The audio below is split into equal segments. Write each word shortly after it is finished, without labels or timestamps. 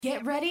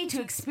Get ready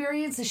to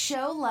experience a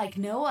show like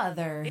no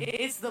other.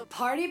 It's the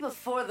party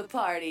before the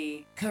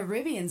party.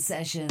 Caribbean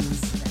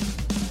Sessions.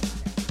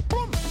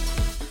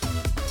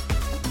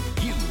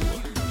 You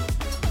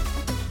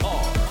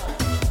are.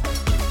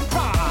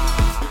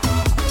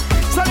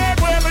 So make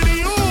way for the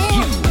you.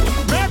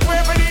 Make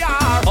way for the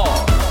R.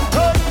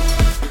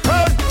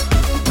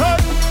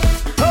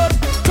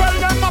 Tell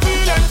them I'm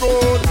feeling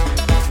good.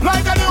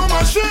 Like a new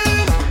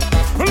machine.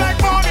 Like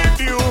morning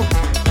dew.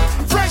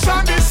 Fresh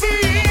on the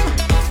scene.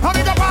 I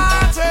make a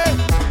party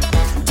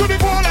to the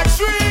full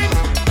extreme.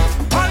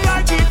 I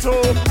light it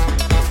up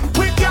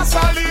with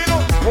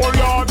gasoline. Oh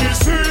Lord, the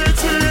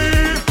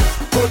city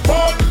could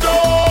burn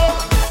down.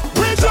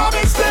 We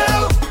jamming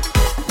still.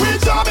 We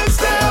jamming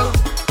still.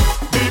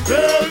 The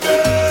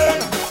building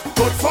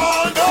could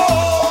fall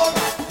down.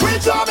 We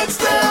jamming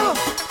still.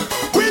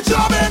 We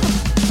jamming.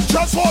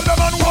 Just hold them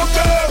and walk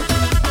them.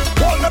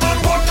 Hold them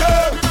and walk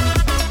them.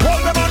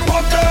 Hold them and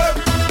walk them.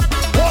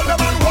 Hold them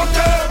and walk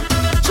them.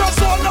 Just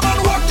hold them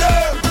and walk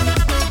them.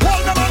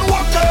 Hold them and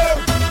walk them.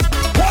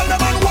 Hold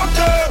them and walk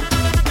them.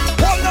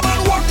 Hold them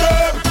and walk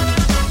them.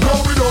 No,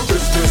 we don't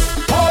business.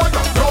 Oh,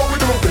 yeah, no, we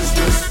don't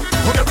business.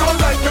 We get on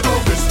like you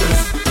don't business.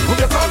 We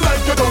get on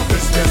like you don't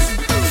business.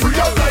 Free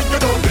up like you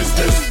don't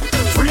business.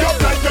 Free up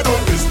like you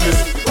don't business.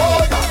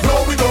 Oh, yeah, no,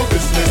 we don't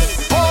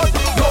business. Oh,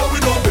 yeah, no, we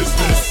don't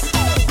business.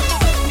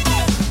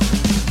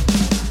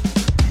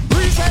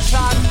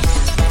 Recession.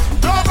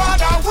 No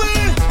bother we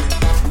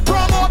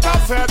promote a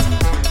set.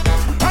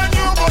 And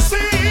you must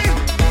see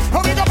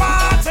how we go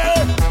party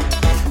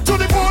to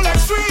the full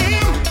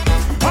extreme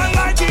and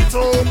light it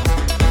up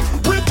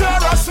with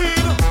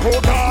kerosene. Oh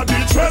God, the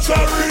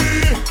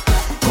treasury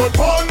could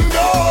burn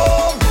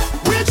down.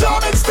 We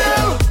jamming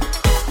still.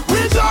 We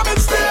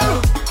jamming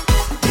still.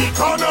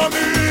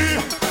 Economy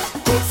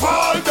could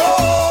fall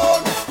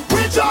down.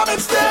 We jamming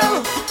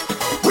still.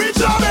 We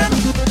jamming.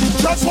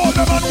 Just hold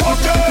them and walk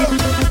them.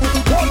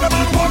 Hold them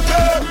and walk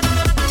them.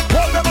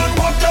 Hold them and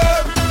walk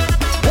them.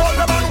 Hold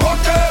them and walk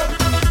them.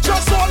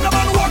 Just hold them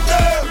and walk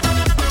them.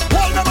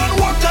 Hold them and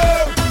walk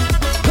them.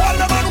 Hold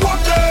them and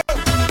walk them.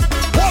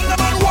 Hold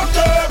them and walk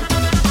them.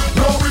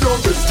 No, we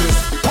don't business.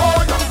 Oh,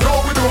 yeah, no,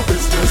 we don't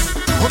business.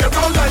 We get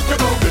on like you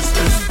don't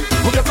business.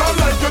 We get on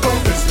like you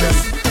don't business.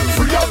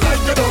 Free up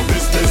like you don't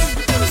business.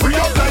 Free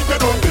up like you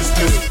don't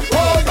business.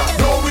 Oh,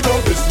 yeah, no, we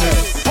don't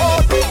business.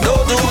 Oh,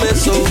 Don't do me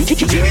so.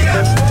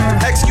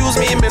 Excuse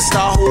me, Mr.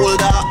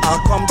 Holder,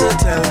 I come to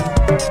tell.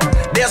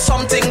 There's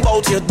something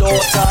about your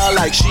daughter,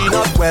 like she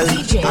not well.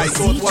 DJ, I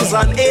thought was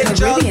an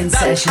angel Caribbean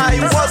that Sessions. I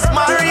was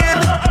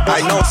marrying.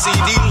 I now see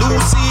the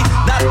Lucy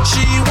that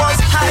she was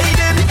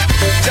hiding.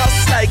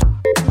 Just like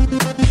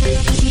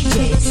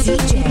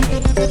CJ.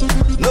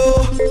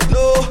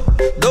 no,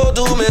 don't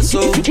do me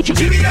so.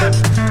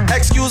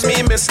 Excuse me,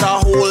 Mr.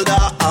 Holder,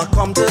 I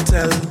come to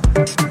tell.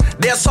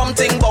 There's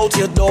something about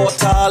your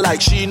daughter,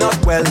 like she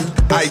not well.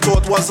 I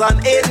thought was an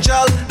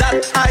angel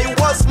that I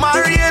was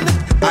marrying.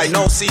 I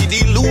now see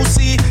the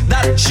Lucy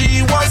that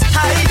she was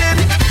hiding.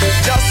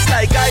 Just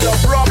like I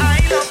love rum,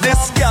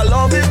 this girl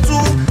love it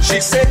too. She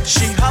said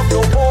she have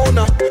no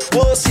owner,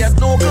 worse yet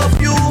no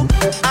curfew.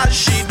 As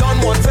she done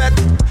one vet,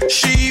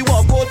 she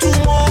walk go two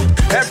more.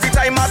 Every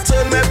time I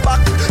turn my back,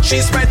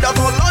 she spread out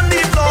all on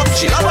the floor.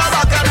 She love her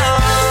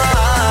bacchanal.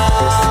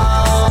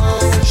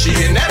 She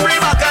in every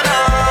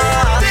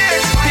bacchanal.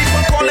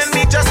 People calling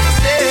me just to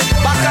stay.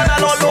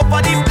 Bacchanal all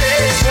over the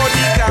place for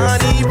the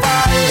carnival.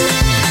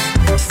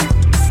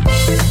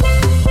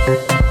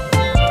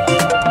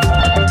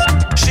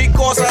 She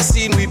cause a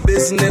scene with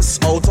business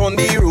out on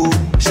the road.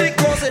 She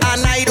cause it,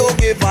 and I don't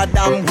give a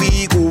damn.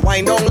 We go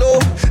wind down low.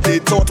 They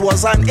thought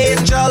was an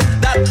angel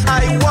that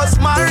I was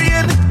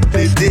marrying.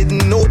 They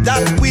didn't know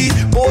that we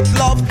both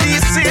love the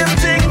same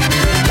thing.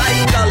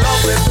 Like the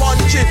love with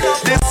punching,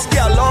 this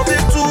girl love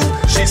it too.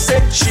 She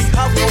said she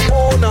have no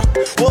owner,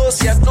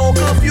 worse yet no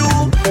curfew.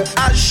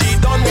 As she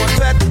done one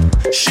vet,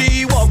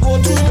 she walk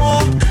go two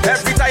more.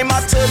 Every time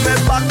I turn my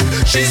back,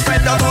 she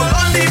spread out all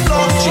on the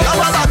floor. She love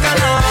her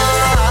bacchanal.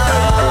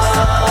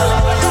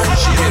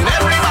 She in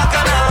every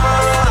bacchanal.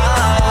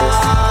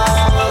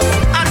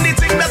 And the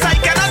thing that I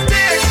cannot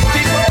take,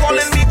 people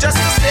calling me just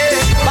to stay.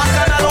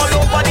 Bacchanal all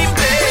over the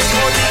place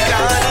for the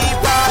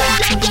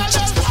carnival.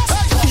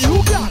 you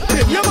got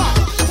it, yeah man.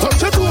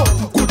 Touch it low,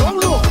 go down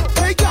low.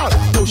 Hey girl,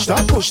 push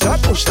that, push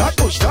that, push that,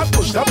 push that,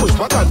 push that, push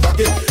back and back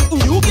it.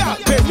 You got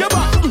it, yeah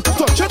man.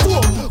 Touch it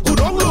low, go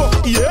down low,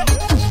 yeah.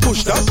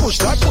 Push that, push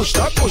that, push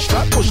that, push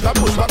that, push that,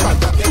 push back and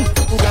back it.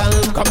 Girl,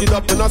 come it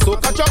up in a so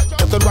catch up.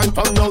 You can wine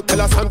from now till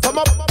a sun come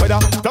up. Whether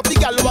drop the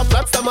girl over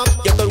flat stomach.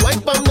 You can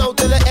wine from now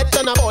till the head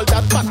turn up. All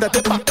that fat that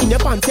you pack in your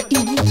pants, you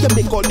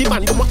make all the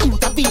man come and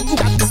intervene.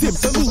 That seems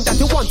to mean that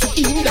you want to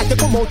eat, like you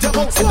come out your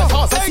house in the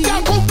house. Hey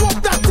girl, come walk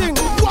that thing,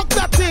 walk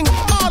that thing.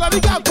 All of the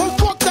girl come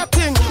walk that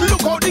thing.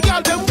 Look how the girl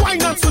them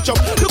wine and switch up.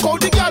 Look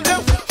how the girl them,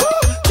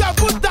 girl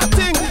put that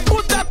thing,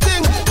 put that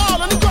thing. All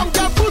on the ground,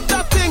 girl put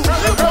that thing.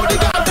 Look how the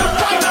girl them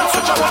wine and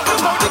switch up.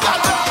 Look how the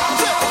girl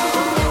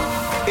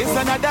them. It's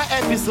another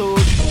episode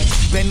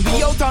when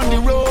we out on the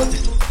road.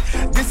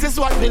 This is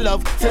what we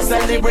love, to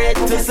celebrate,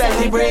 to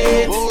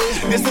celebrate.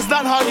 This is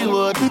not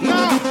Hollywood,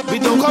 no. We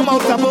don't come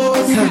out of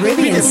boats.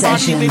 Caribbean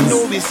Sessions. We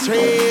no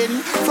restraint.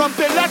 From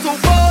pillar to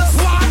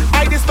post,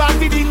 I dispatch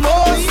the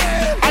most.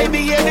 I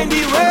be in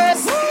the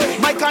race.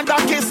 My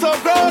conduct is so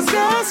gross,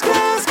 gross,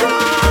 gross,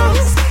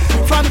 gross.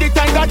 From the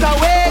time that I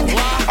wake,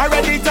 I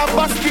ready to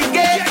bust the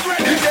gate.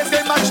 You just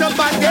say mash up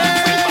my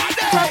day.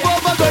 Come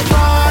over, good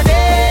morning.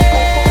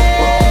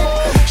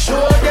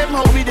 Show them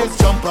how we just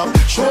jump up.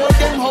 Show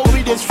them how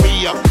we just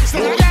free up.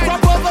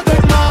 Come over,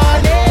 good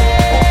morning.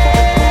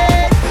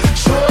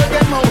 Show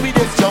them how we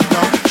just jump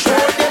up.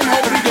 Show them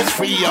how we just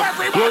free up.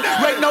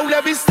 Right now,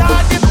 let me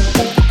start it.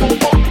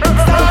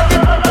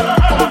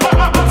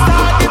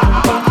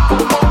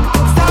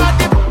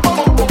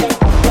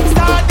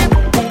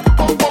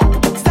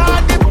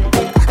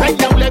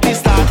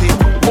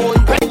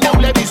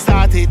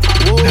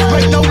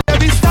 Right now, let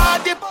me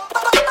start it.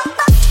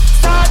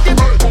 Start it.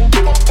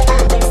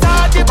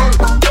 Start it. Start it.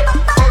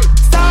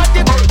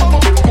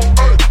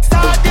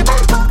 Start it.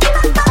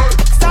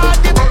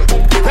 Start it.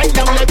 Right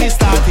now, let me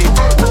start it.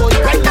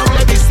 Right now,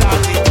 let me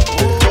start it.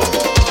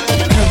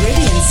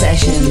 Caribbean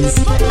Sessions.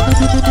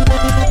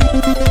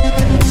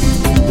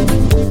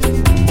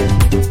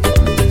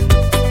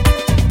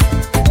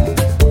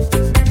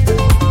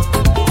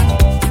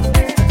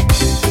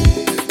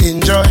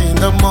 Enjoying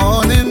the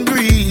morning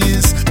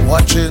breeze,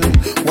 watching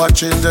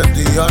the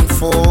day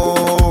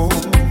unfold.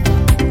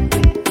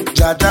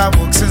 Jada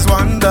books is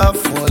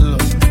wonderful.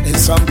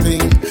 It's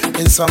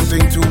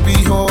something to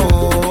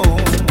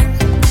behold.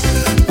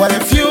 Well,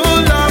 if you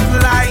love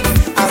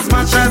life as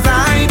much as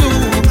I do,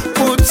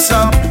 put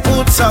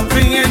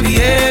something in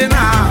the air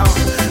now.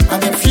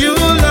 And if you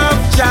love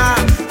Jah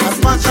as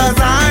much as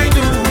I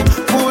do,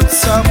 put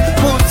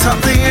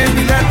something in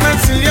the air.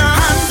 Let's see your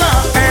hands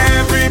up,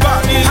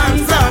 everybody.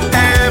 Hands up,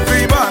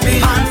 everybody.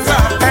 Hands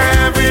up,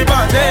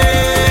 everybody.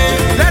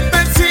 Let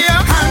me see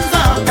your hands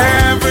up,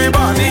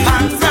 everybody.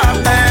 Hands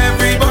up,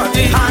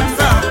 everybody. Hands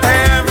up,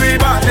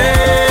 everybody.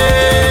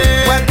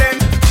 Well then,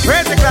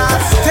 raise the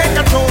glass, take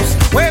a toast,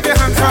 wave your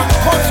hands from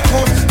coast to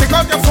coast. Take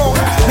out your phone,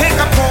 make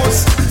a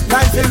post.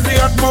 Life is the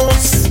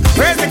utmost.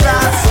 Raise the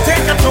glass,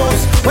 take a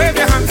toast, wave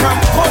your hands from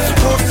coast to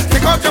coast.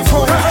 Take out your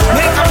phone,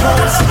 make a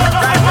post.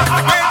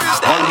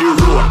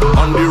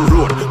 On the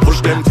road, push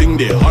them thing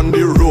there. On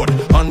the road,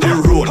 on the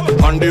road,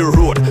 on the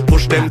road,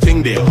 push them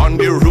thing there. On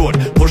the road,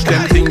 push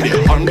them thing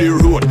there. On the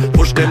road,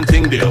 push them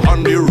thing there.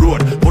 On the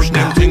road, push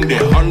them thing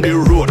there. On the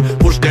road,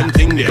 push them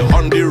thing there.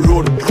 On the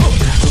road,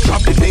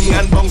 drop the thing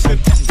and bounce it.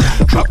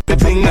 Drop the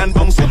thing and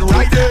bounce it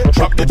right there.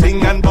 Drop the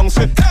thing and bounce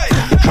it.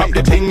 Drop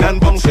the thing and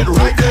bounce it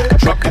right there.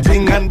 Drop the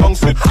thing and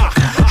bounce it.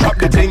 Drop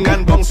the thing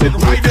and bounce it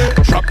right there.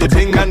 Drop the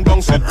thing and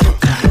bounce it.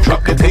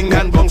 Drop the thing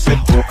and bounce it.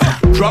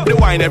 Drop the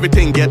wine,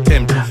 everything get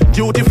tempted.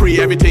 Duty free,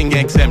 everything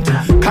exempt.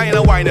 Kind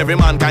of wine every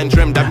man can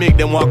dream that make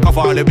them walk off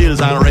all the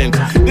bills and rent.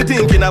 They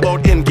thinking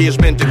about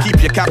engagement to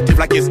keep you captive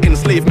like it's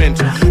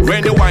enslavement.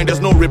 When the wine, there's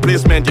no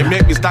replacement. You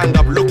make me stand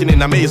up looking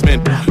in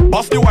amazement.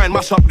 Bust the wine,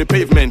 mash up the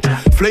pavement.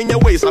 Fling your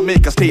waist and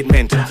make a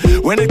statement.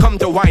 When it come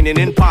to whining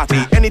in party,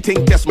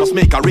 anything test must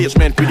make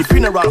arrangement. With the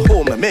funeral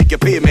home, make a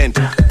payment.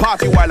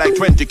 Party while like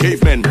 20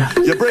 cavemen.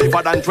 You're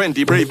braver than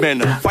 20 brave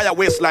men. Fire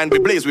waistline, we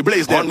blaze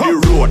them.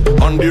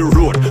 On the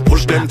road,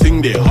 push them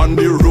thing there. On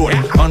the road,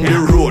 on the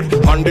road,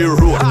 on the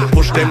road,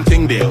 push them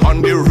thing there.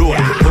 On the road,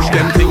 push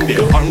them thing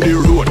there. On the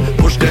road,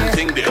 push them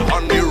thing there.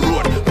 On the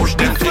road, push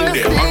them thing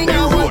there. On the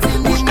road,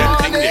 push them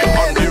thing there.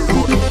 On the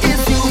road.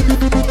 It's you,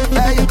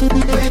 hey,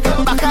 wake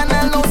up back and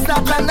I don't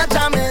stop and I'm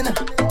jamming.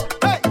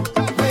 Hey,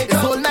 this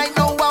whole night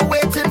now I'm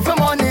waiting for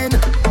morning.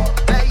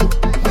 Hey,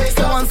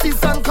 so once the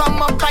sun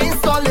come up, I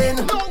installing.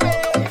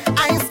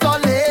 I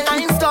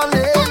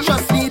installing.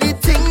 Trust me, the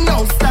thing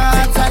now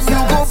starts and you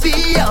go be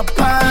a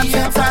part.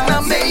 It's an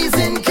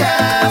amazing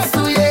cast.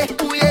 Ooh yeah.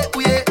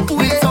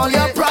 With all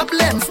your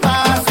problems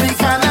past, we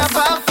can have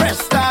a fresh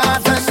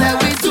start and then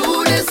we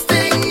do this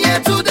thing here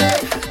today.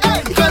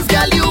 Hey, 'cause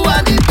girl, you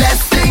are the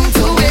best thing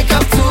to wake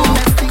up to.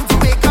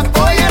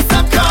 Oh yes,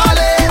 I'm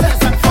calling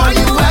for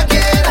you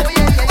again.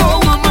 Oh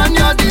woman,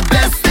 you're the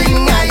best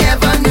thing I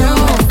ever knew.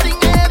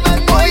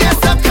 Oh yes,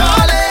 I'm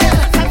calling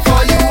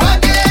for you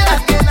again.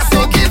 So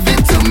give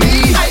it to me.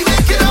 I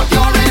waking up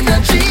your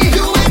energy.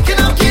 You waking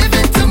up, give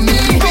it to me.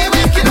 We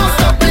waking up,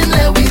 stopping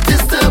there. We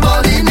disturb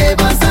all the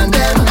neighbors and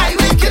them. I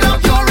waking up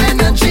your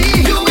energy.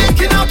 You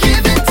waking up,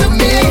 give it to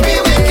me. We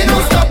waking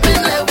up,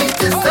 stopping there. We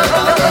disturb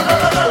all the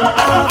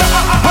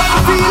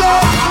Feel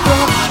it,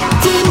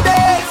 2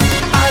 days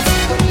as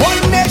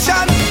one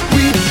nation.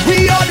 We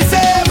are the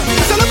same.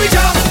 So let me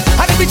jam,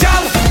 and let me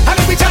jam, and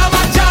let me jam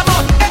and jam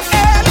on.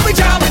 Let me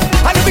jam,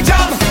 and let me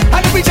jam,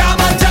 and let me jam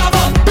and jam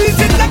on. Beat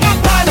it like a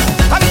pan,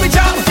 and let me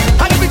jam,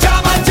 and let me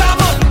jam and jam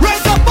on.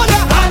 Raise up on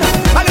your hand,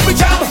 and let me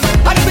jam,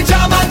 and let me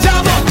jam and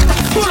jam on.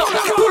 Pull up.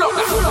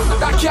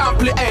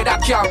 That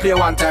can't play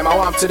one time. I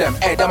want to them.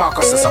 Hey, them are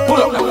cusses.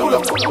 Pull up.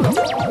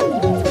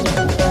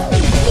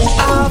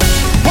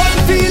 One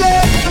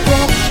feeling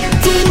for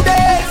 2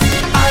 days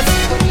as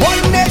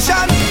one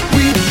nation.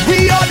 We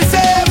are the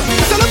same.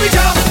 So let me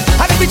jam,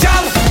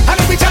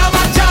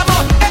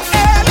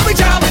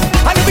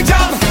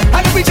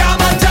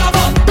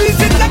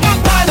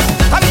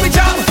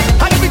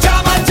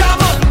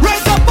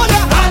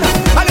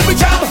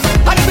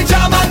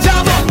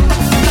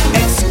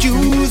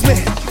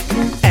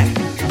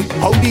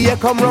 How the year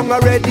come wrong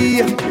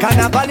already?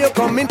 Carnival you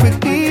coming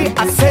quickly.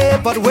 I say,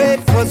 but wait,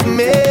 cause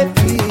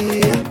maybe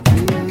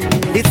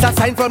it's a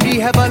sign from the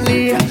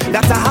heavenly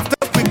that I have to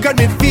quicken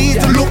my feet.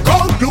 Look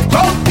out,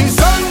 the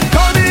sun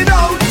coming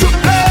out to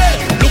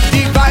play. Look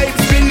the vibes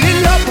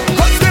filling up,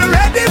 cause we're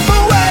ready for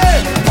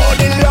way. Pour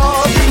the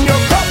love in your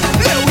cup,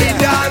 let we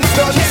dance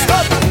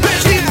non-stop. Let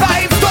the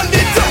vibes on the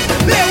top,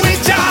 let we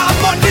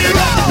jam on the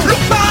road. Look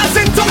past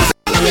and talk.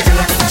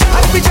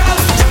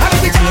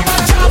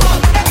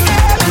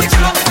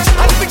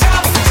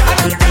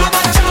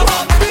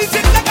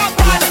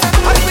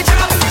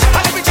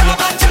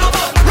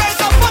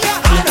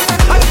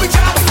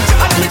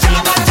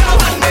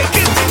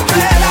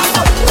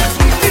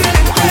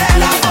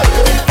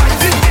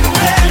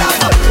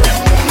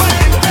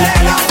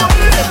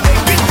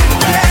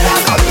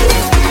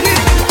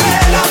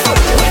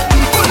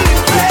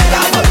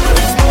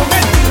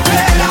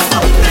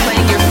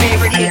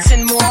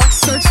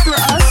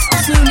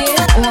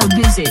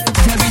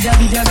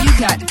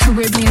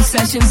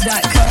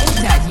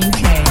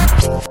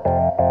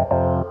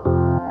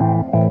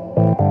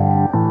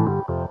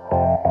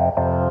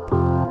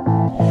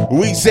 CaribbeanSessions.co.uk.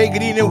 We say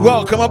good evening,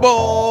 welcome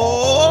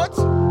aboard.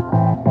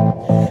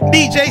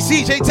 DJ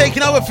CJ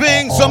taking over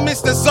things on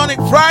Mr. Sonic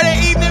Friday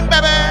evening,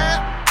 baby.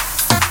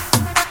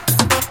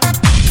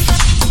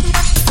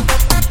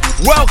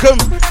 Welcome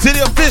to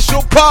the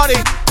official party.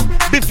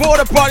 Before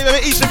the party,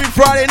 baby, each and every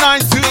Friday, 9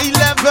 to 11.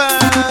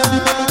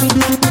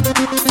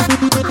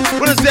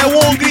 Want to say a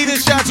warm greeting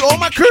shout to all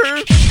my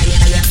crew.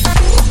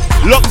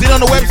 Locked in on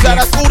the website,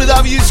 that's all the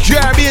W's,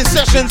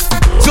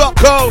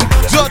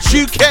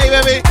 CaribbeanSessions.co.uk,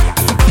 baby.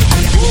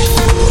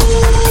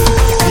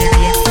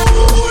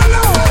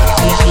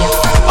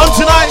 On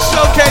tonight's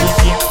showcase,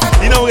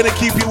 you know we're going to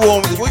keep you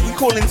warm. What we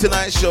calling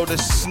tonight's show the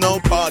snow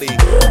party.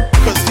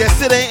 Because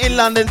yesterday in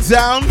London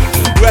town,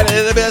 we had a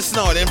little bit of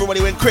snow and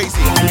everybody went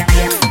crazy.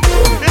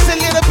 There's a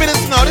little bit of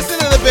snow, there's a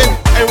little bit.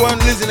 Everyone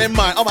losing their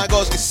mind. Oh my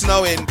gosh, it's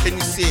snowing. Can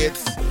you see it?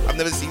 I've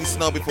never seen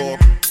snow before.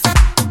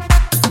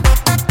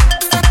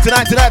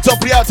 Tonight, top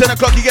of the hour, 10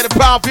 o'clock, you get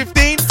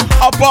 £1.15.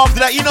 Up after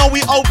that, you know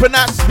we open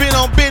that spin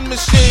on bin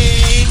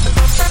machine.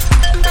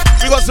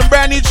 We got some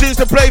brand new tunes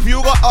to play for you.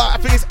 We got, I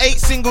think it's 8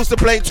 singles to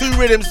play, 2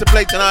 rhythms to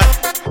play tonight.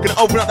 Gonna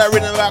open up that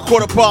rhythm about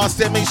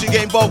 10:15. Make sure you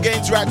get involved, get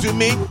interact with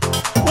me.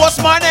 What's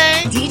my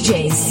name?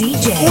 DJ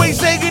CJ. We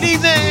say good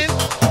evening.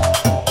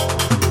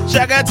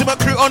 Shout out to my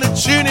crew on the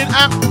TuneIn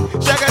app.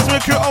 Shout out to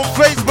my crew on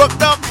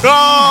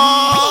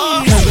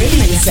Facebook.com.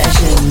 Caribbean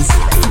Sessions.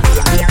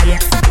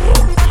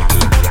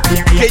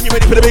 Getting you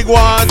ready for the big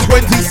one,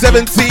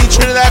 2017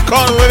 Trinidad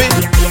Carnival, baby.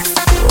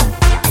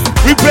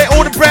 We play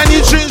all the brand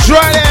new tunes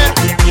right there.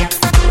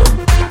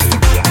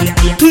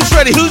 Who's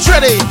ready? Who's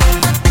ready?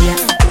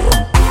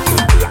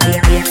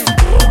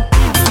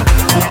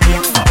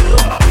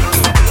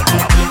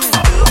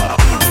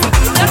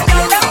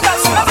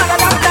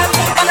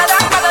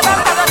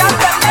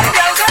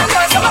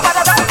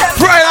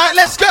 Friday,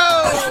 let's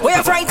go. We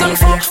are frightened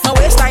for my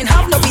waistline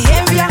have no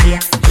behavior.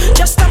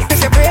 Just stop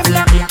if you're brave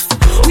now.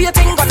 We a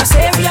thing gonna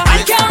save ya.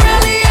 I can't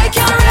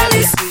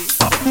really see.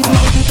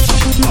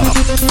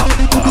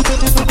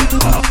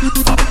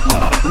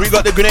 We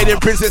got the Grenadian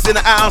Princess in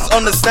the house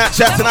on the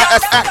Snapchat tonight.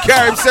 That's at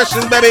Carib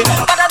Sessions, baby.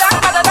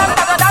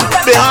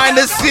 Behind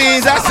the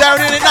scenes, that's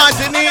Saturday night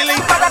and neatly.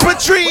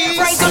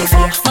 Patrice.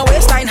 My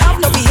waistline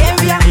have no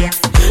behavior.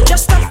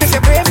 Just stop if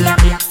you're brave now.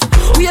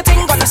 We a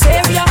thing gonna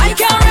save ya. I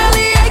can't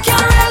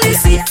really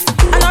see.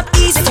 I'm not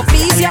easy to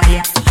please ya,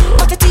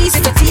 but it's easy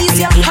to tease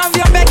ya. Have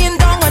you begging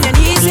down on your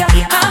knees ya?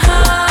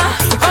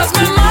 Cause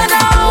my mother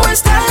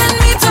always telling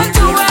me to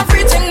do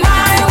everything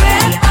my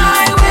way.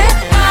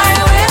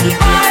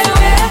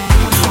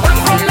 But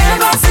from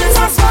ever since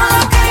I small,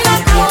 I kinda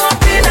grew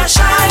up in a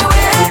shy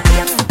way.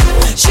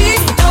 She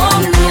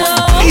don't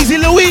know. Easy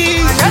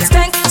Louise.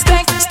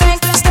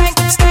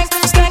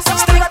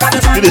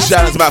 Do this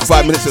shout out about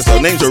 5 minutes or so.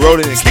 Names are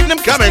rolling and keep them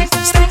coming.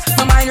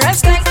 My mind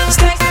rest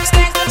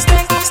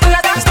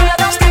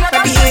My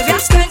behavior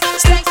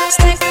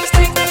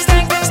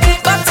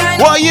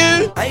What are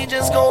you? I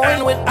just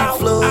going with the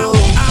flow.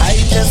 I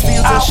just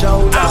feel to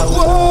show out.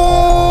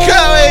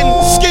 Going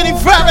skinny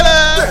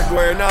fabulous.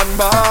 When I'm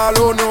ball,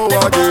 oh no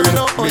again.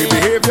 Me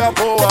behavior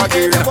poor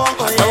again.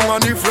 I'm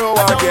on the floor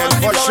again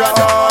for sure.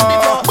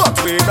 But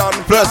we done.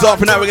 Plus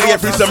off and now we're gonna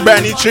get through some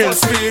brand new tunes.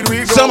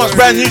 So much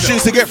brand new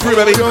tunes to get through,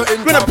 baby. We're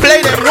gonna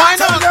play them. Why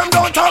not? Tell them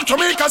don't talk to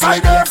me cause I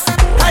deaf.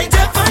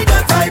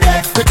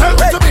 They tell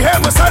me to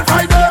behave myself,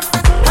 I deaf.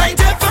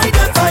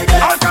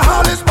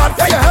 Alcohol is bad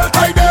for your health,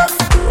 I deaf.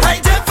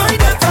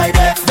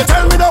 They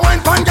tell me don't wine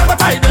pan, get but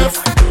I deaf.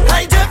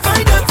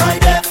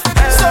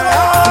 So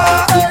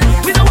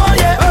we don't want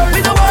yet,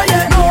 we don't want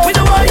yet, no, we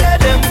don't want yet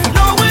them.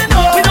 No, we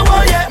know, we don't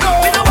want yet,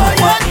 no, we don't want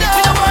yet,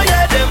 we don't want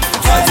yet them.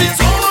 Cause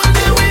it's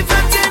only we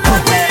venting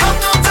and we have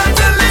no time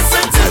to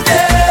listen to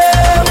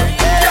them.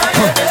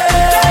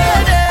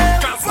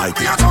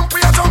 We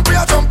a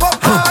jump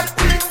up hard.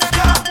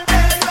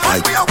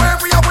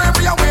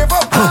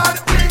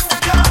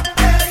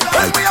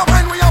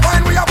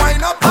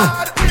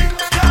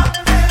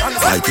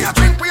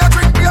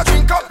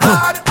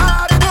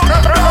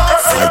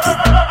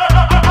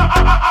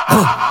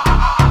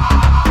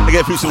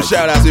 through some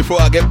shout outs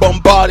before I get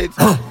bombarded.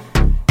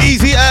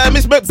 Easy,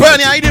 Miss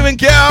McBurney, how you doing,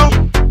 girl?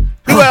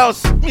 Who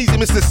else? Easy,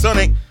 Mr.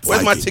 Sonic.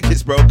 Where's my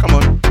tickets, bro? Come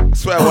on. I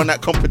swear I won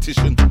that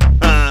competition.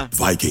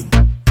 Viking.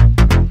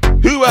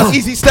 Who else?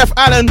 Easy, Steph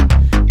Allen.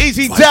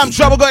 Easy, Damn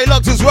Trouble got it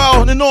locked as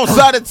well on the north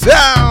side of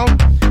town.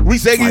 We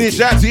say good evening,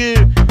 shout to you.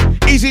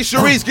 Easy,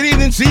 Sharice, good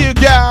evening to you,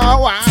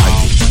 girl. Wow.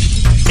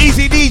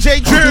 Easy,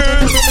 DJ Drew.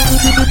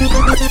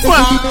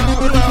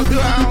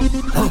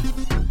 Wow.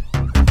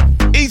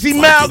 Easy,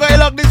 Mel got it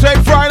locked this way.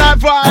 Friday Night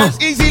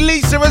Vibes. Easy,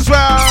 Lisa as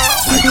well.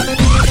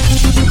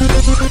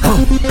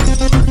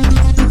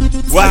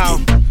 Wow.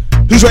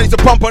 Who's ready to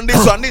pump on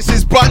this one? This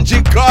is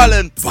Bungie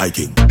Garland.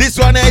 Viking. This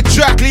one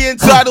exactly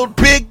entitled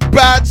Big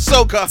Bad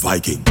Soca.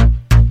 Viking.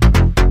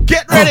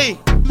 Get ready.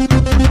 Viking.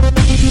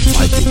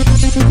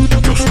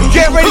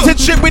 Get ready to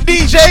trip with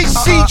DJ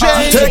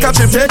CJ. Take a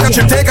chip, take a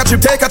chip, take a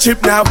chip, take a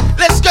chip now.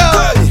 Let's go.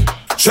 Hey.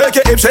 Shake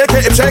it, hip, shake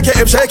it, hip, shake it,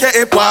 hip, shake it,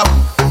 hip, wow.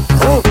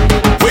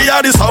 We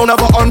are the sound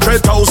of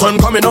 100,000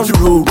 coming on the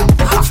road.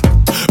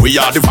 We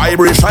are the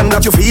vibration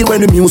that you feel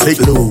when the music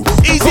low.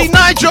 Easy,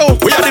 Nigel.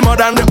 We are the mud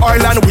and the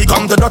oil and we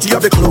come the dirty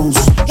of the clothes.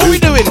 What we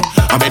doing?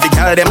 I made the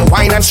girl them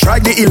wine and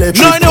strike the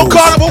electric. No,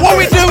 Carnival, what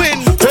we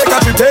doing? Take a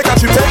trip, take a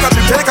trip, take a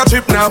trip, take a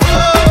trip now.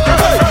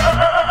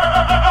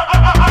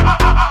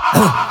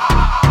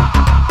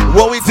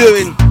 What we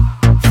doing?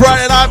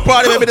 Friday night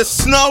party, maybe the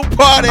snow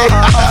party.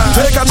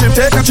 Take a trip,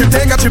 take a trip,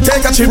 take a trip,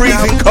 take a trip.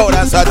 Freezing cold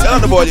outside. Turn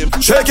on the volume.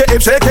 Shake it,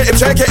 hip, shake it,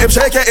 hip, shake it, hip,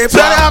 shake it, hip.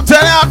 Turn it up,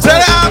 turn it up,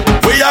 turn it up.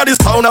 We are the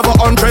sound of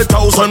 100,000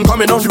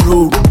 coming on the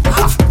road.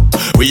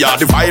 We are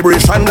the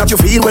vibration that you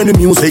feel when the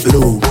music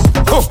low.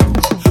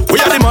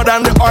 We are the mud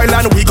and the oil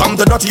and we come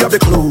the dirty of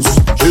the clothes.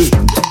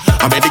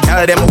 I made the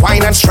girl them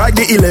wine and strike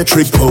the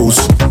electric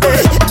pose.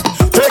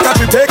 Take a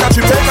trip, take a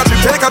trip, take a trip,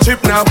 take a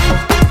trip now.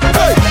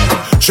 Hey.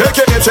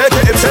 Shake it, hip, shake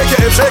it, hip, shake it,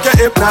 hip, shake it,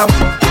 hip now.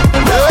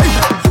 Hey.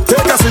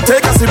 Take a sip,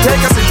 take a sip,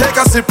 take a sip, take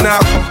a sip now.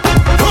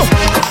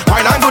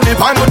 Wine and go dip,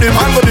 and go dip,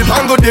 and go dip,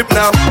 and go dip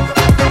now.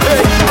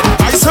 Hey.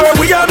 I swear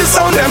we are the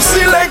sound them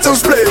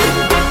selectors play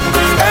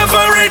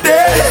every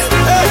day,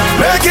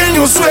 making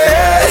you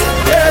sway.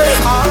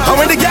 And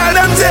when the girl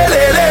them tell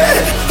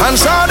it, and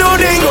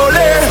shadow dingole,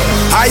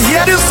 I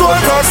hear the soul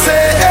God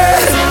say,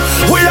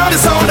 we are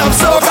the sound of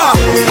soca.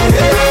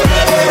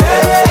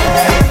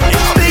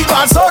 Big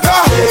bad soca.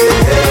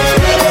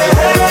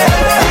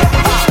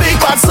 Big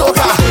bad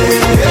soca.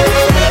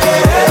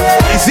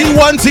 You see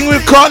one thing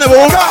with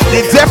Carnival,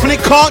 you definitely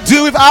can't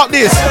do without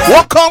this.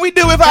 What can't we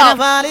do without?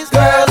 Carnival is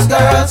girls,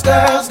 girls,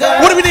 girls,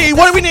 girls. What do we need?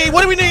 What do we need?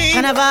 What do we need?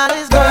 Carnival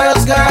is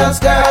girls, girls,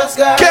 girls,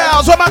 girls.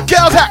 Girls, where my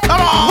girls at?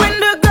 Come on. When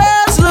the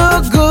girls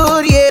look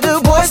good, yeah,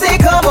 the boys they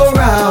come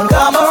around,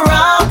 come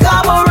around,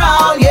 come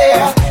around,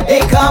 yeah,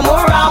 they come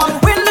around.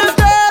 When the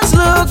girls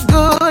look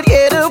good,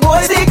 yeah, the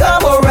boys they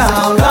come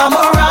around, come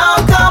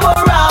around, come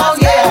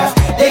around, yeah,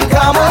 they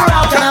come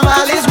around.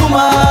 Carnival is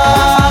woman.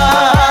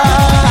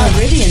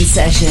 Caribbean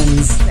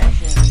Sessions.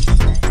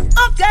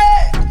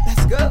 Okay,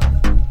 let's go.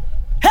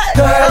 Hey.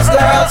 Girls,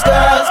 girls,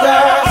 girls,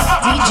 girls.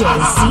 DJ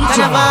CJ.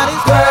 Carnival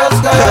is girls,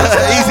 girls,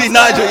 girls. Easy,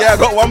 Nigel. Yeah, I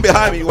got one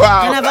behind me.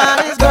 Wow. Carnival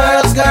is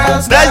girls,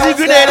 girls, That's you girls,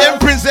 good at them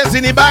princess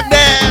in the back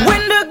there.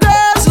 When the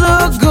girls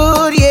look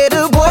good, yeah,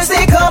 the boys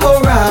they come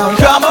around,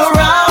 come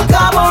around,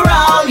 come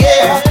around,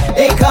 yeah,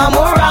 they come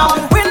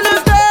around. When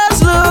the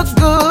girls look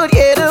good,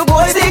 yeah, the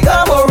boys they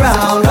come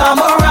around, come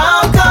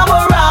around, come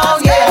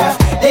around, yeah,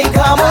 they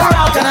come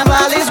around.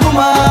 Carnival is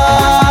woman,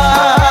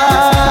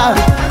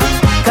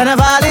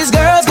 Carnival is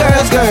girls,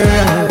 girls,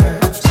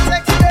 girls.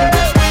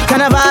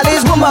 Carnival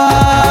is woman,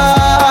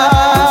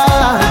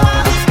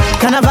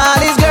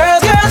 Carnival is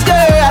girls, girls,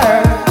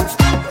 girls.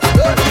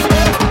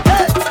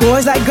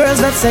 Boys like girls,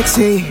 that's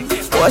sexy.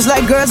 Boys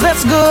like girls,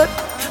 that's good.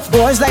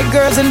 Boys like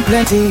girls in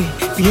plenty.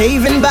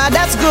 Behaving bad,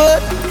 that's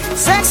good.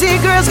 Sexy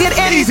girls get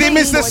Easy, anything.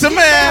 Mr.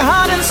 Samir.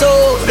 Heart and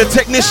soul. The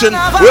technician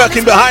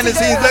working behind the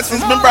scenes.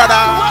 Blessings, my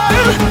brother.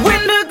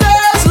 When the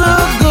girls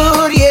look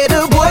good, yeah,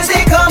 the boys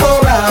they come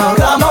around,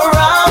 come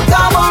around,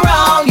 come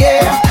around,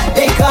 yeah,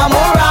 they come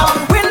around.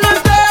 When the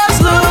girls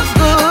look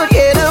good,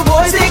 yeah, the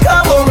boys they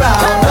come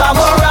around, come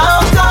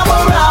around, come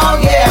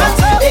around, yeah,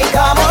 they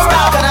come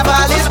around.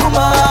 Carnival is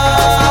woman,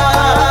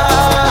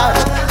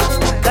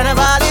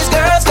 Carnival is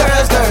girls,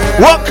 girls, girls.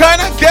 What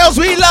kind of girls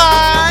we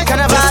like?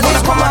 Carnival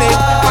is party,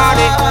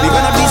 party. We're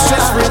gonna be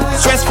stress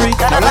free.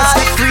 Now let's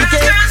get freaky,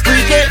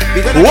 freaky.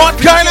 What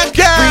kind of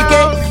girl?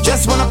 Freaky.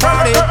 Just wanna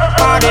party,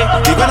 party.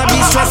 We're gonna be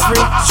stress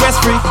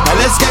free. Now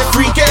let's get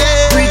freaky,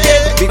 freaky.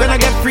 We're gonna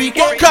get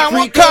freaky. What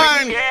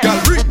kind? Girl,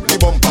 bring the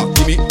bumper.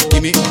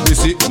 Gimme,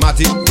 Missy,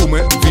 Matty,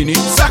 Ume, Vinny,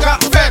 Saka,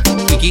 Fed.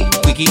 Wiki,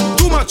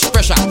 too much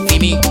pressure.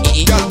 Gimme,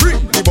 girl, bring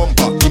the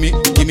bumper. Gimme,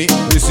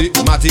 Missy,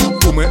 Matty,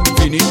 Ume,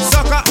 Vinny,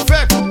 Saka,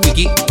 Fed.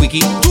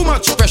 Wiki, too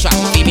much pressure.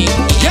 Gimme,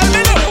 girl,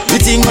 me know. The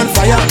thing on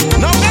fire,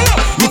 No, me know.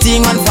 the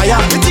thing on fire,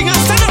 The thing I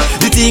stand up.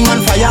 the thing on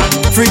fire.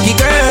 Freaky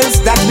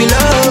girls that we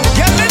love.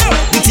 Girl, me know.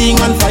 The thing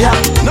on fire,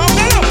 No,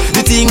 me know.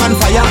 the thing on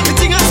fire, The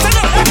thing I stand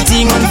up. the thing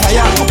everything on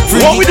fire.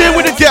 What we doing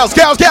with the girls?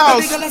 Girls.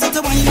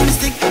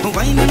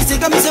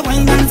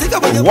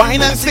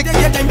 Wine and stick.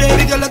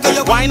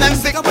 Wine and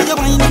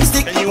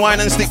stick. Can you wine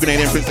and stick,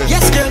 Grenadian Princess?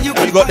 Yes, girl, you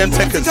got them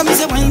tickets.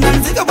 Wine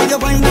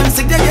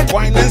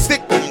and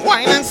stick.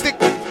 Wine and stick.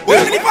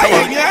 Come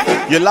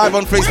on. You're live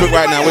on Facebook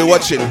right now. We're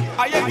watching.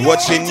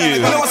 Watching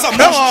you. Come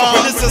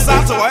on.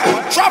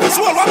 Travis,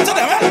 welcome to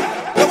them.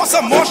 There was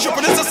some more shit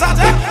in this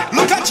society.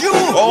 Look at you.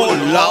 Oh,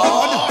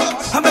 Lord.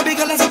 I'm a big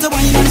girl, I said to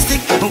wine and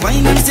stick.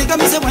 Wine and stick,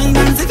 I'm a wine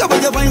and stick.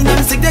 About your wine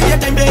and stick. Take your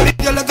time, baby.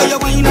 Girl, look at your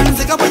wine and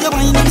stick. About your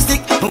wine and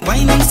stick.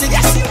 Wine and stick.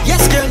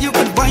 Yes, girl, you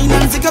could wine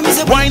and stick. I'm a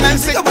wine and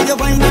stick. About your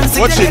wine and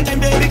stick. Watching.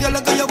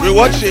 We're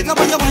watching.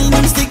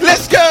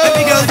 Let's go.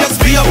 Baby girl, just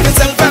free up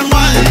yourself and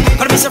wine.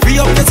 Gotta be so free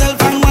up yourself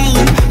and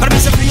wine. Gotta be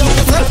so free up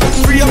yourself.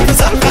 Free up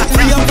yourself.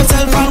 Free up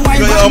yourself and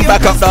wine. Got your own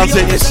back up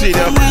dancing in your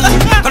studio.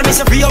 Gotta be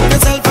so free up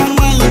yourself and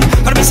wine.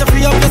 Gotta be so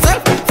free up yourself.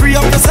 Free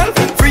up yourself.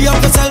 Free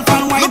up yourself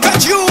and wine. Look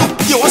at you.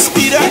 You a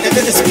speeder.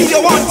 The speed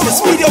you want. The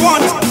speed you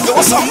want. You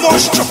want some more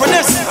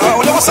stupidness.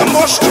 You want some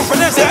more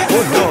stupidness.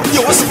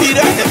 You a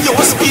speeder. You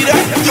a speeder.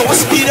 You a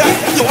speeder.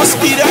 You a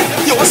speeder.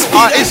 You a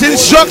speeder. It's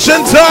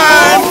instruction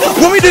time.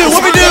 What we do?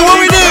 What we do? What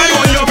we do?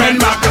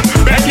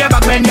 Bend your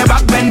back, bend your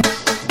back, bend.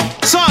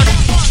 Son,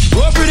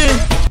 go pretty.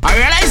 I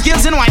realize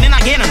girls and whining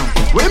again.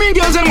 What do you mean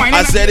girls and whining?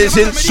 I said it's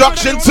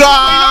instruction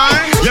time.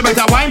 You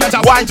better wine to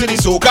the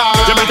soca.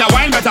 You better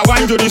wine to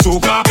the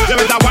soca. You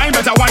better wine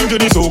to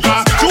the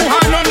soca. 2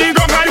 hands on the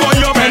ground, I want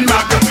you bend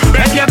back.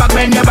 Bend your back,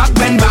 bend your back,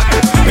 bend back.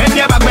 Bend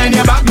your back, bend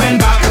your back, bend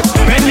back.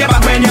 Bend your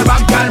back, bend your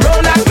back, and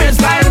roll like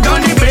baseline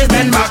down the place,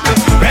 bend back.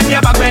 Bend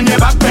your back, bend your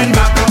back, bend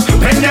back.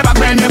 Bend your back,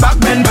 bend your back,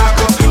 bend back.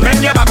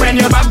 Bend your back, bend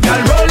your back,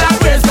 and roll like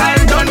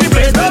baseline down the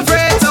place. Don't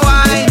afraid to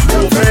wine.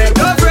 Don't afraid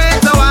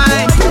to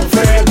wine.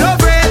 Don't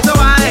afraid to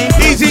wine.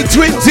 Easy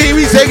Twin Team,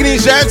 we taking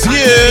these shots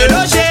here.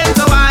 No shame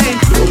to wine.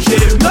 No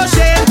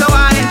shame to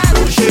wine.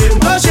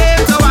 No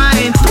shame to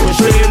wine. No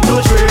shame.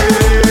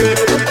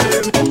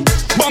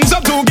 Bums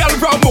up to girl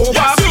from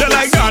over. They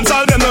like dance,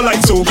 all them no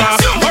like soca.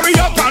 Hurry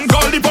up and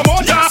call the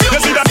promoter. You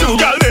see that 2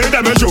 girl there,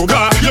 them a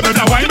joker. You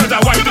better wine to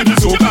the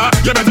soca.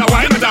 You better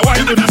wine to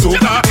the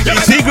soca.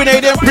 You see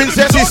Grenadian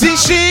Princess, you see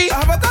she? I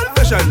have a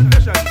confession.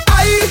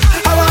 I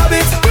have a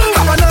habit.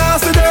 I'm a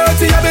nasty,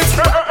 dirty habit.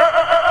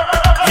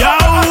 Yo,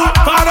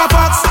 Father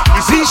Fox.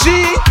 You see she?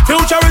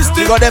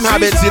 Futuristic. You got them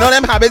habits. You know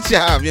them habits you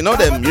have. You know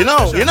them. You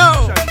know.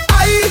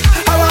 I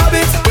have a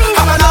habit.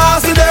 I'm a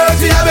nasty,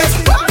 dirty habit.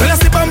 When I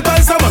slip and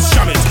pants, I must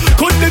jam it.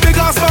 Could be big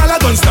or small, I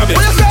don't stab it.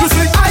 You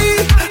see,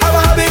 I have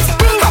a habit.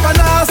 I'm a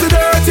nasty,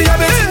 dirty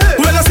habit.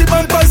 When I slip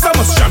and pants, I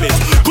must jam it.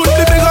 Could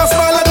be big or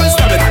small, I don't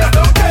stab it.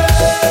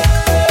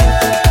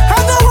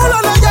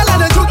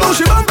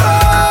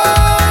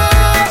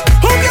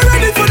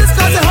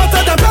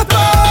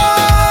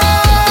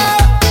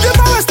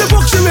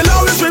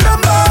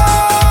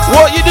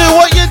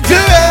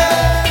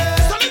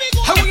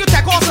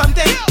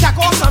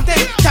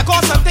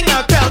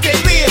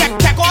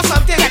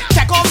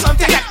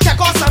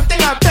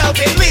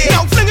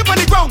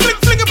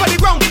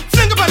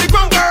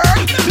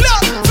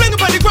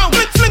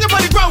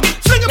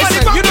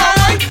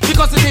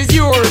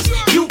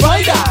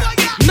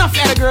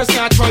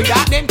 Can't try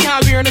that, them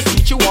can't wear in the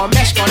seat. You want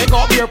mesh, gonna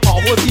go up your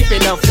power deep in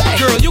the flesh.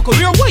 Girl, you can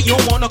wear what you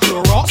want, no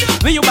Clorox.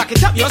 When you back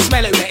it up, you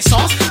smell it like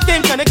sauce.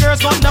 Them kind of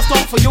girls got enough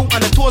talk for you,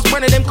 and the toes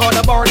one of them called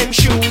a bar them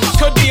shoes.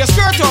 Could be a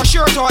skirt or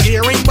shirt or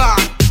earring bar.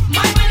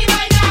 My money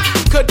by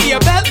that. Could be a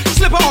belt,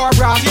 slipper or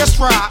bra, your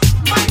strap.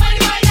 My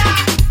money by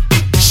that.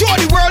 Show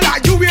the world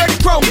that you wear the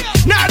crown.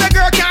 Now the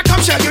girl can't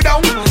come shut you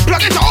down.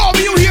 Plug it to all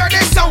when you hear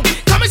this sound.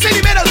 Come inside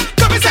the middle,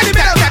 come inside the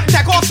middle.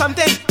 Take off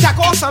something, take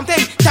off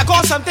something, take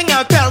off something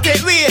and belt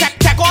it with.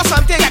 Take off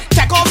something,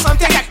 take off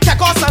something,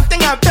 take off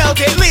something and belt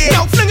it with.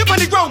 Now fling it on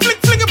the ground,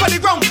 fling it on the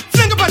ground,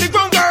 fling it on the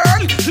ground,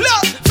 girl.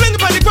 Look, fling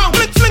it on the ground,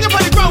 fling it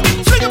on the ground,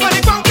 fling it on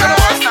the ground, girl.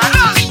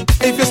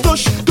 If you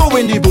stush, go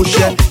in the bush,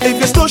 yeah. If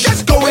you stush,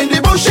 go in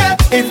the bush, yeah.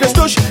 If you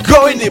stush,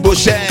 go in the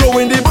bush, yeah. Go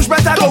in the bush,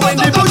 better go in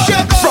the bush,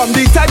 yeah. From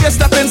the time you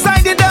step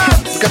inside the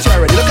dance. Look at you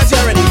already, look at you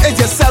already. It's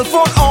your cell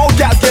phone, oh,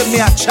 girl, give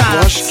me a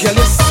chance. Girl,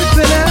 you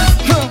sitting there.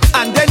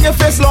 And then your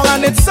face long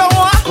and it's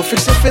sour. Go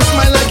fix your face,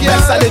 my leg, yeah.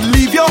 I did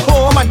leave your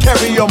home and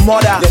carry your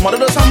mother. Your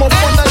mother does have more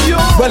fun than you.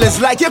 Well,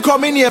 it's like you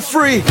come in here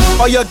free,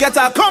 or you get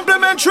a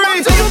complimentary.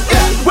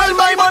 Well,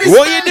 my money's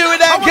what you do with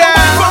that girl?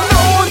 From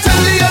now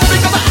until the end,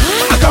 because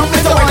I come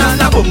with the wine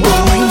and a boom boom.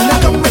 I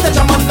come with the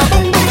jam on the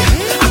boom boom.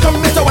 I come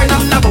with the wine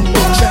and a boom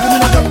boom.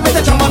 I come with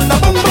the jam on the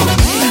boom boom.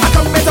 I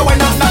come with the wine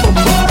and a boom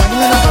boom.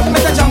 I come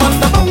with the jam on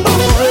the boom boom.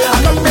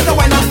 I come with the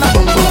wine and a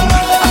boom boom.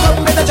 I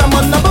come with the jam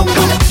on the boom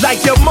boom.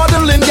 Like you're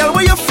modeling, girl,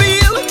 where you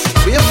feel?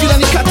 Where you feel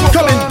any cat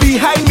coming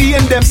behind me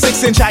in them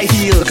 6-inch high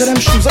heels. Look at them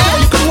shoes, okay,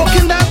 you can walk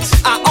in that.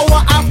 An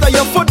hour after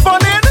your foot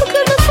bunning. Look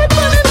at the foot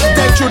bunning.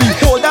 Then through the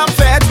whole damn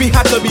fed, we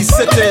had to be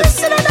sitting.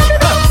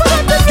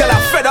 Girl,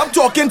 I'm fed up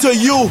talking to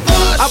you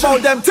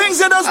about them things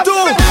you just do.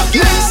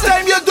 Next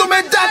time you do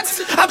me that,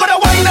 I gotta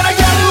wine and I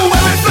get you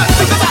where it flat.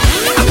 Because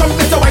I come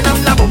with the wine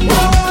and a boom boom.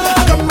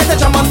 I come with the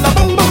jam on the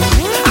boom boom.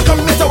 I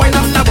come with the wine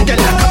and a boom boom.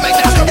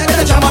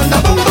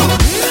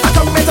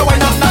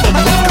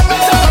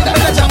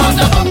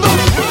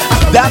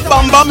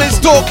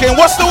 talking.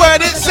 What's the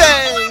word it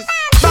says?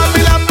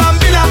 Bambilam,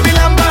 bambilam,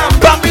 bilam, bam.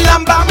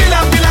 Bambilam,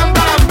 bambilam, bilam,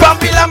 bam.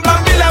 Bambilam,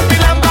 bambilam,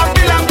 bilam,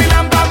 bambilam,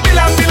 bilam,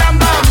 bambilam, bilam,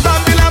 bam.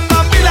 Bambilam,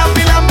 bambilam,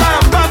 bilam,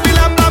 bam.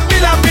 Bambilam,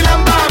 bambilam,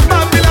 bilam, bam.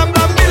 Bambilam,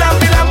 bambilam,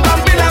 bilam,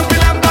 bambilam,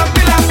 bilam,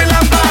 bambilam,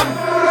 bilam, bam.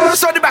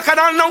 So the back and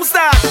all now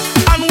start,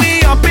 and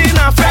we up in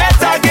a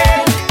fret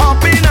again,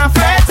 up in a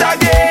fret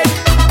again.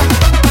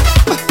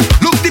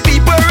 Look, the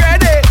people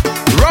ready.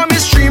 Rum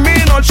is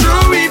streaming all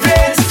through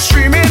events,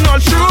 streaming all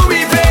through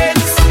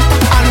events,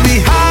 and we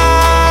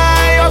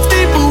high off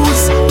the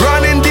booze,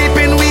 running deep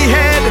in we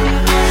head,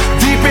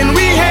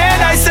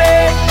 I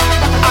say,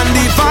 and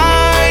the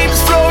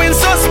vibes flowing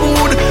so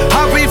smooth.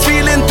 How we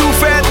feeling too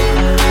fat?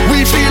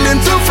 We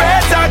feeling too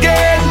fat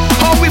again.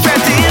 How we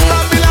fetting?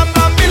 Bambilam,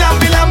 bambilam,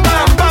 bilam,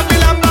 bam.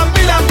 Bambilam,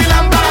 bambilam,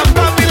 bilam, bam.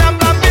 Bambilam,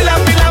 bambilam,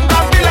 bilam,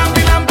 bambilam,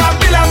 bilam,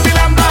 bambilam,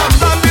 bilam, bam.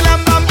 Bambilam,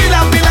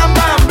 bambilam, bilam,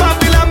 bam.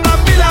 Bambilam,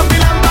 bambilam,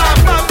 bilam, bam.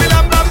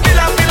 Bambilam,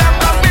 bambilam, bilam,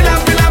 bambilam,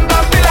 bilam,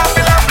 bambilam,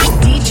 bilam.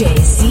 DJ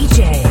CJ.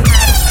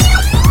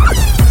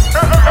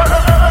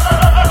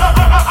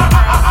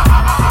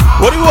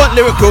 What do you want,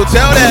 lyrical?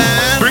 Tell them.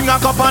 Bring a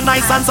cup of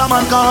nice and some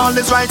alcohol,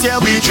 it's right here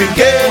we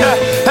drinking.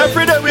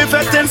 Every day we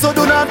fetting, so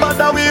do not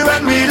bother we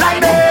when we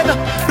lighting.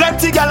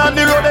 Plenty gal on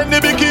the road in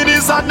the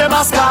bikinis and the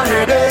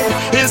masquerading.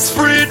 It's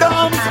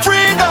freedom,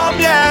 freedom,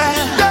 yeah.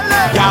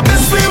 Yeah,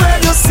 best we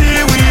when you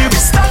see we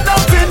stand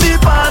up in the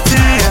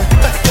party.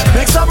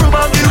 Make some room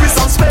and give we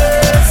some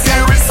space.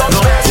 Give we some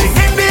space.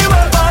 In the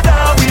world, but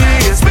we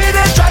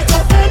they try to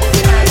end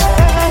me,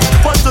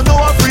 yeah. But to know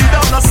our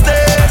freedom no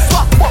stay.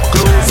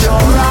 Close your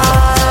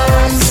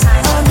eyes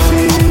and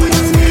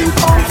feel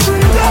our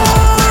freedom.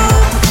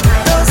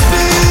 Just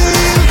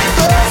feel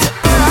those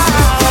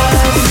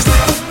eyes.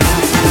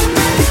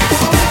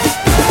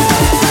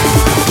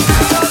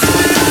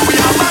 We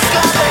are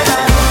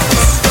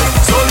masqueraders,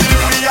 so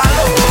leave me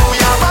alone. We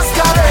are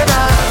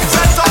masqueraders,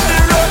 set on the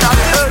road and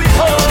tell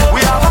people.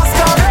 We are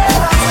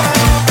masqueraders,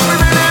 we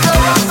really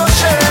don't have no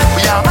shame.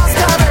 We are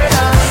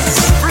masqueraders,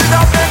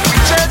 freedom make we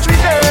change we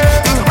day.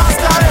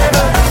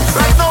 Masqueraders,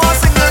 right now a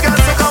single girl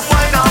to come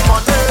wine on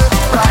Monday,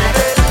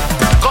 Friday.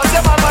 Cause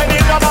your man might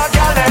need a bad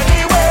girl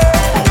anyway.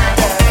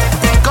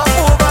 Come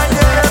over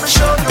here, let me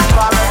show you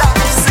paradise.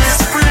 This is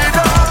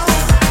freedom,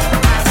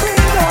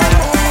 freedom.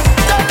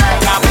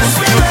 Yeah, best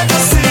we when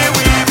you see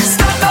we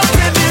stand up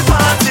in the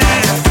party.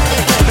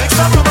 Make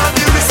some room and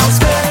give me some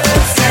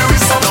space. Give me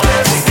some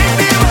space. In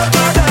the world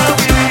that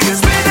we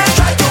they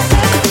try to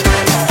put me,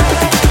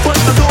 but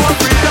to know our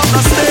freedom no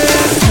stay.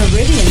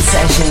 Caribbean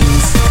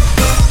Sessions.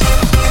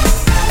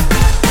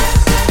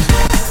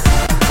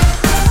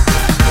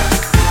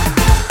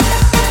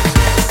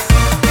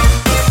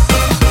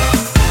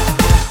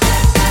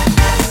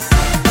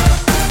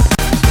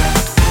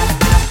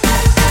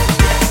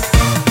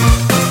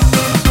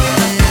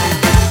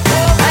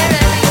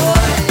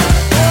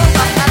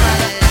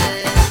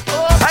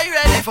 Are you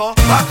ready for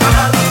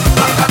Bacchanal?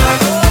 Bacchanal,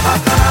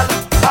 Bacchanal,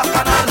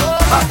 Bacchanal,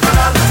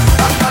 Bacchanal,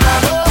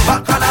 Bacchanal,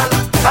 Bacchanal.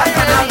 Are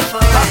you ready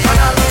for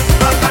Bacchanal?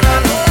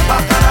 Bacchanal,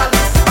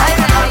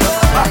 Bacchanal,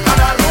 Bacchanal,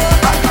 Bacchanal,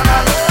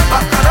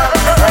 Bacchanal,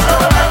 Bacchanal.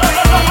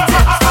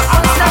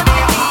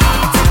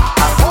 I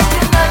hope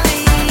you're not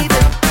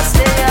leaving.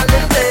 Stay a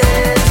little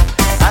bit.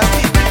 I'll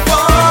keep it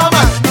warm.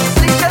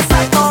 Please just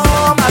like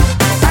normal.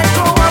 I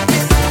grow up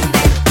in the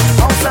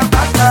house of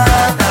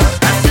Bacchanal,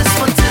 and this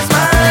one is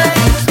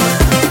mine.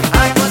 I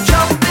will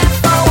jump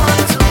if I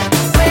want to,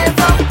 wave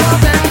up and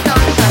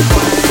down that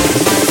way.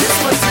 This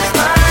was his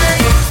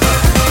mine.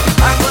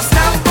 I will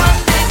stamp on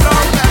the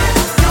ground and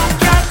you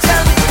can't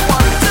tell me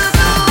what to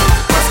do.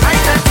 'Cause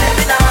night and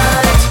every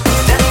night,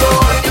 then go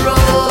on the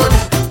road.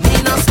 Me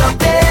no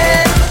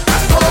stopping,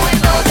 I'm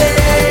going all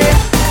day.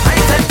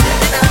 Night and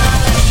every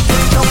night,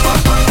 jump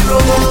up on the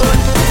road.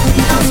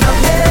 Me no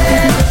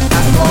stopping,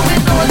 I'm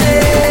going all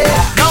day.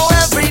 Now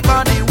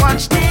everybody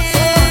watch this.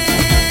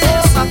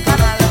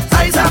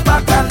 Eyes are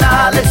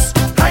Bacchanales,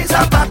 eyes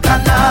are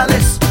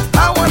Bacchanales. I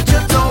want you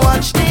to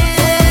watch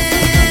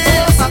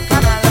this.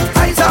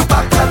 Eyes are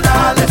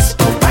Bacchanales,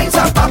 eyes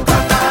are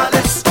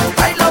Bacchanales. I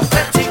love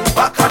plenty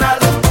Bacchanal,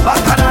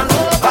 Bacchanal,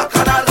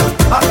 Bacchanal,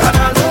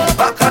 Bacchanal,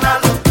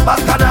 Bacchanal,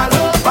 Bacchanal,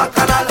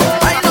 Bacchanal.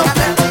 I love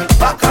plenty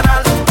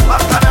Bacchanal,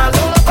 Bacchanal,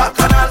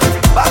 Bacchanal,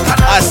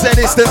 Bacchanal. I said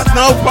it's the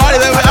snow party,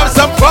 then we have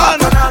some fun.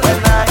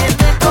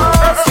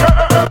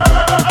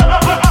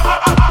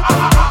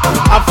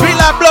 I feel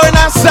like blowing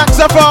that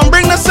saxophone.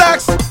 Bring the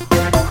sax.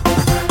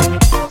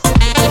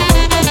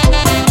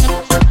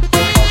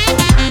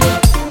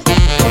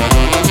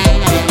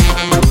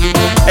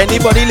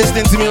 Anybody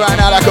listening to me right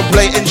now that can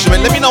play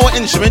instrument, let me know what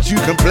instrument you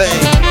can play.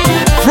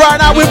 Right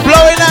now we're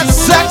blowing that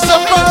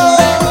saxophone.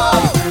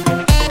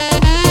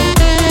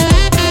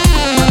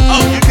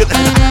 Oh, you can.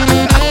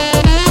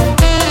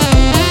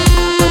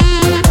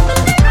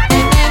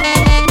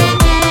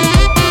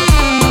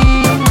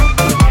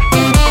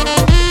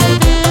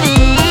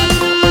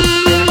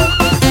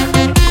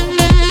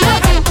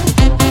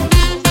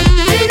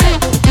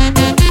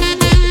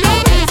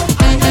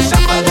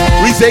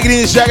 Taking in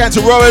this jacket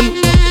to Rowan.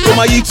 For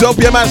my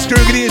Utopia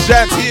Masquerade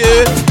chat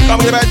here.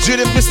 Coming about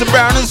Judith, Mr.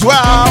 Brown as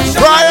well.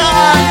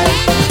 Brian!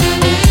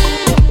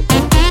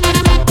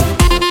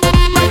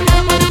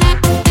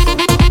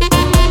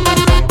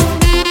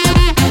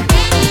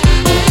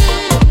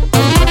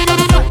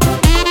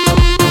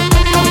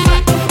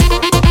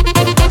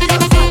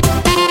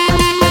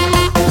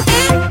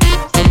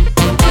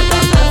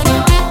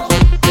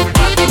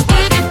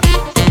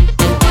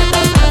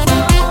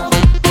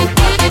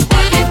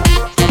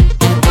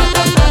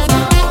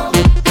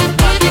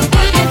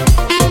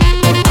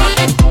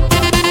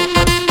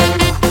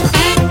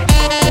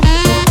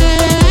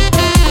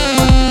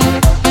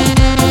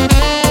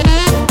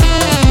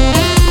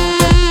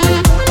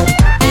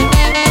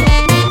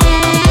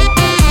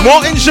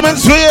 More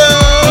instruments for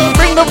you.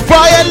 Bring the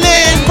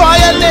violin,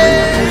 violin.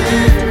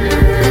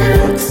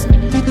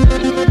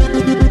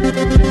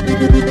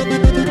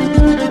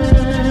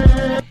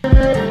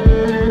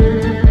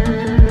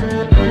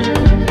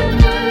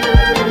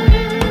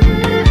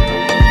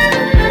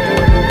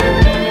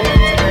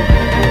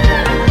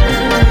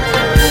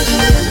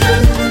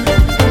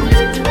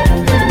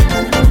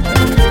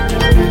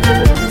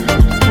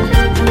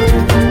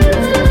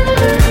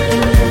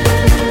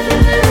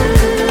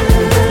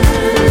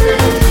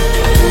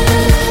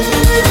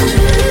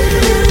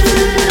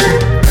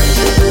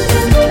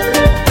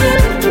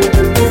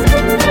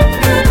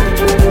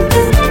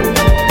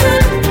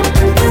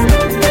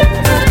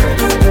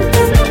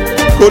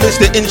 This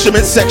the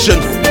instrument section.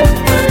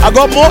 I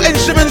got more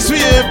instruments for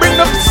you. Bring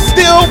the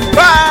steel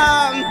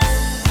pan.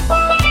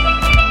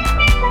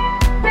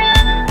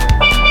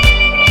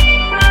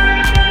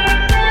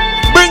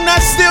 Bring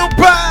that steel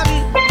pan.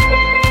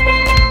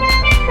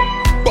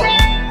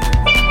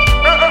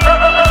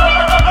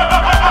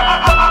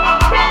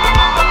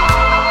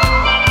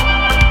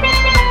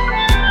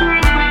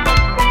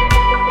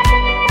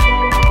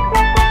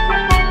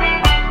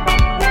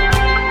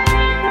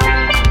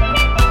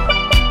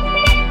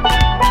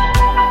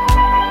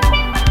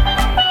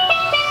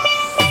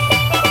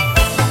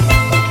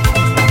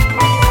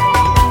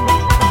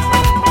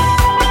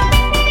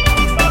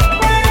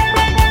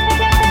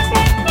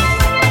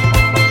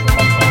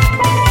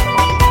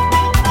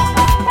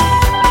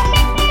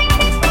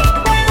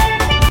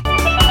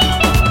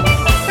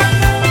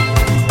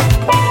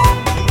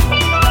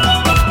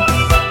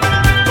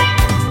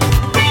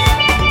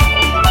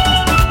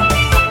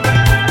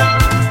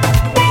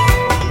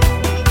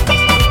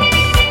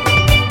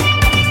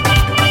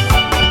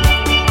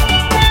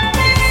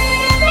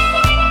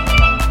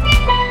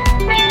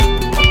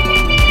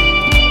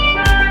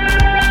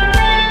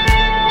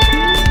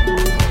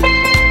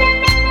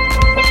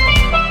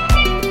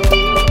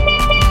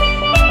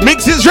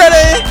 Mix is ready.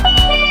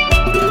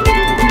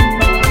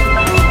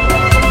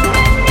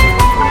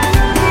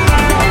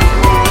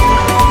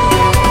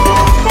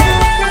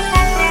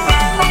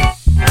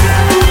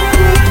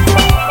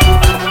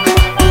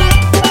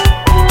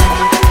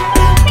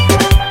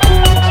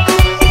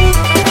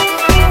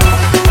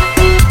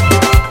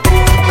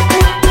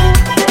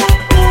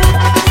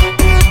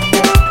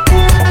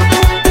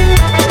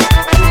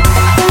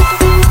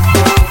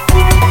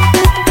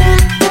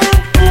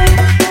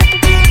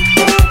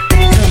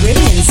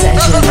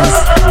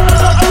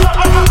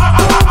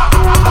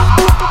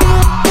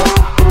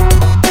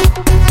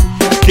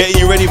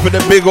 For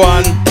the big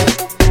one,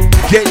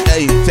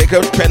 take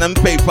a pen and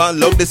paper,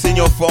 load this in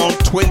your phone.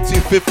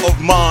 25th of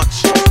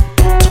March.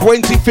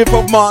 25th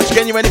of March.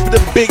 Getting you ready for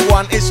the big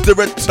one. It's the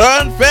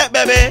return fete,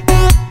 baby.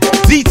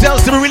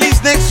 Details to be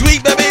released next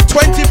week, baby.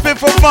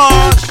 25th of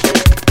March.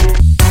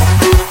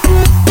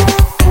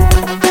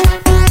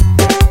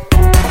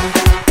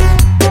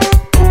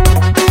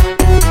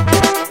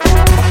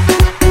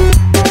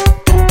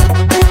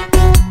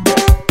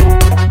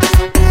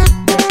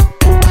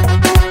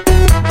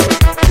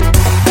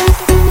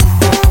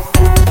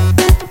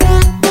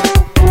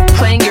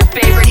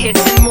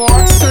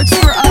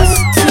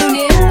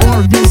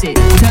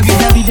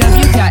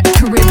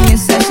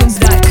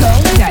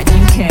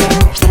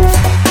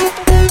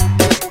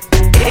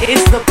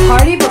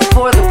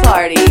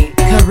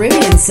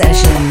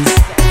 Sessions.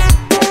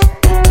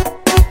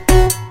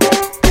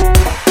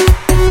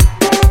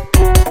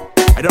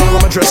 I don't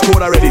have my dress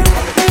code already.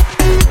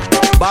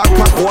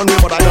 Backpack one way,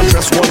 but I don't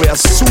dress one way.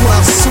 As soon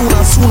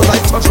as I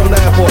touch on the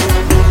airport,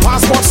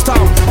 passport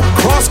stamp,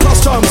 cross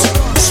customs,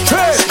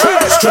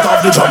 straight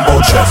off the jumbo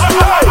jet,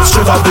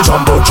 straight off the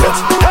jumbo jet,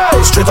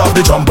 straight off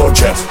the jumbo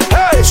jet,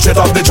 straight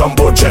off the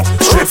jumbo jet,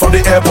 straight from the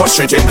airport,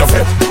 straight in the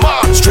vet.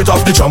 Straight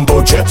off the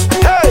jumbo jet,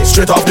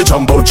 straight off the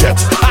jumbo jet,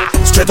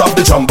 straight off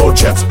the jumbo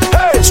jet,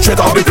 straight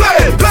off the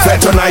plane.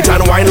 Fed tonight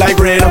and wine like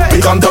rain.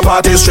 We come to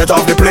party straight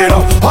off the plane.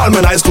 All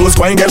my nice clothes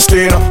going get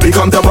stained. We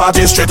come to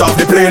party straight off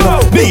the plane.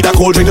 Need a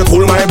cold drink to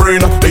cool my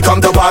brain. We come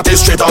to party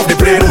straight off the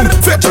plane.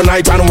 Fed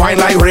tonight and wine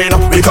like rain.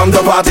 We come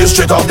to party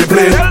straight off the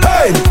plane.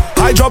 Hey,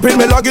 I drop in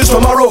my luggage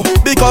tomorrow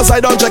because I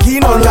don't check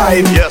in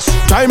online. Yes.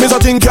 Time is a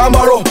thing can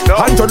borrow. No.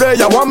 And today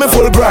I want me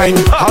full grind.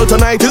 All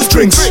tonight is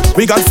drinks.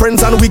 We got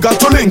friends and we got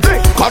to link.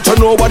 Got to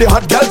know what the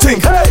hot girl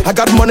think. I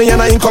got money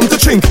and I ain't come to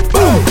chink.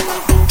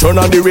 Turn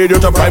on the radio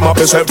to prime up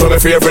yourself to my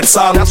favorite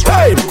song.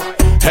 Hey.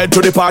 Head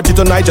to the party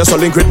tonight just to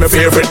link with my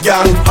favorite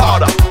gang.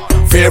 Harder.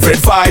 Favorite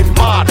vibe.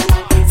 Mad.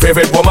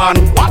 Favorite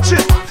woman. Watch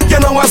it. You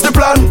know what's the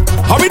plan?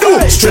 How we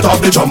do? Straight off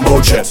the jumbo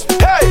jet.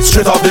 Hey.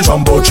 Straight off the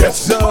jumbo jet.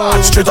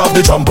 Straight off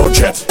the jumbo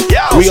jet.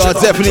 Yeah. We are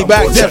definitely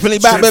back,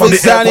 baby.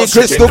 Sounding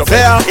crystal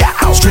clear.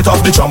 Straight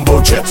off the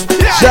jumbo jet.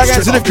 Shout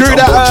out to the crew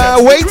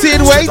that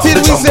waited. We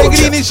say good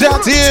evening,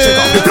 shout to you.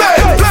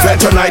 Fed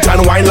tonight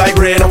and wine like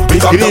rain.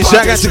 Give me a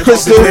shout out to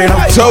Crystal,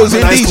 Toes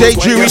and DJ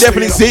Drew. We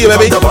definitely see you,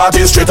 baby. The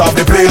party straight off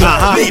the plane.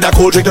 Need a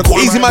cold drink to cool.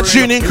 Easy my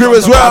tuning crew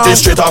as well. Party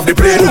straight off the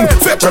plane.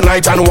 Fed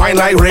tonight and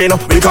wine like rain.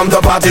 We come to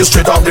party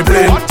straight off the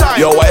plane.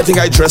 Yo, why I think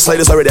I dress like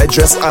this already? I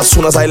dress as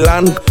soon as I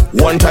land.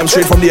 One time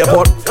straight from the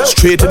airport,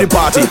 straight to the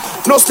party.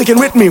 No sticking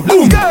with me.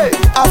 Boom.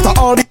 After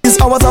all these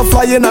hours of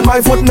flying and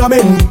my foot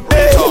numbing.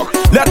 Hey,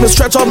 let me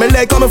stretch out my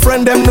leg, and my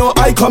friend them know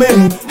I come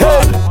in.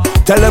 Hey,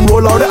 tell them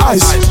roll out the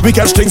ice. We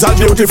catch things at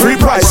duty-free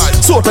price.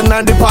 So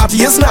tonight the party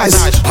is nice,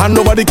 and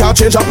nobody can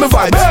change up my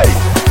vibe. Hey,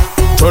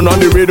 turn on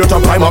the radio to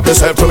prime up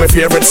yourself to my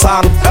favorite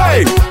song.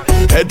 Hey,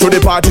 head to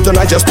the party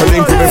tonight just to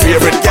link with my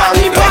favorite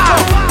gang.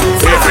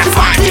 Favorite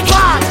vibe.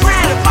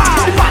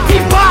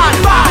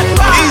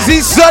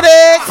 Easy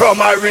Sonic. From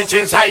my reach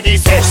inside the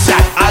session,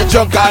 I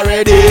drunk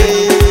already.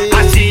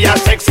 I see a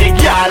sexy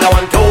girl, I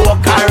want to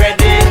walk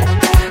already.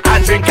 I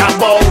drink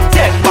about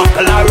 10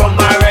 buckle of rum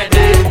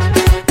already.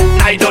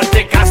 I don't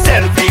take a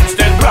selfie,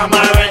 Instagram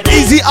already.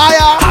 Easy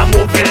Aya. I'm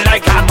moving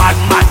like a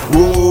madman.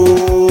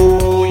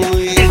 Whoa,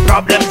 it's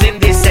problems in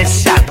this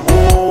session.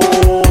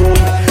 Whoa,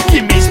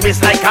 give me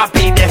space like a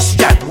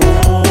pedestrian.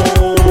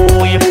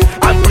 Whoa,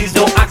 and please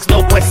don't ask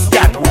no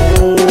question.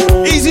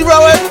 Whoa. Easy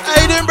Rowan,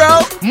 how you doing,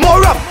 bro?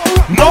 More up,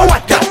 more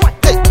water.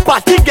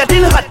 Party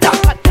getting hotter.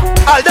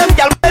 All them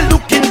girls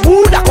looking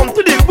good. I come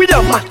to deal with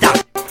the matter.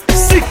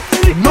 Sick,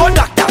 no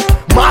doctor.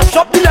 Mash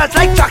up the dance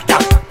like tractor.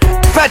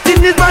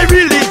 Fetting is my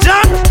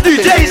religion.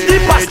 DJ is the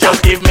pastor.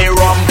 Just give me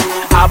rum,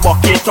 a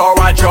bucket or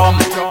a drum.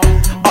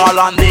 All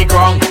on the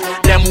ground.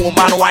 Them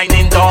woman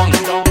whining down.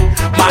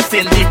 Mass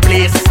in the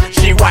place.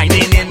 She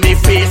whining in the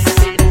face.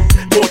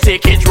 Don't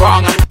take it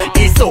wrong.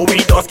 It's so we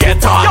just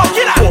get on. Yo,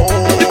 killer.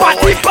 Oh, the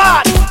party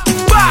bad.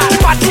 Bad. The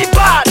party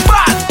bad.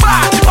 Bad.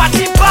 Bad. The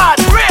party bad.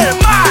 Real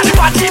mad. The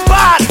party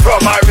bad.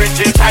 From a rich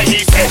inside the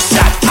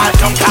session, I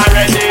drunk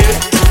already.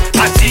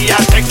 I see a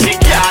sexy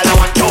girl, I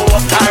want to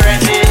walk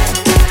already.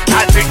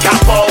 I drink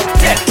about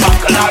 10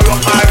 buckle of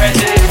rum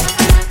already.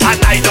 And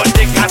I don't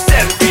take a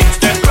selfie,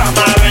 Instagram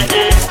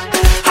already.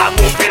 I'm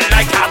moving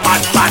like a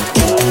madman.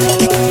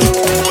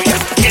 Ooh, yeah.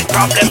 Get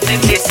problems in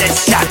this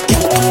session.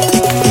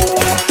 Ooh,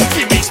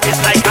 give me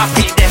space like a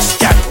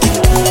pedestrian.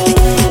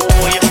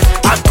 Ooh,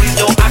 yeah. And please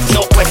don't ask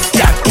no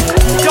question.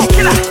 Yo,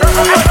 killer.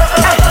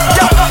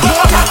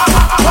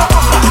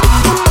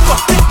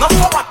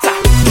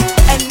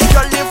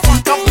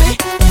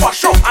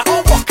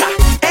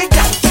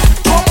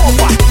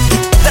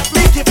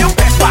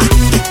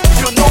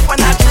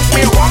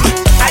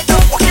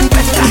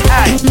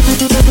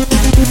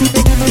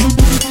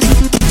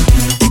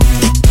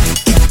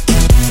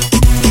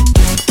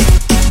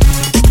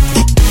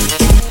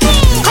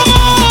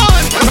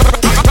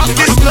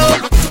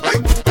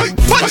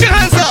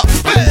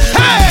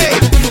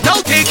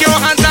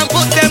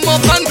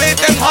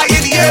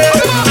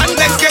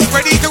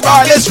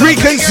 Let's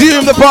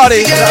reconsume the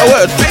party. That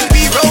word.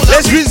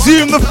 Let's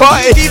resume the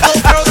party.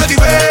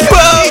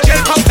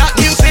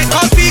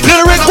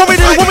 Little Rick, what we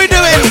doing? What we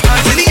doing?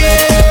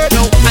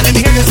 Let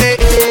me hear you say,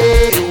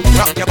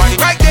 rock your body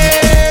right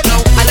there.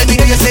 And let me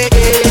hear you say,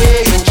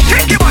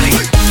 shake your body.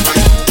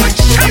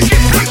 Shake it.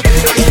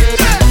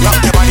 Rock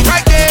your body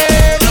right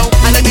there.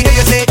 And let me hear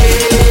you say,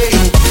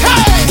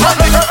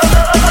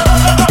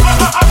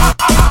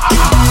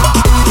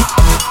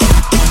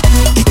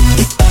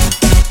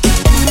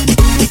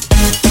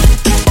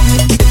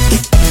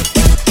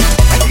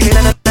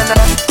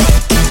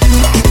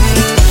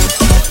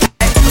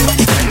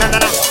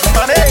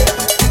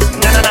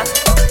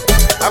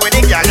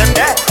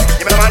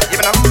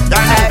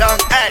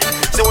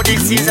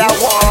 this is a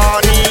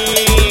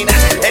warning.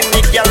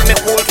 Any girl me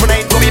hold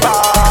tonight to be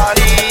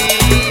body.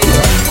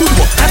 Good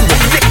work, and we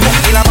take up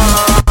in a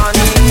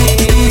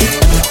morning.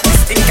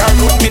 Think I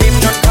road me them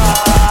not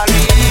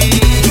carry.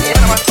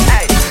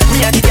 Hey,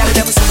 me and the girl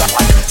them sugar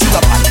pot. The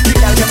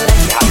girl them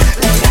like that.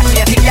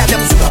 Me and the girl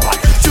them sugar pot.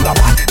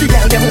 The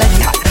girl them like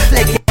that.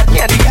 Me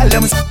and the girl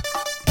them.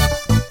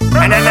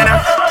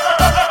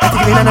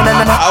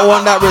 I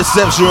want that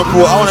reception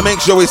report. I want to make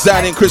sure we're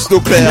sounding crystal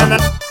clear.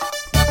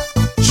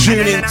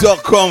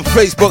 TuneIn.com,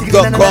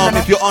 Facebook.com.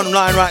 If you're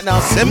online right now,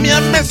 send me a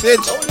message.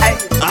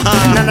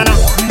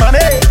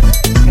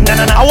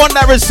 I want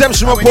that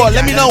reception report.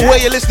 Let me know where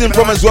you're listening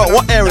from as well.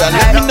 What area?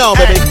 Let me know,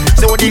 baby.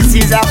 So this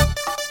is a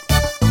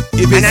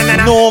If it's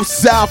north,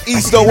 south,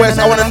 east or west,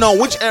 I want to know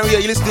which area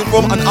you're listening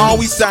from and are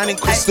we sounding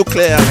crystal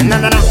clear?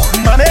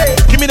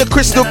 Give me the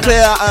crystal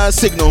clear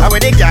signal.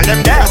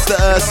 That's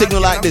the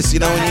signal like this, you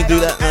know, when you do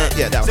that.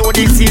 Yeah, that one. So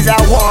this is a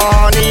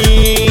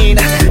warning.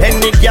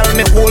 Any girl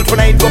me hold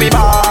tonight go be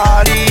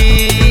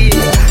body.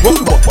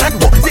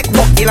 Sick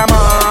fuck till a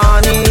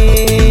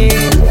morning.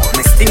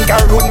 Me stink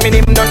a road, me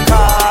name done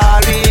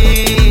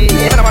carry.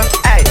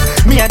 Hey,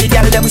 me and the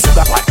girl them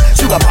sugar pot.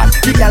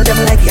 The girl them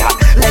like it hot.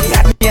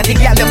 Me and the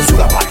girl them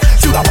sugar pot.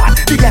 The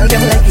girl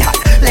them like it hot.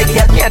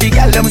 Me and the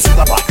girl them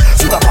sugar pot.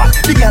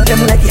 The girl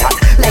them like it hot.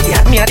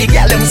 Me and the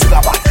girl them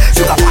sugar pot.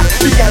 The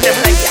girl them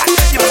like it hot.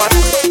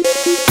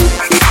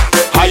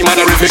 High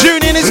manorific.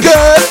 Tuning is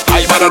good.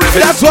 High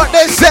manorific. That's what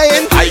they're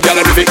saying. High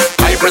galorific.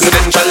 High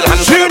presidential and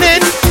tune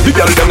in. The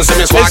girl them say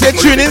me swag. They say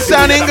tune in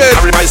sounding good.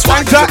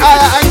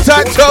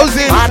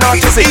 Anti-toesing.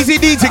 Easy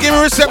D to give me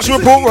a reception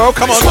report, bro.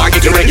 Come on.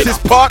 This is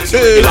part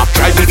 2.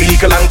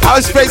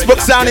 How's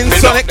Facebook sounding,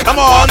 Sonic? Come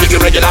on.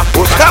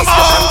 Come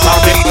on.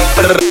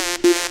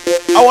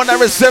 I want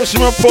that reception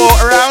report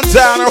around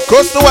town or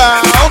across the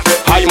world.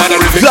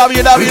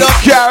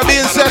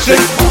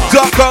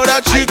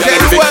 www.caribbeansession.co.uk.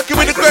 Working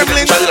with the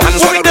gremlins.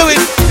 What we doing?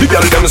 The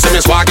girl them say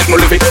me swag it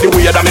prolific. The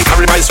way that me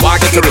carry my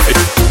swag it terrific.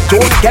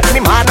 Don't get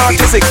me man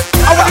artistic.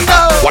 I wanna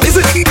know. What is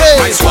it?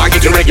 Hey. My swag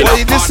it irregular. Well,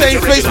 you just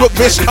saying Facebook,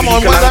 bitch. Come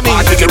on, what does that mean?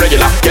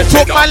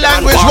 Talk my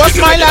language. What's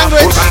my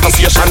language?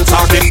 Conversation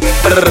talking.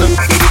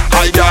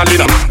 I got it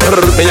up.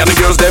 Me and the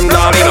girls them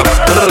down it up.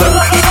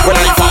 When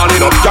I fall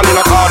in up, y'all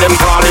wanna call them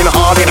calling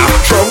hard enough.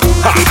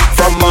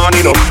 From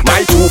morning up,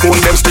 my 2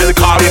 phone them still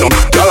calling up.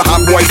 Y'all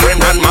have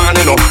boyfriend and man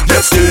enough.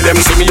 Yet still them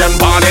see me and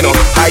balling up.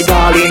 I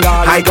got it,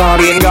 I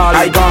got it,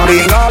 I got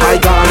it, I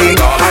got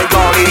it, I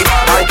got it,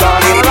 I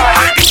got it.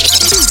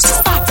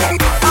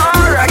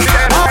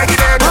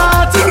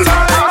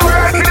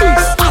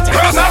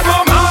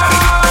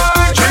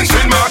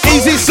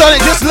 Easy Sonic,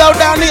 just load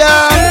down the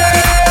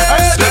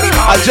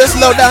I just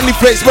load down the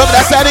Facebook.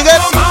 That's sounding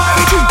good.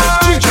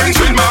 Drinks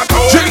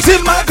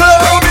in my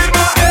club.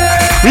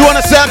 We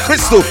wanna sound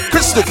crystal.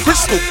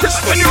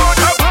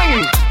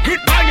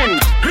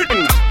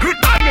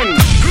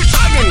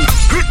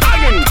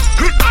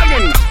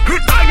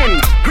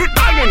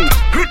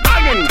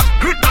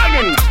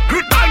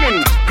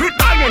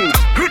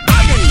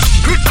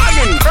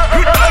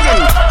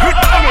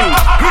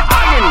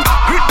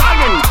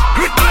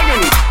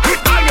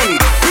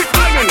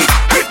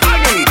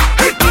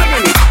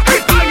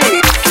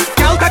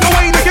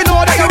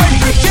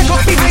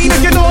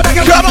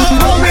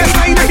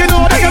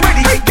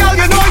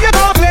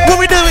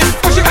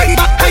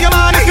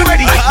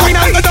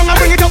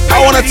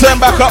 Turn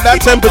back up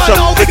that temperature.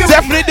 We're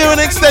definitely doing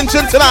an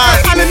extension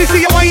tonight. And let me see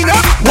you wind up.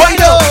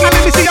 Wind up. And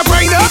let me see you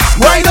grind up.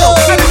 Wind up.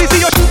 And let me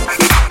see you.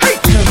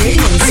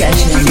 Caribbean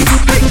Sessions.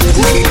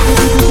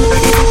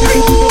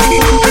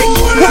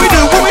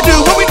 What we do?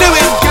 What we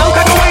doing? Girl,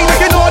 take a wine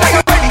if you know that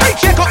you're ready.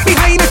 Shake up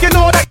behind if you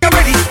know that you're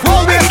ready.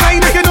 Roll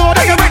waistline if you know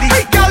that you're ready.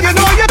 Girl, you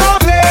know you don't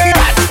play.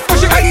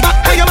 Push it right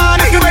back to your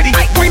man if you're ready.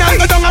 Wind and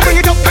go down and bring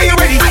it up when you're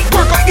ready.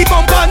 Work up the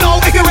bumper now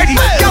if you're ready.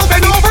 Girl,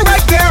 bend over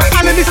right there.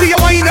 And let me see you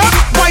wind up.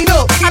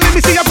 And let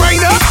me see you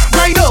grind up,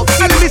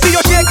 and let me see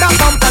you shake that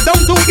bumper down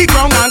to the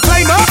ground and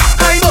climb up.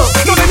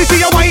 So let me see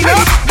you wind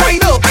up,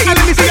 and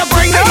let me see you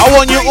grind up. I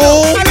want you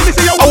all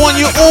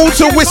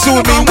to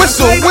whistle with me.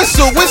 Whistle. Girl,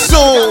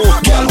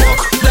 walk,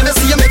 let me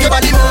see you make your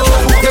body move.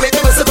 You make me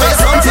whistle for you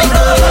something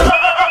good.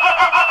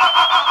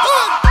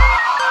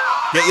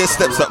 Get your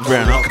steps up,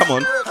 Brian. Now,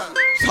 come on.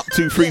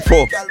 2, 3,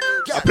 4.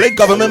 I play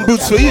government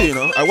boots for you, you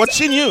know. I'm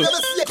watching you.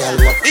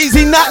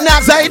 Easy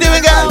naps. How you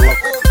doing, girl?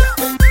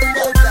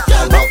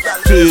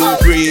 2,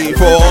 3,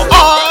 4.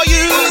 Are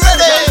you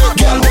ready?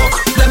 Girl, walk,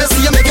 let me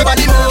see you make your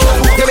body move.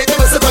 You make me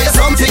whistle for you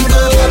something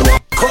good.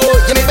 Cold,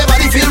 you make my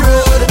body feel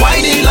rude.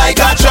 Whining like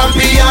a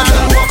champion.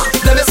 Walk,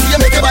 let me see you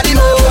make your body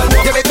move.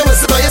 You make me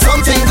whistle for you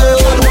something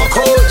good.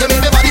 Cold, you make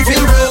my body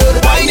feel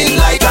rude.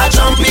 Whining like a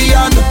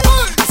champion.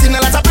 I've seen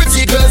a lot of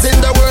pretty girls in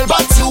the world,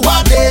 but you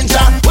are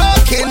danger.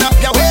 Working up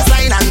your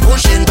waistline and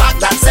pushing back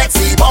that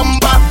sexy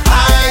bumper.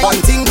 One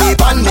thing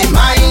deep on my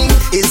mind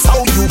is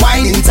how you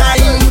whine in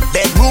time.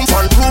 Bedroom,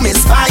 front room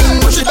is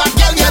fine. Push it back,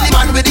 girl, you're the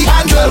man with the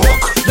handle.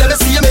 Walk, let me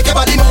see you make your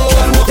body move.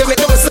 You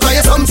make me whistle for you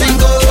something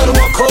good.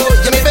 Walk, oh,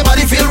 you make my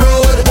body feel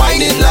rude.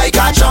 Whining like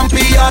a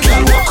champion.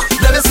 Walk,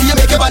 let me see you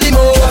make your body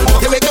move.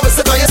 You make me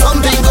whistle for you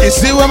something good. You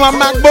see when my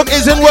MacBook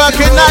isn't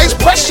working, nice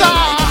pressure.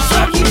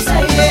 I keep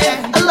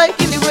saying, I like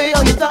it the way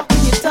you talk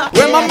when you talk.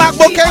 When my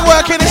MacBook ain't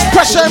working, it's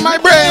pressure in my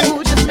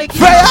brain.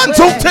 Play and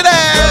talk to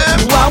them.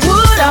 Why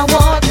would I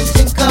want to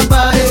think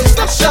about it?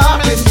 Stop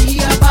sharp and be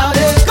about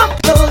it. Come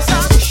close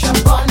and push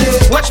up on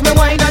it. Watch me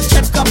whine and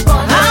check up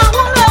on it. I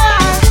won't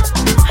lie,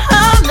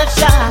 I'm not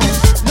shy.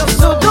 No,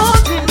 so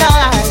don't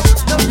deny.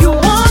 No, you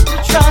want to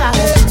try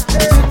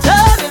to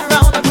turn it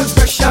around and put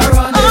pressure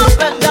on it. Up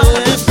and down,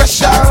 put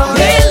pressure on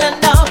it. In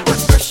and out,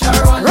 put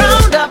pressure on it.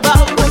 Round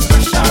about, put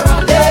pressure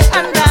on it. Left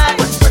and right,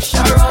 put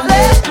pressure on it.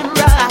 Left and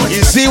right.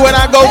 You see when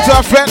I go to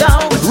a friend,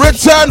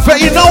 return for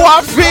you know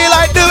what I feel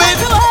like doing.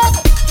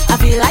 I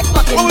feel like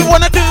walking. What we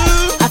wanna do?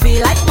 I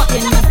feel like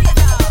walking.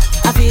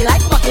 I feel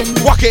like walking.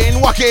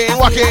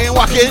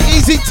 Walking.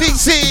 Easy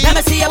TC. Let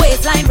me see your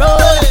waistline roll.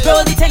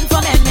 Roll the thing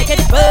for me, make it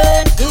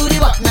burn. Do the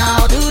walk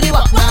now, do the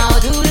walk now,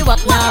 do the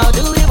walk now,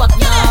 do the walk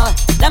now.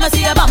 Let me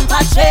see your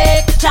bumper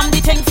shake. Jam the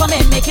thing for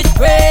me, make it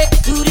break.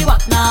 Do the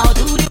walk now,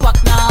 do the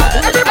walk now, do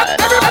the walk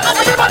now.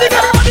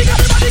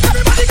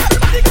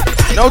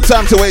 No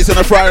time to waste on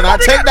a Friday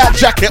night. Take that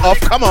jacket off.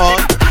 Come on.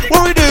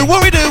 What we doing?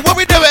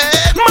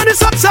 Man, it's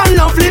such a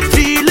lovely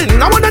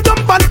feeling. I wanna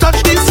jump and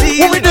touch the ceiling.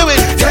 What we doing?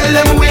 Tell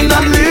them we're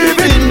not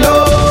living,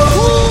 no.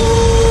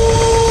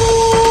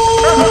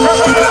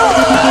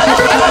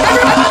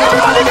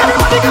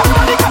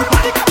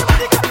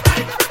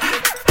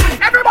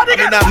 I'm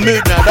in that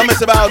mood now. Don't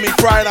mess about with me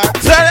Friday night.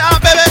 Turn it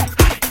up, baby.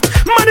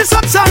 Man, it's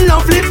such a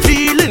lovely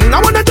feeling. I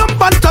wanna jump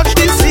and touch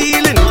the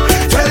ceiling.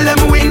 Tell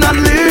them we're not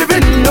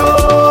living,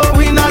 no.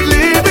 We're not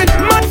living.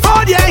 Man,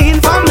 for their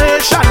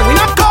information, we're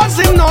not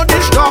causing no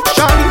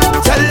destruction.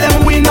 Tell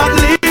them we're not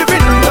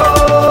living, no.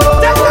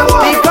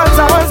 Because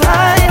I was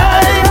high.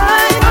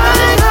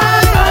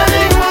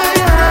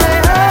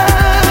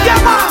 Yeah,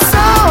 man. So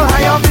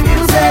high off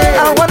music.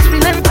 I was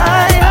feeling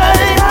high.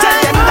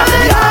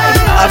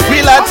 I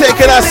feel like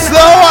taking a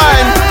slow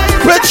wine.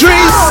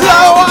 Patrice,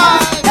 slow wine.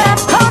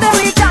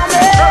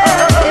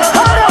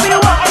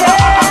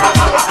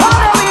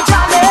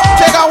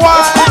 Take a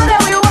wine.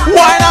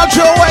 Wine out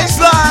your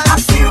waistline.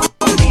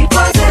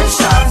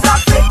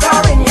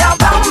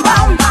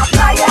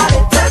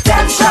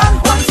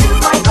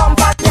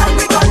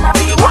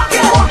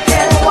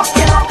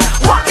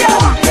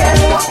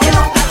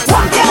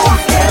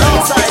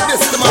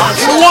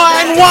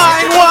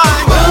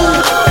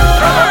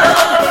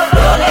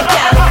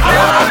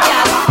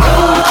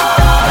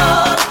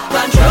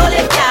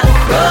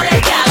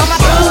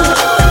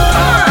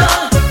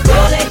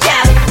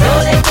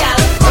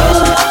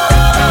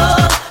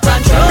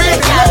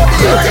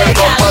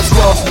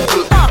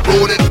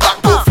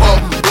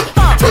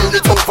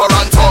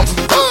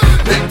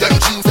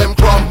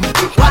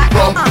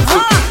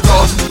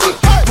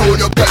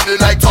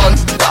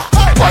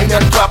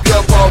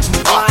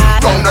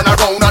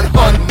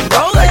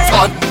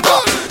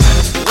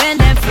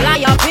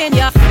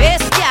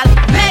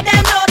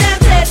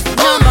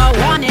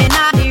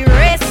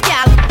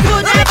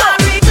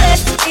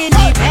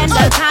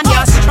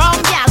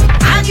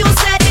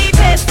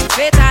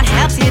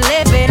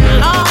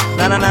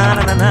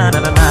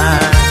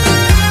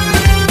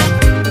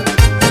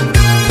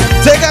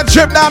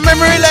 Trip down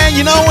memory lane,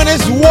 you know when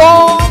it's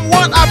warm,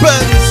 what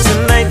happens?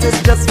 Tonight is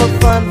just for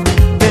fun.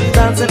 Been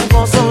dancing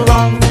for so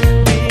long.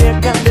 The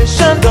air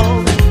conditioned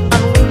on,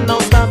 and we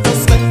don't start to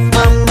sweat.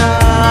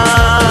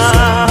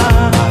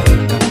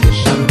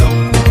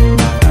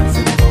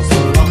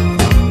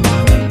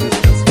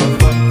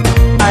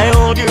 I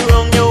hold you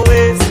on your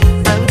waist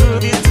and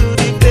groove you to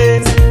the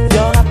bass.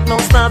 Your heart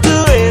don't start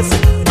to race.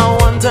 I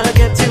want to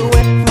get you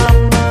wet,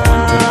 mama.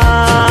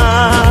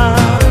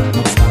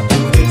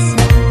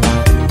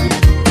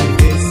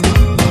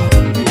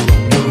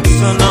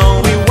 So now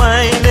we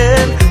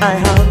whining, I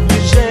have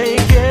you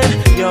shaking,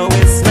 your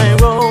waistline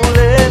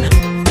rolling.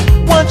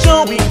 What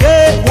shall we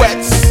get?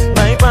 Wet.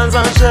 My pants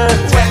and shirt,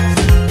 wet.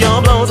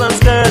 Your blouse and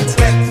skirt,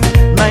 wet.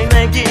 My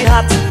Nike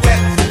hat, wet.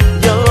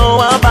 Your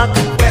lower back,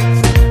 wet.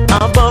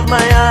 Above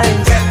my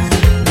eyes, wet.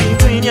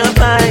 Between your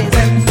thighs,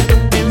 wet.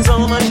 In so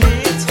much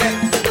heat,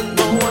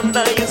 no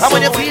wonder you. And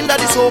when you feel that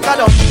it's soca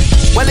done,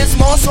 well, it's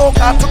more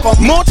soca to come.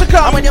 More to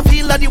come. And when you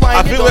feel that the wine,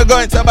 I think we're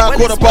going to about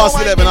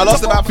 11:15. I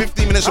lost about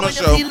 15 minutes on the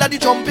show. Feel that the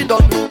jumping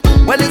done.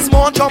 Well, it's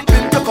more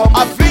jumping to come.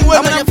 I think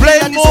we're going to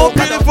play more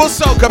beautiful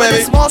soca, baby.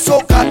 It's more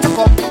soca to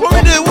come. What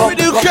we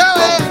do,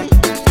 Kelly?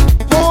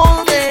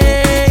 Hold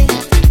me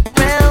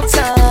real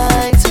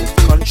tight,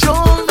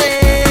 control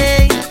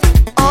me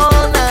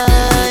all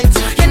night.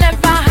 You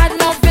never had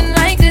nothing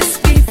like this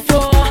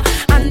before,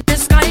 and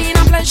this kind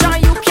of pleasure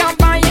you can't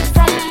buy it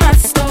from a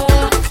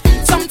store.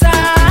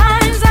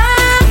 Sometimes I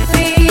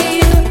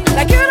feel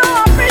like you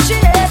don't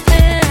appreciate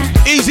me.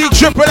 Easy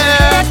triple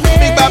M.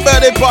 Big Bad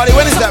Birthday Party.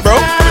 When is that, bro?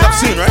 Coming up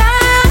soon, right?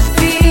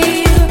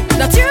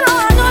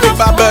 Big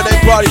Bad Birthday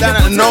Party down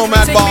at the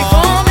Nomad Bar.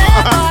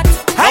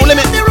 I am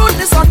the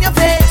rudeness on your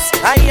face.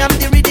 I am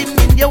the rhythm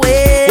in your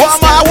waist.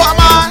 What am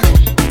I?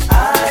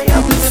 I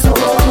am the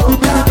soul.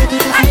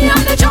 I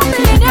am the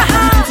jumping in your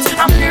heart.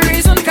 I'm the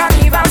reason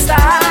carnival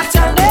starts. I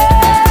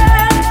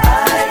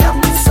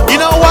am the soul. You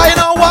know why?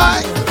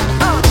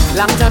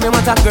 Long time you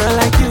want a girl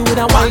like you,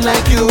 with a wine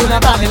like you, with a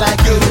body like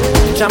you.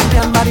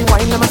 Champion body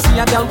wine, let me see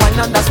a girl wine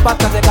on the spot,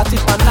 cause they got it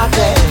on that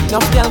day.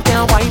 No girl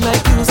can wine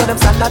like you, so them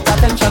stand at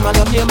attention when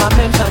you hear my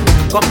mention.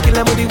 Come kill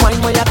them with the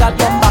wine where you got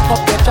them back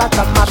up your track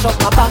and mash up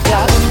my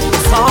backyard.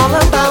 It's all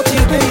about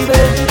you, baby.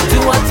 Do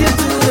what you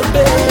do the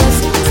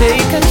best.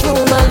 Take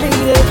control, my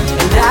lady,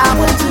 and I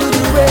will do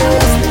the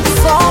rest.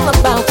 It's all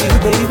about you,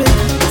 baby.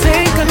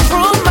 Take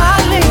control, my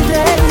lady.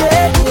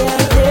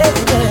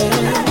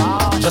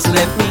 Just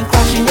let me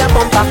crash in your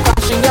bumper,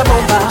 crash in your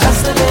bumper.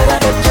 Just a little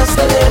bit, just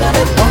a little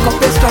bit. Walk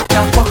up the structure,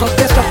 walk up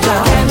the structure.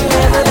 Can you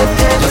handle it?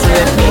 Can you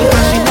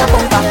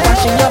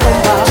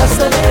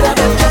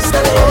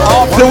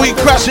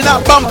smashing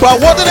that bumper.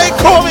 What do they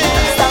call me?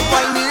 Stop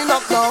winding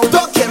up now.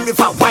 Don't care if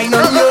I whine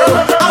on you.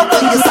 I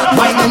want you start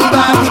whining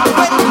back.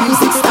 When the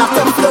music starts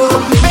to flow,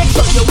 make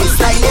sure your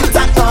waistline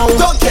intact now.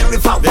 Don't care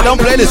if I whine. They don't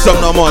play this song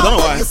no more. I don't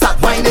know why. You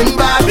start whining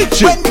back.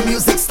 When the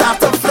music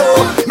starts to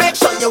flow, make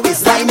sure your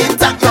waistline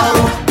intact now.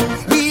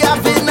 We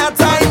having a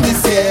time this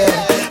year.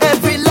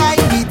 Every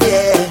line we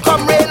there.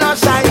 Come rain or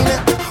shine,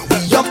 we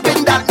up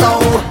in that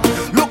now.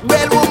 Look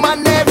well,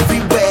 woman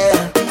everywhere.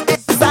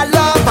 It's a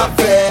love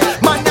affair.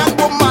 Man and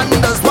woman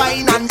does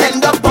wine and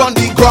end up on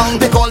the ground.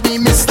 They call me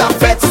Mr.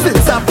 Fett.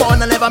 Since I'm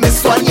born, I never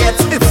miss one yet.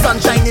 It's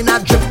sunshine in a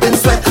dripping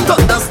sweat.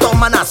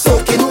 Thunderstorm and a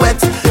soaking wet.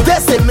 They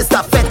say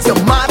Mr. Fett, you're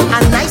mad.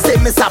 And I say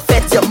Mr.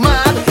 Fett, you're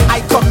mad.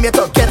 I come here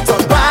to get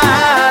on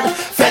bad.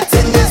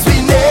 Fetting is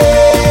we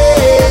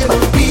name.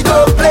 We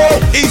don't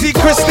play. Easy,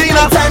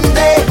 Christina.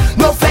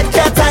 No Fett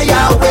can't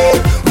tire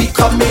away. We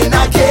come in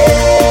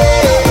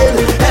again.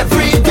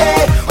 Every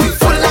day we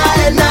full of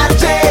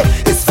energy.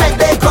 It's Fett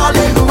they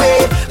calling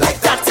away. Like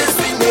that is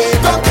we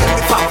name. Don't care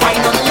if I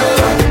whine on you.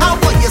 I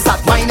want you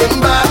start whining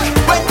back.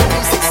 When the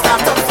music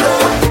starts to flow,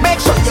 make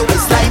sure you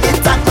waistline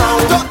intact now.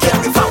 Don't care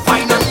if I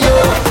whine on you.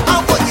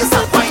 I want you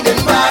start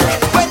whining back.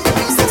 When the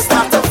music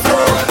starts to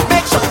flow,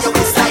 make sure you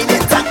waistline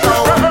intact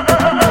now.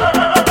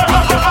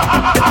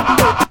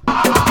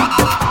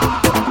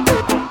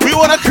 We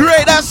wanna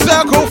create that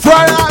circle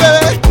Friday night,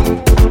 baby.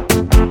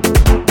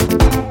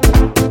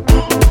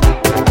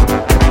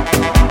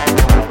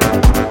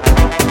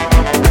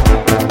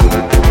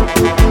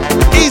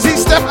 Easy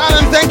Step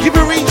Adam, thank you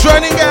for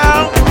rejoining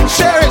out.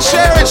 Share it,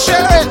 share it,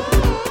 share it.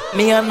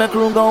 Me and my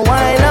crew go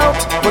wild out,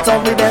 put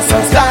on the best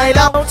and style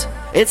out.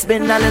 It's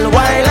been a little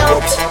while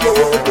out.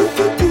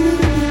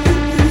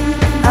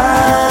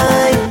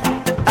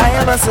 I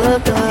have a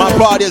circle. My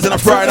party is on a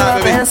Friday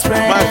night, baby.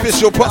 My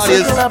official party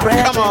is.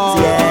 Come on.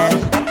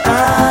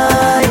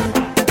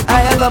 I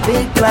have a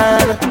big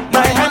plan.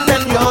 My hand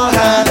and your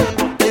hand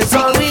is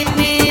all we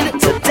need.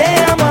 Today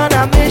I'm on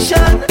a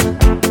mission.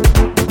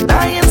 I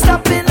ain't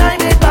stopping, I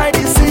made my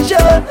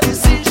decision.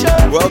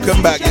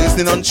 Welcome back. You're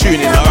listening on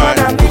tuning, alright.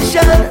 I'm on a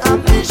mission,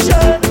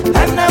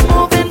 and I'm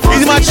moving forward.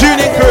 These are my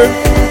tuning crew.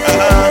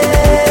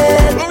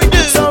 What we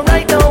do? So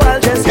right now I'll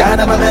just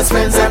gather my best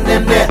friends and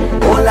them there.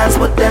 All hands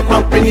put them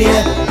up in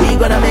here. We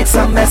gonna make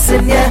some mess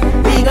in here.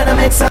 We gonna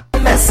make some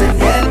mess in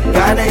here.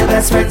 Gather your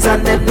best friends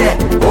and them there.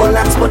 All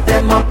hands put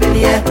them up in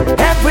here.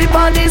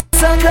 Everybody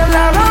circle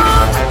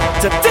around.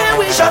 Today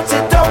we shut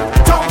it down.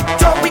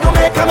 We gon'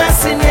 make a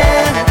mess in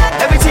here.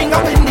 Everything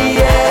up in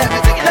the air.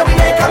 Then we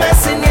make a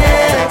mess in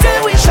here.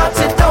 Today we shut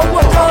it down.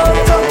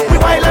 We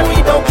wild and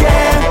we don't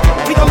care.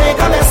 We gon' make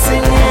a mess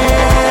in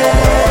here.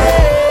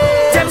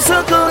 Them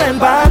circle and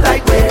bad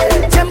like we.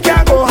 Them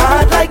can't go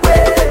hard like we.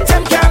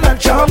 Them cannot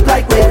jump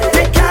like we.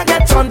 They can't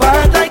get on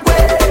bad like we.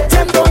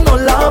 Them don't know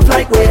love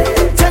like we.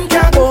 Them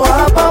can't go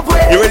up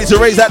way. You ready to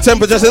raise that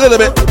temper just a little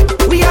bit?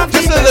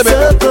 Just a little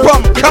bit.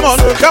 Boom, come on,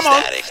 come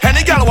on.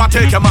 Any girl want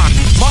take your man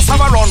must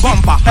have a round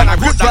bumper and a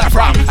good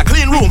diaphragm, a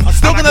clean room.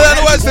 Still gonna learn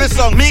the words to this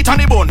song. Meat on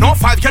the bone, no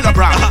 5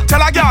 kilogram.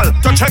 Tell a girl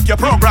to check your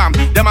program.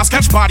 Them a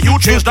sketch pad, you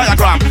change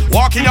diagram.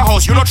 Walk in your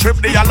house, you don't trip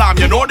the alarm.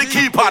 You know the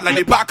keypad like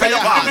the back of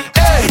your hand.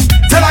 Hey,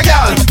 tell a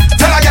girl,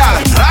 ra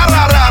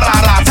ra ra ra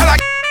ra. Tell a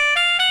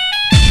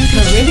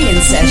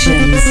Caribbean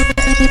Sessions.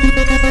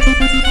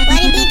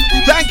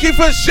 Thank you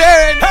for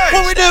sharing. Hey,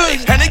 what we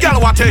doing? Any girl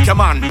want take your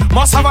man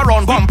must have a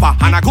round bumper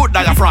and a good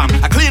diaphragm,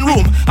 a clean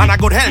room and a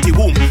good healthy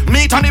womb.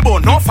 Meat on the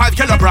bone, no 5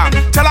 kilogram.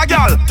 Tell a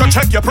girl to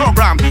check your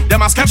program.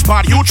 Them a sketch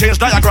pad, you change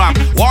diagram.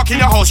 Walk in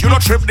your house, you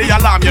don't trip the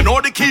alarm. You know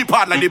the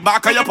keypad like the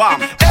back of your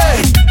palm.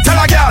 Hey, tell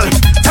a girl,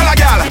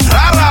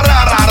 ra ra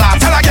ra ra ra.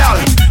 Tell a girl,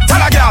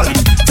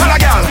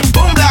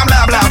 boom blah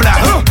blah blah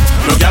blah.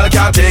 No girl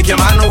can't take your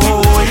man,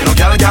 oh. No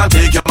girl can't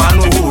take your man,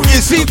 oh.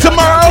 You see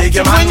tomorrow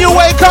when you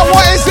wake up,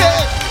 what is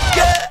it?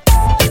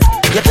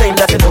 You claim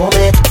that you know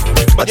me,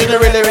 but you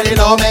don't really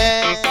know me.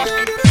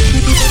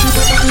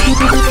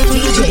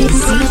 DJ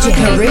CJ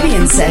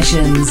Caribbean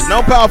Sessions.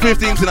 No Power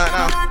 15 tonight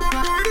now.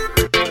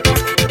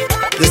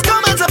 This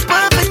come at a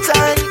perfect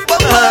time.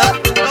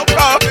 No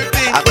Power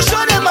 15. I will show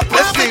them a perfect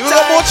Let's see, we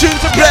got more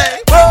tunes to play.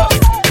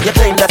 You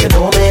claim that you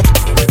know me,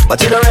 but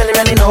you don't really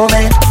know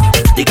me.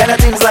 The kind of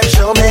things like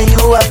show me,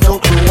 you have no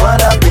clue what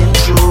I've been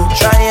through.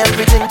 Try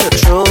everything to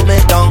throw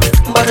me down,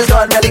 but it's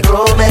not really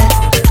grow me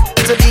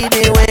to be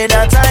the way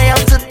that I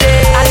am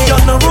today. I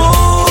don't know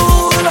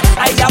rule,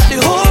 I have the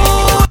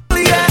whole,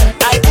 yeah.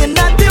 I'm in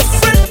a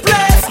different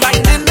place,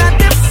 mind in a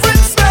different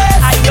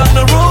space. I don't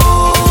know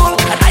rule,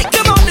 and I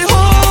come on the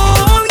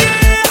whole,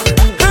 yeah.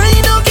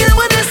 I don't care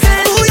what they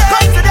say,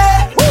 but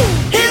today,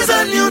 here's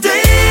a new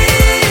day.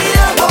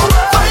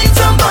 Find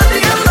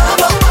somebody and love,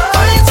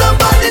 find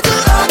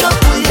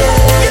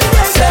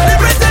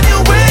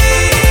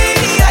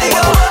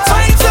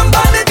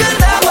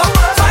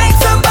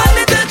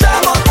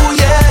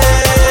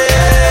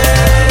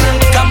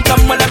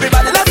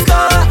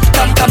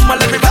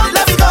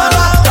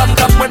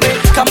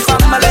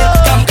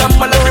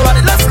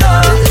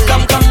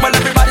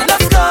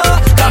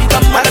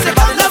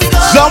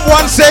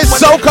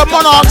Soca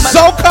Monarch,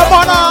 Soca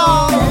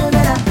Monarch.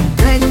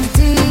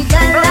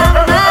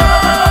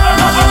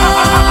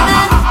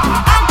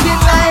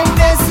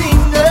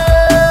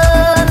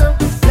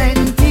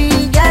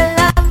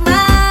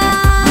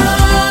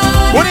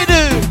 What do you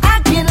do?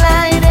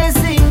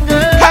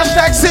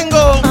 Hashtag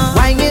single.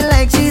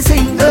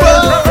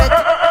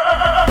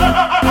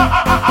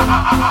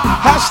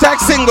 Hashtag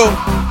single.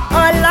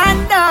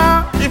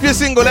 Orlando. If you're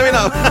single, let me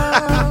know.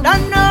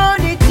 Don't know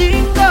the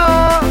jingle.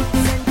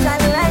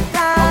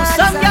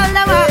 Some girl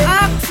never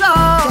act so.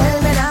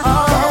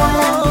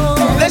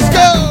 Let's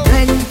go.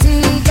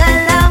 Plenty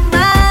girl a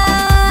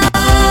man,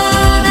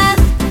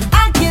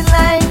 acting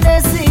like the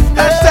single.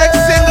 Hashtag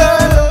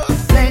single.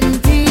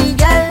 Plenty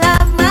girl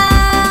a man,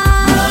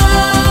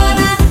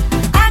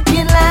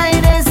 acting like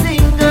the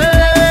single.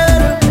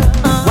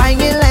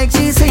 Whining like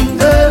she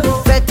single,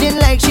 betting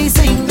like she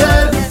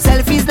single,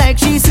 selfies like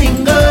she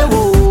single.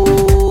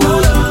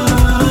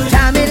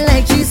 Jamming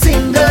like she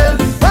single,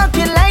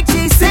 walking like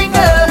she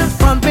single,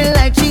 pumping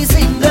like she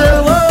single.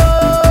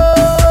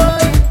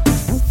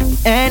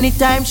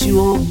 Anytime she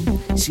home,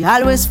 she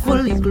always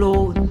fully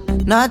clothed,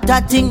 not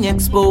a thing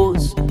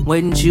exposed.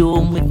 When she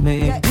home with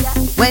me,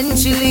 when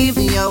she leave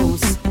the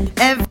house,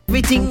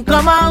 everything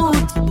come out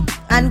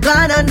and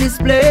gone on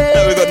display.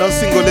 No, we got no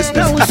single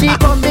listeners. Now she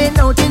coming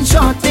out in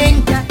short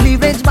thing,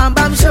 cleavage bam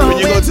bam show. When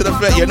you go to the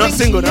fair, you're not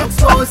single now.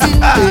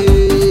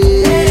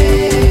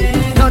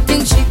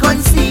 Nothing she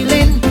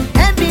concealing,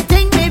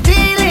 everything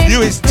revealing.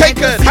 You is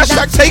taken.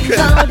 Hashtag taken.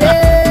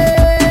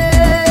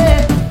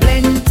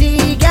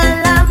 Plenty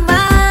girl a man.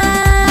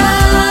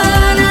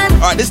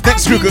 Alright, this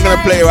next group we're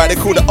gonna play, right? They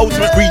call the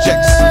Ultimate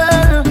Rejects.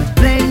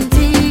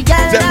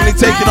 Definitely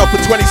taking off for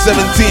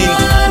 2017.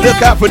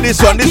 Look out for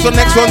this one. This one,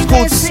 next one's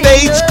called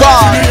Stage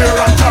Guard.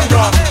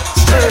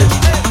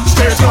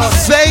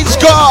 Stage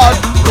Guard.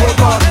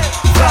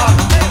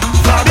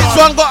 This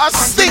one got a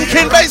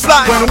stinking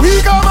bassline. When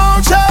we come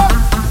out here,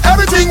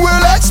 everything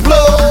will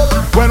explode.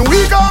 When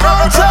we come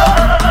out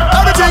here,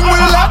 everything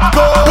will let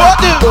go. What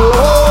do?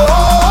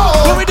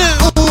 What we do?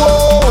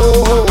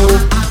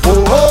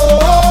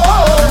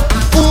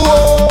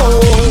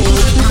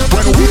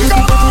 When we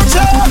come out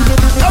here,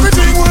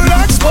 everything will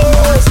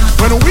explode.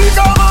 When we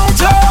come out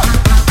here,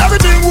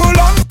 everything will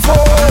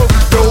unfold.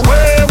 The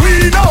way we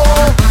know,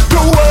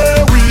 the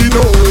way we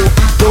know,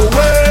 the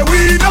way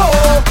we know,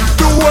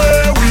 the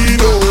way we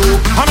know.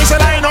 And I say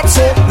line up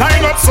so,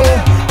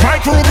 my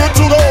crew good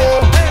to go.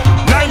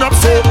 Line up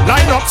so,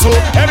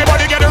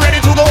 everybody get ready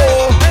to go.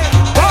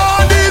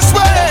 On this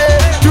way,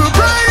 to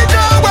break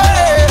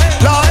away.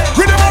 Lord,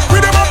 rhythm up,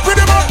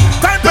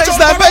 time to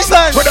jump.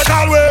 Baseline. With the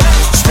call way,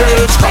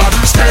 stage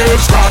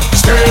guard.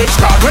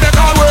 With the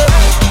call way,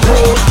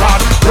 road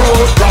guard.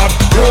 With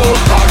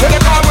the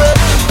call way,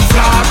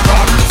 flag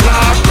guard.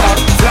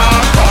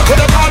 With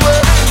the call way,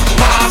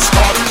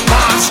 mascot.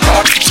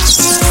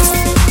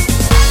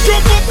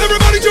 Jump up,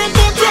 everybody, jump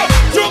up, drop.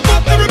 Jump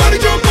up, everybody,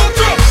 jump up,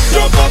 drop.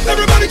 Jump up,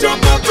 everybody,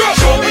 jump up, drop.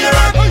 Show me your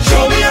rock.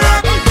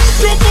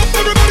 Jump up,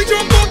 everybody,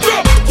 jump up,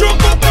 drop.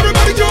 Jump up,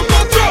 everybody, jump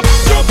up, drop.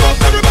 Jump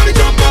up, everybody,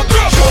 jump up,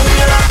 drop. Show me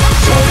your rock.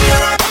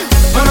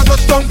 When I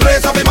touch down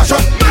place, I be mash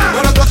up.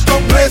 When I touch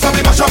down place, I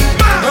be mash up.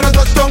 When I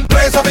touch down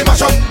place, I be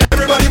mash up.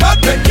 Everybody bad,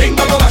 make king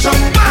baba mash up.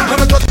 When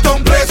I touch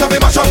down place, I be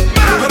mash up.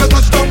 When I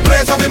touch down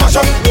place, I be mash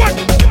up. What?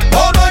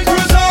 All my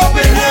crews up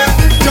in here.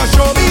 Just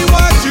show me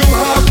what you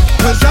have,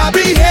 'cause I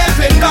be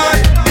having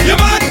night. You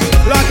mad?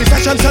 Like the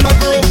sessions in a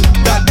group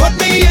that put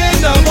me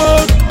in the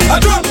mood. I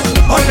drop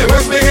on the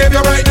worst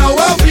behavior right now.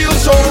 I feel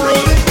so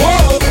rude.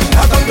 Whoa!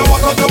 I come to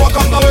walk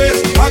up my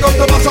waist. I come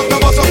to bust up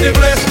the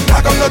place.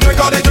 I come to drink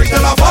all the drinks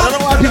till I fall. I don't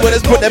know why people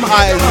just put them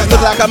eyes. It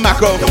look like a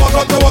macro.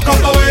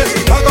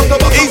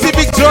 Easy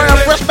Victoria,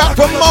 fresh back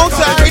from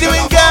Malta. How you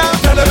doing, girl?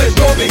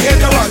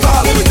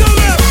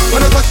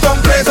 When I touch down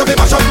place, I be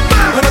mash up.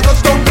 When I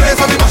touch down place,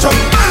 I be mash up.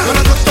 When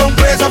I touch down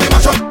place, I be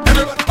mash up.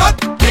 Everybody hot,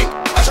 king,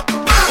 mash up.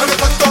 When I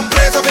touch down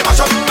place, I be mash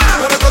up.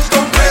 When I touch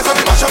down place, I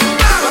be mash up.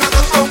 When I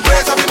touch down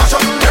place, I be mash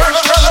up.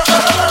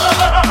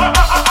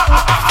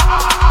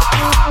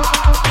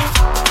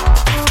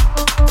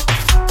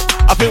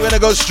 I think we're gonna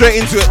go straight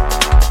into it.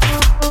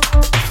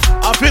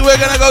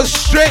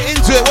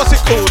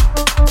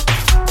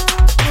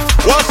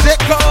 What's it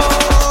called?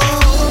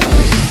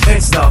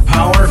 It's the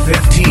Power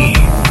 15.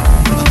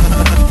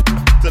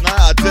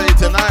 Tonight, I tell you,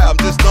 I'm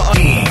just not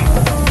on.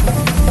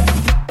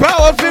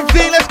 Power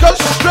 15, let's go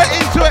straight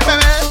into it, man.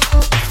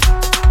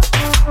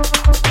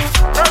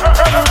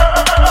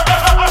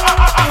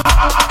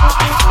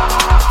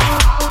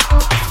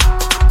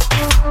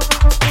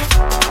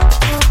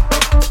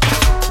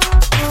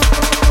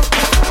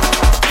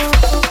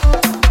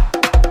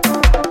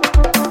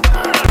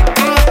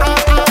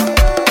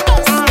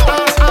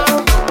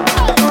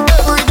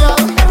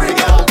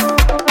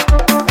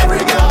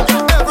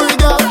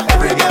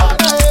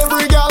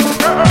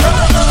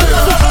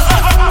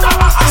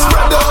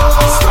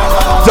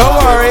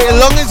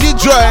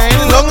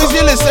 As long as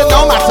you listen,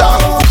 no matter.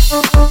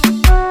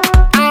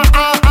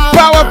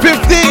 Power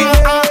 15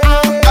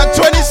 at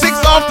 26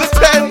 after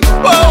 10.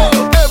 Whoa.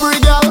 Every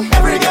girl.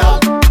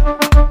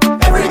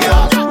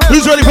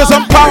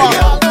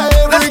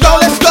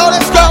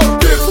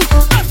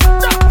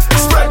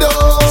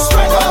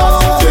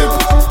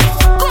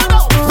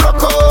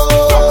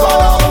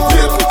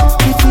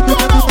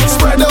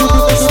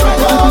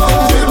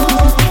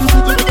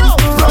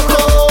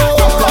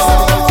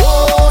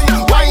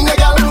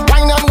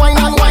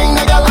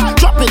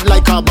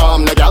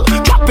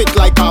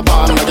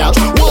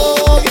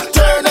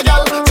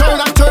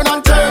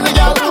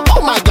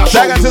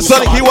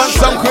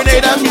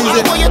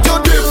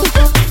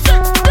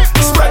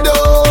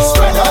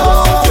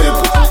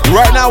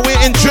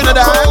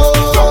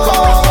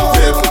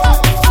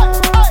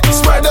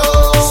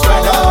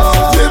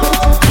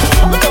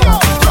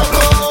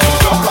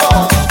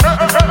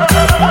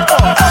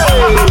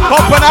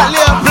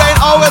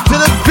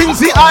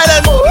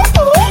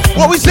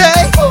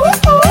 say?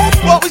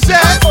 What we say?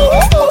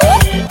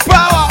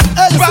 Power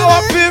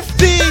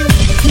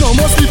 15. No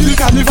more sleeping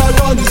carnival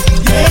run.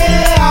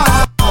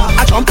 Yeah.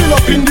 I jumping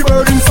up in the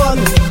burning sun.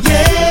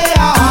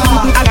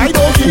 Yeah. And I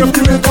don't care if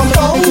the rain come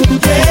down.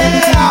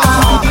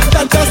 Yeah.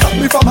 That just stop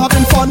me from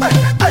having fun.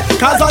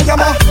 Cause I am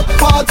a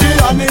party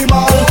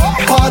animal.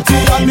 Party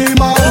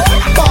animal.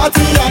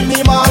 Party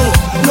animal.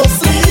 No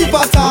sleep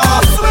at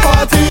all.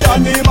 Party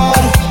animal.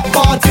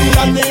 Party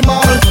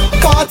animal.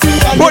 Party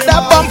animal. Put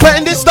that bumper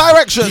in this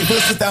direction.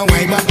 Reverse it and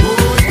way back.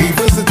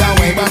 Reverse it and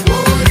way back.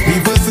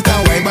 Reverse it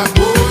and way back.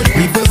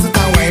 Reverse it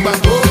and way back.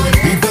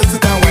 Reverse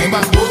it and way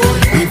back.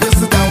 Reverse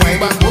it and way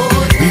back.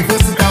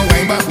 Reverse it and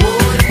way back.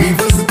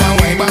 Reverse it and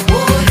way back.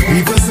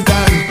 Reverse it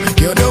and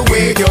you're the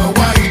way you're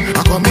one.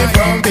 I come in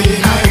from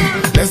behind.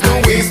 Let's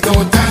don't waste no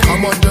time.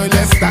 Come on, girl,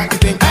 let's start the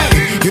thing. Hey,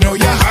 you know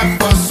you're hot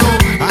for so.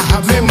 I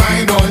have my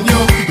mind on you.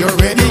 You're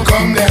ready,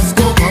 come, let's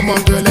go. Come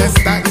on, girl, let's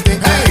start the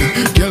thing.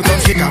 Hey, girl, come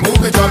shake and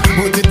move it up.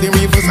 Put it in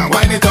reverse and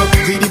wind it up.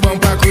 See the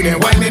bumper crew, then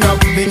wind it up.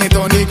 Bring it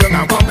on the ground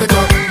and pump it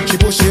up. She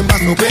pushing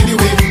back, no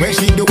anyway. When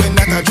she doing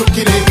that, I joke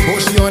it.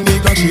 Oh, she on the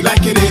ground, she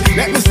like it.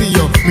 Let me see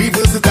you.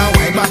 Reverse it and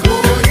wind back.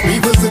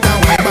 Reverse it and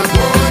wind back.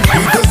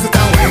 Reverse it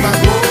and wind back.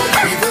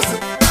 Reverse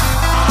it.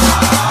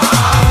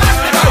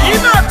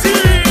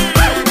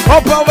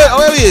 Oh,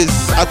 where he is?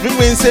 I think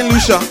we're in St.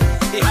 Lucia.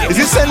 Is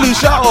it St.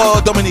 Lucia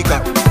or Dominica?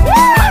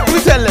 Who we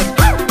tell them?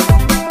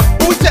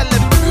 Who we tell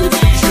them?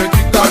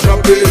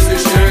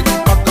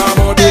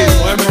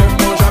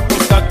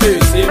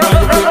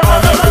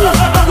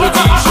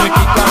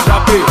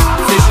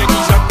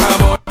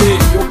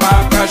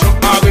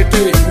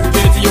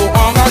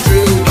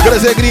 Gotta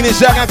say good evening,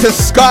 shout out to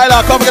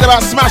Skylar. Don't forget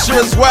about Smasher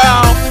as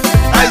well.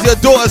 As your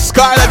daughter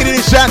Skylar, good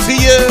evening, shout to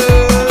you.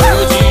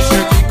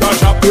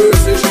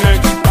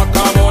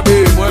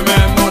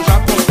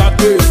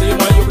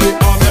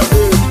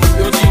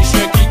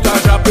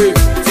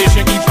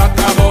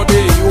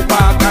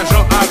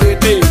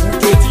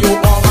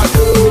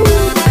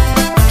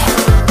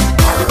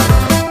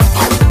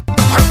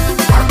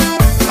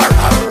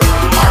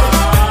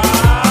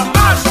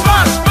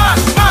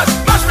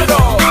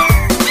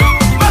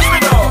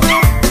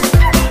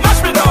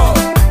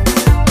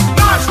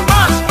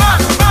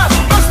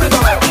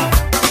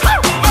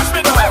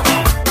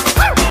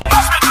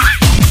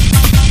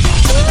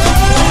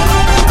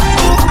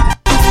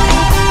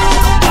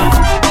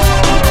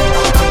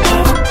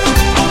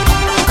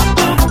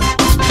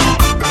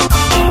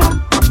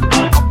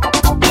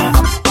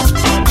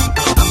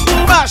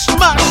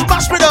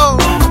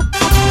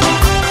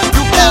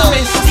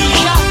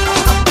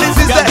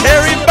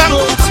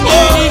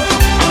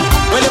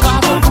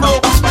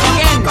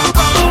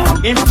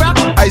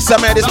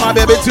 Man, this my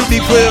baby too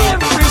deep will.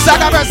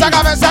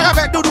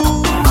 Sagave,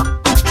 doo-doo.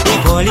 They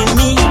calling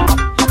me,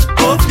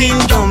 hoping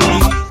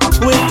Johnny,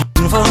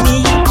 waiting for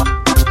me.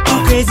 Too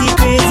crazy,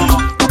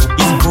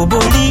 it's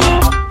Boboli,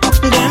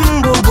 them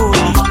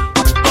Boboli.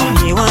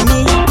 They want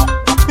me,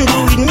 do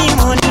with me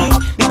money.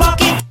 The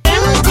pocket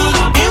empty.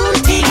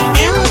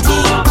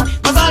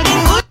 Cause all the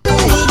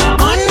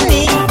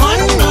money.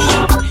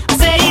 I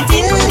say it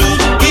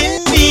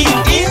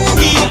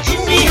in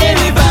the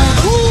heavy bag.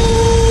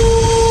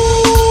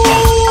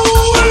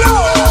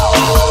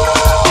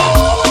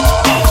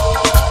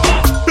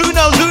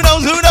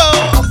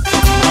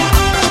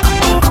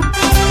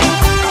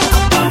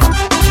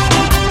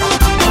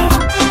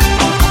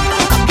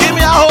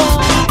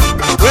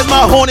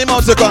 Horn him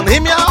out to come.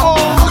 Him ya horn.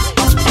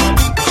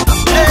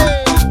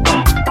 Hey.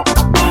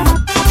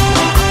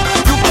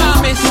 You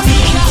promised me.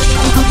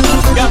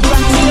 You're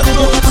practicing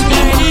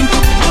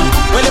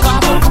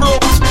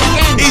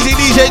Easy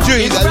DJ Drew.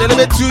 He's a little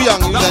bit too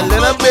young.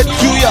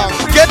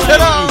 Get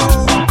it on.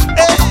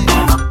 Hey.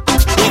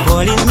 They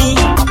calling me,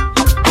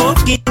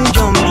 hoping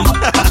Johnny,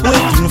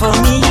 waiting for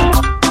me.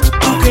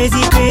 Too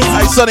crazy.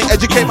 I Sonic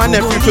educate my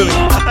nephew for me.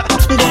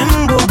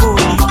 Them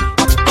Boboli,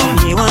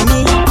 they want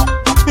me.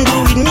 Do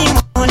with me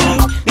money.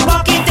 The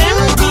pocket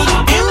empty.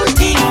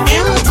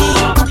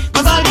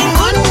 Cause all the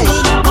money.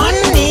 I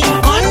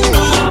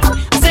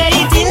say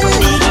it in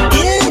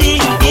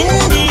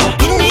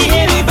the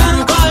heavy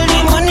bank. All the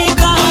money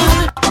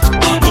gone.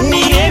 In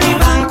the heavy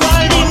bank,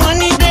 all the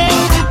money dead.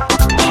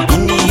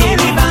 In the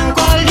heavy bank,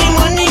 all the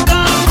money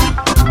gone.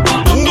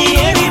 In the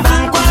heavy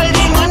bank, all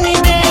the money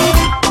dead.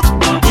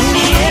 In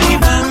the heavy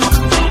bank.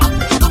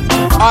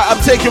 Alright,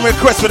 I'm taking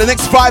requests for the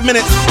next 5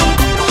 minutes.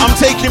 I'm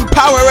taking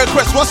power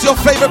requests. What's your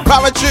favorite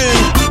power tune?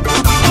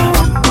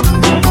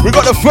 We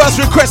got the first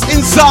request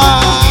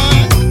inside.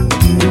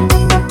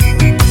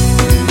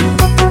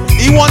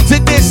 He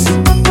wanted this.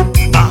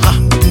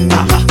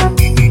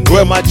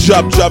 Where my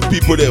job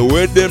people there?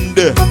 Where them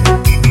there?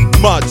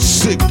 Mad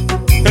sick.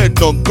 Head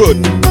not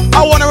good.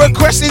 I want a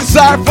request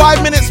inside.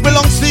 5 minutes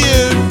belongs to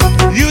you.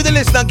 You the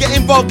listener, get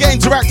involved, get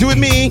interactive with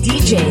me.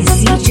 DJ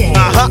CJ.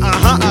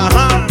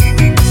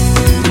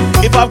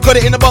 If I've got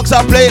it in the box,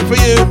 I'll play it for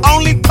you.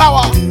 Only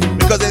power.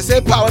 Because they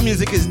say power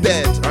music is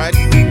dead, right?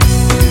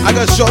 I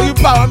gotta show you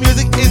power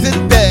music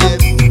isn't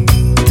dead.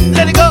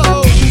 Let it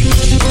go.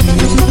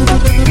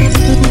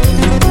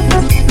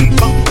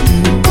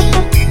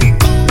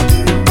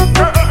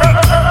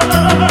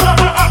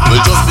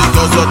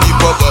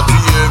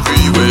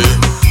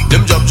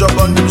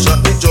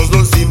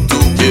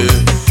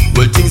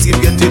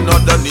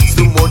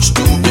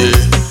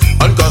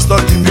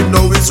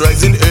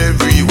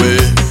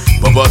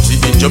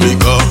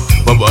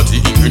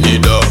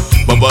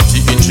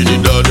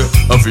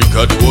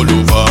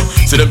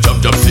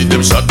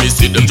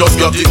 Them just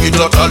got ticket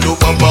out and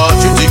look and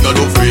pass. You think I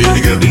don't free? They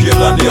give the jail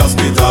and the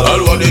hospital.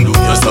 All what they do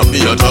can't stop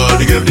me at all.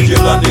 They give the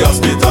jail and the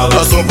hospital.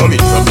 That's all for me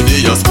from the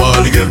day I small.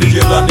 They give the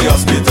jail and the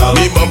hospital.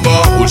 Me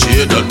mama who she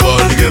hate that ball.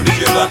 They give the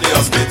jail and the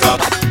hospital.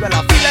 Well,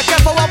 I feel like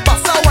if I want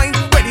bust a wine,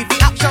 ready for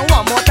action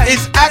one more time.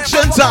 It's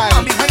action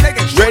time.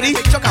 Ready,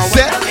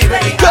 set,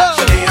 go.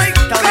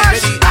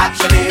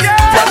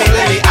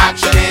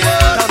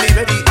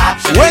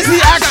 Where's the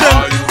action?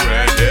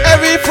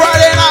 Every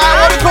Friday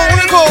night, what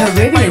we call?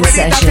 Caribbean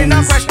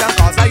Sessions.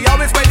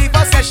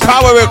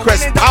 Power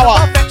request,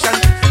 power.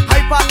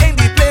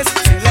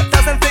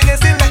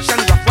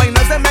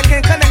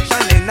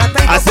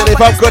 I said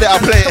if I've got it, I'll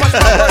play it.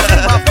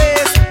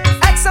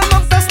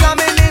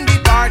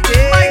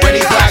 Ready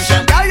for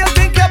action.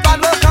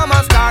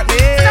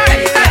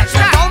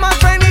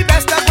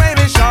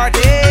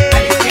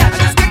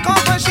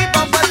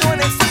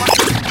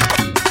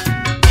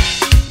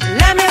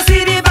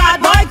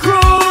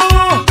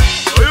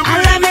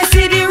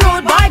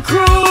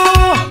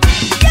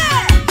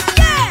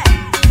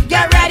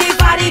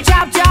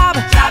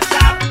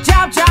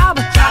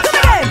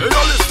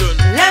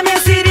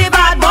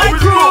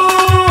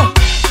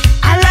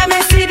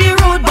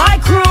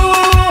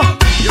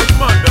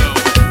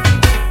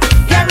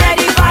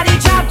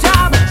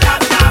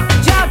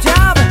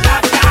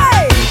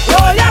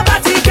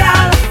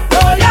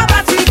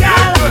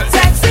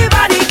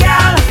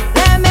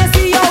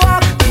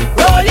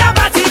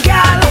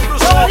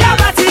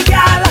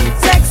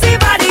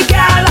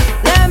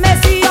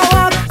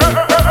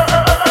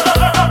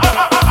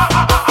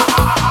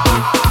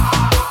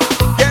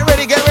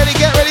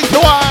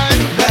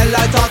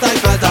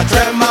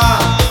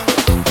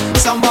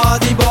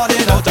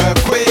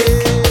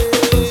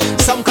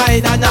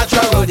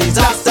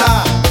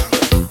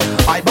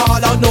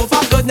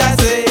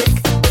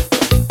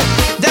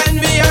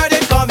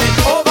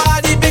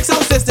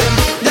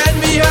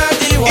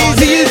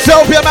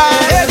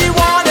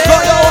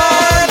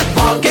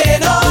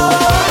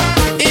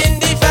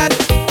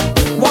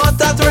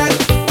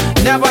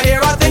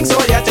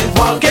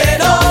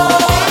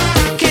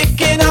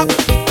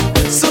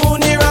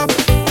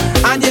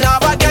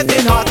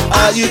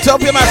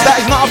 Utopia Mass, that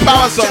is not a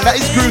power song, that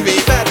is groovy.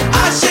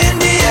 Ash in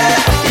the air,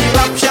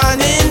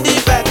 eruption in the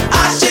bed.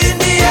 Ash in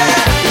the air,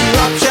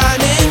 eruption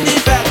in the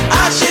bed.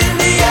 Ash in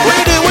the air. What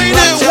do you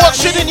do? What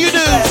shouldn't you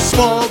do?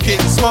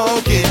 Smoking,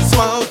 smoking,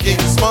 smoking,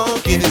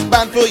 smoking. It's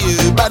bad for you,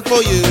 bad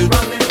for you.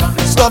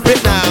 Stop it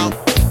now.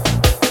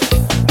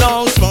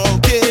 No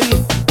smoking.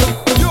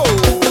 Yo.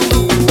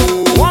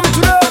 Want me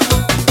to do?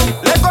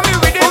 Let go me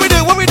with it. What we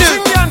do? What we do?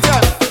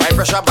 My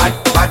pressure bad,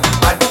 bad,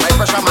 bad. My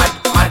pressure mad,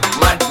 mad,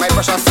 mad. My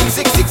pressure sick,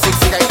 sick, sick, sick,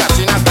 sick. I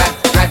catching a bad,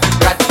 bad,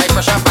 bad. My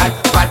pressure bad,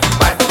 bad,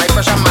 bad. My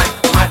pressure mad,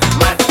 mad,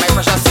 mad. My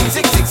pressure sick,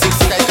 sick, sick, sick,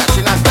 sick. I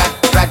catching a bad,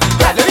 bad,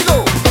 bad. Let me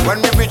go. When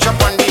we reach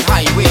up on the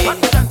highway,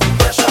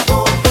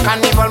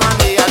 Carnival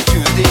Monday and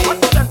Tuesday.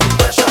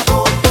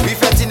 We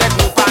fetting a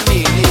group and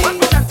melee.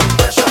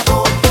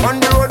 On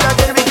the road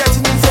again we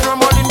getting in some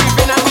morning we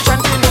been and we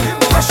chanting.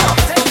 Pressure,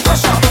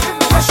 pressure,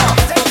 pressure,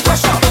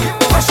 pressure,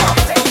 pressure,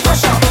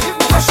 pressure,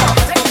 pressure,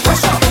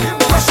 pressure,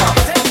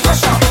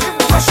 pressure,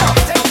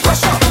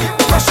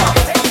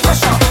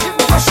 pressure,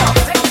 pressure,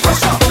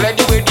 pressure.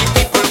 Ready with the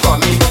people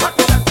coming.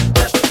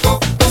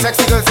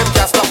 Sexy girls them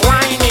just stop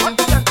whining.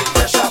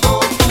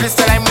 Please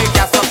tell them we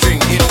can't stop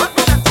drinking.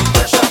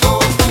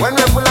 When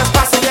we pull us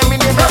past them in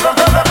the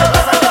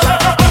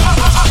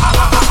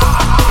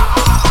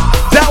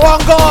That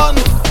one gone.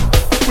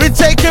 We're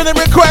taking the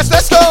request.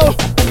 Let's go.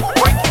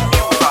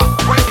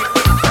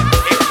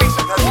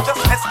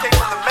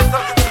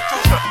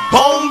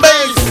 Home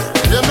base.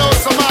 You know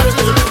some artists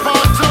in the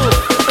part too.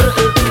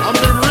 I'm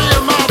the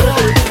real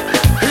marble.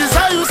 He's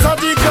how you saw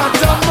the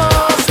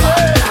catamas,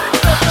 yeah.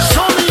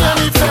 Show me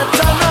any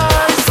better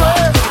nice,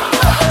 yeah.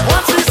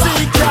 Once we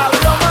see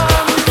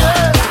Calderman,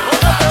 yeah.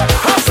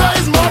 I say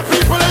it's more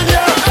people in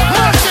here.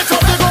 Mash it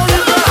up, they go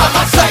river. I'm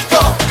a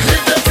psycho.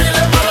 If they feel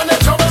it, man, and they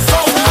trouble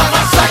sound. I'm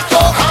a psycho.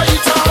 How you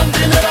turn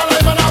the nether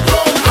life and I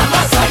blow. I'm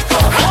a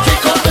psycho. I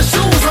kick up the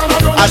shoes and I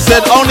run. I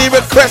said only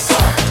request.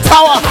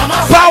 Power,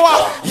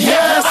 power.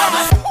 Yes.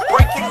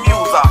 Breaking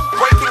news. A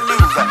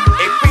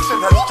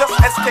patient has just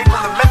escaped from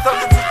the mental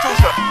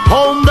institution.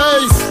 Home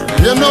base,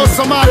 you know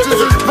some artists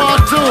is part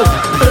two.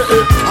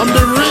 I'm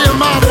the real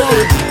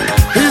marble.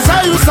 He's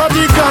how you saw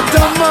the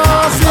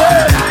catamas,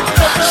 yeah.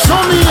 Show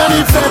me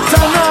any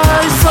better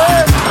nice,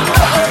 yeah.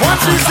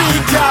 Once we see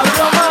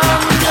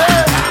Calderman,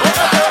 yeah.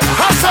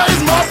 I say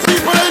it's more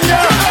people in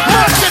here.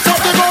 Mash it up,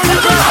 they go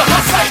river. I'm a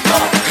psycho.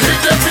 If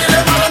they feel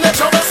it, man, and they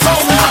trouble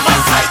sound. I'm a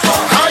psycho.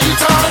 How you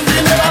turn the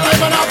nether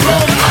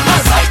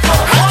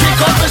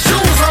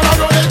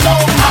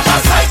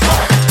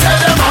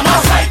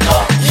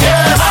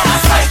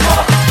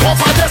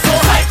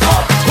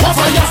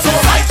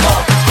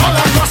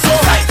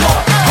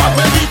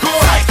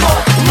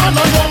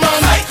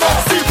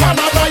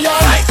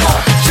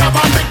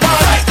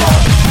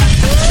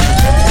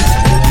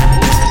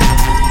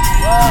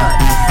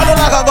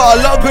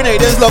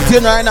locked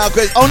in right now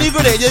because only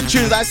good agent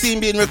tunes I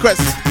seen being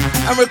requested.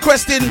 I'm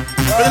requesting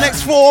for the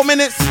next 4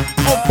 minutes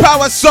of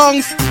power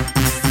songs.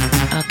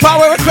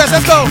 Power request,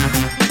 let's go.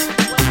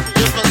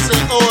 If I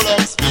say hola,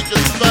 I'm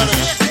speaking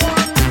Spanish.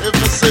 If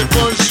I say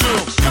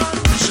bonjour,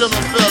 je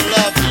m'appelle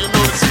Lavi, you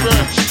know it's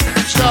French.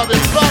 Job in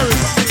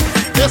Paris.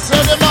 They say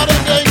the modern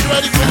day ain't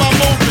ready for my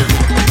movie.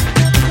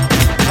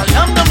 I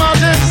am the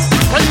modest.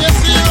 When you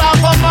see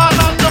laugh a man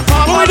and the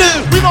power,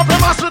 we don't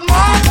play mass with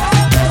more.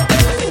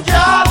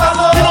 Yeah,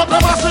 we don't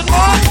play mass with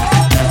more.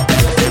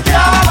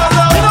 Yeah,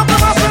 we don't play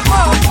mass with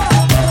more.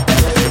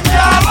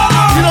 Yeah,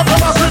 we don't play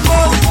mass with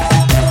more.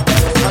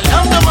 I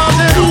am the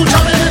modest. You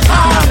jump in it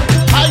hard.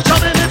 I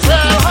jump in it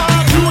well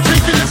hard. You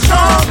drinking it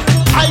strong.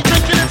 I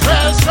drinking it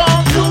well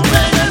strong. You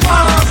playing it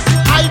mass.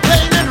 I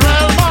playing it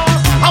real mass.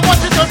 I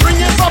want you to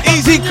bring it up.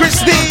 Easy,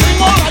 Christine.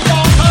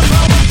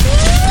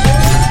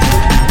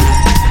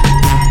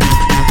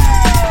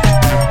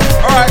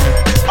 Alright,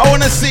 I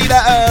wanna see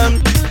that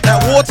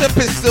water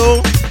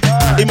pistol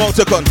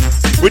emoticon.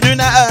 We're doing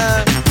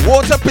that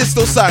water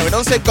pistol sign. We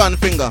don't say gun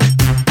finger.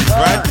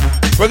 Right?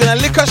 We're gonna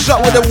lick a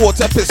shot with the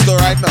water pistol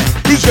right now.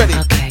 Who's ready?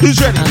 Okay. Who's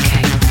ready?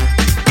 Okay.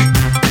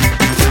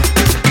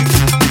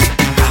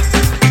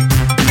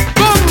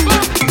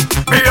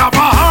 Me have a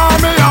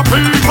army of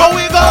people. How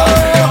we go?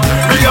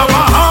 Me have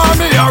a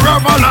army of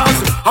rebels.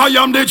 I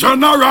am the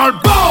general.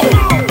 Bow.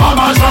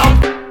 Mama drop.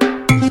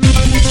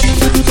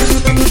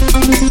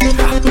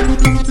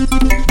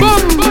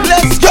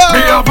 Let's go.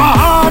 Me have a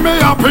army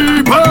of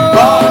people.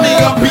 Army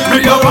of people.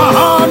 Me have a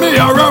army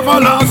of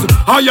rebels.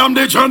 I am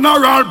the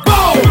general.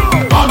 Bow.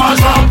 Mama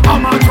drop.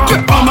 Mama drop.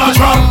 Mama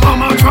drop.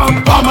 Mama drop.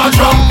 Mama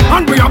drop.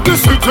 And we have the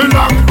city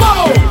lock.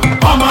 Bow.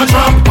 Mama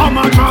drop.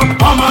 Mama drop.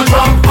 Mama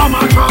drop.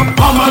 Mama drop.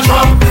 Mama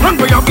drop. And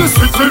we have the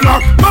city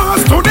lock.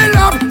 Mass to the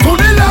left. To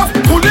the left.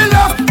 To the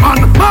left.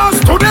 And mass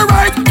to the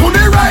right. To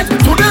the right.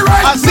 To the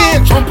right. I see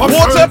it. Jump up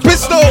Water straight.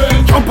 pistol.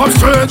 Jump up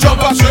straight.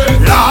 Jump up straight.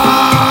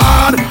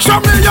 Lord, show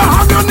me your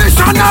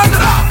ammunition and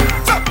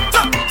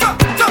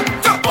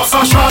bust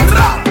a shot.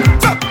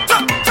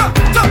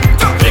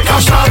 Take a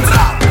shot.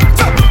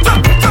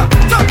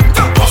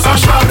 Bust a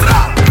shot.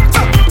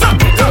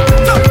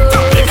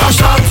 Take a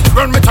shot.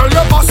 When me tell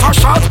you bust a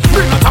shot,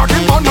 we not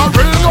talking about no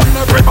real gun.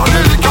 Everybody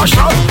lick a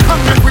shot,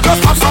 and make we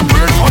just have some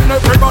real fun.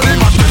 Everybody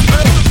match this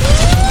play.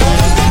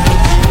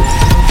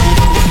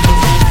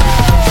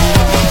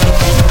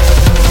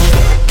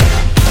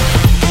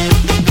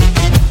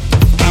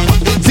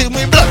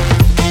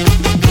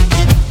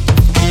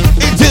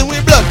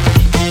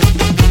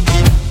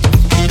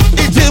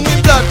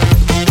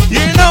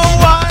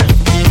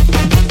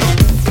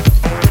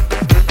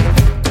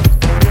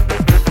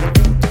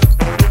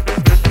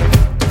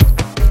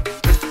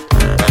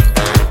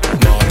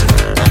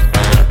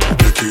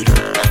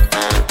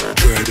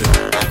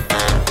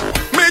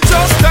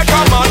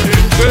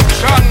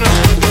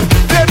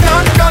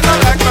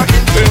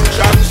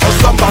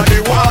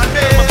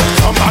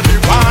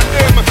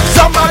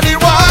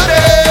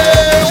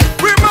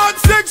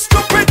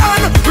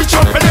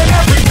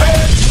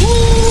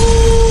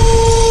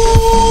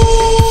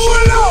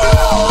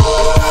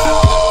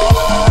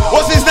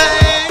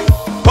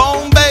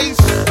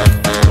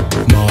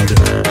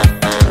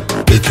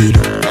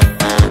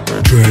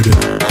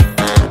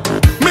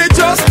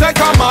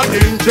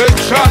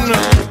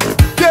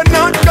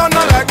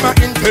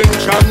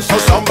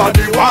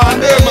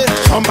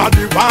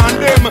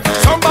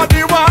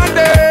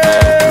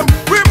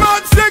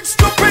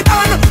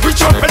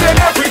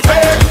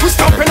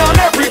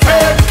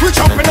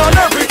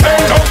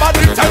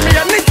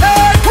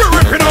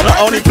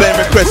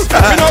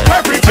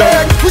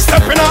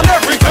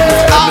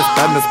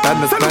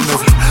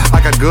 Badness. I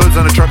got goods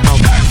on the truck now.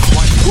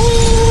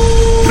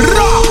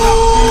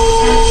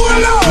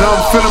 Now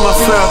I'm feeling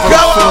myself, I'm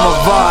feeling my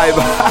vibe.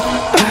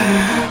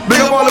 Big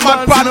up all the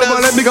my partners.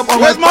 Big up all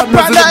my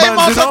partners in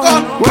the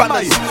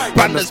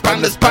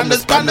bands, Panders.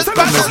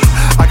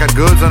 I got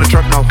goods on the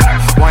truck now.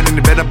 Winding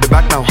the bed up the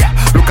back now.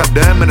 Look at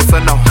them in the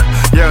sun now.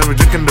 Yeah, and we're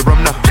drinking the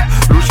rum now.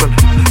 Lucian,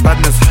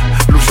 badness.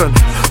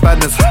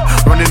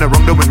 Running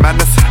around doing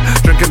madness.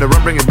 Drinking the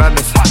rum, bringing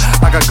badness.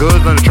 I got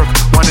goods on the truck.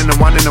 Winding,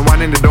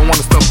 they don't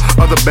wanna stop.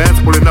 Other bands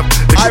pulling up.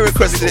 I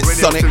requested it,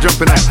 Sonic.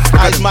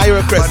 As my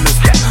request.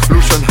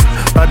 Lucian,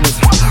 badness.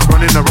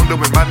 Running around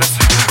doing madness.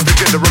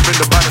 Drinking the rum,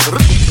 bringing the badness.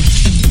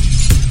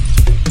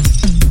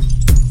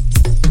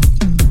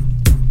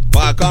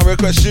 But I can't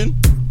requestion.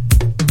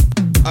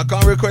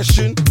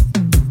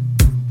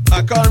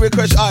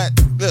 Alright,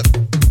 look.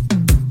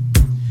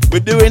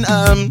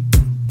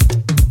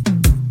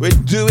 We're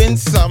doing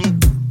some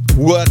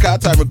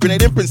workout time.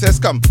 Grenadian Princess,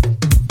 come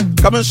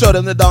and show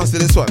them the dance to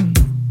this one.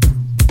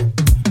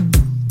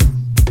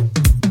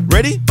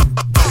 Ready?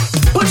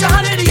 Put your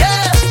hand in the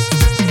air.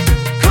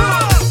 Come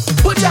on.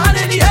 Put your hand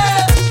in the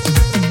air.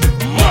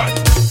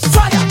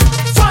 Fire.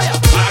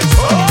 I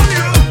told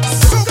you.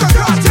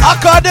 I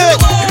can't do it.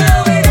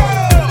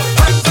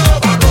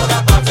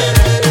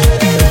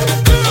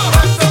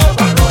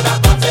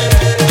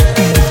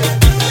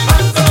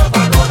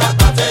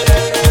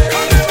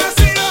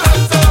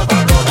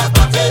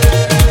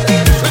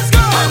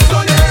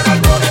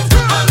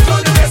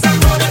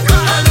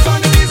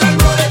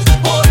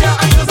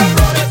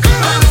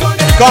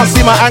 Can't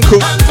see my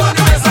ankle.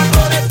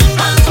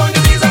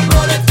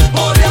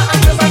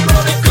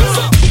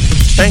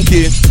 Thank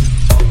you.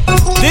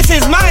 This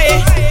is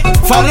my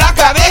from La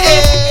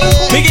Cabelle.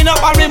 Picking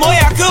up on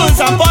Rimoya Coons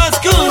and Buzz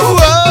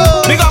Coons.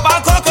 Big up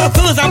on Coco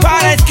Coons and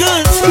Paradise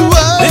Coons.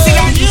 This is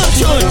a new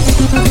tune.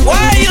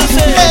 Why you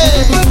say?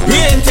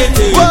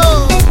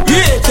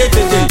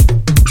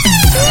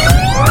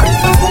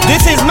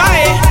 This is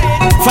my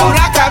from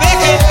La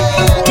Cabelle.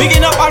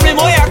 Picking up on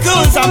Rimoya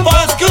Coons and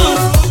Buzz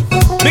Coons.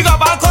 Big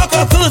up on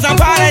Coco Coons and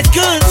Paradise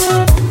Coons.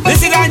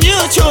 This is a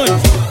new tune.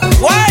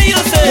 Why you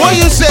say? What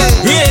you say?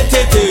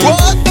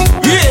 What?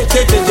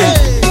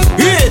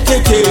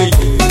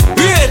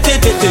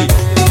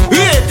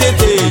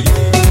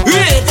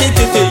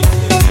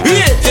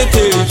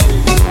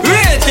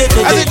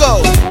 How's it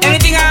go?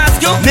 Anything I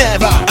ask you?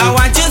 Never. I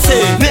want you to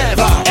say.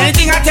 Never.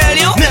 Anything I tell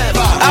you?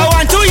 Never. I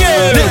want to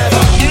hear.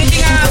 Never.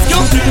 Anything I ask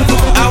you?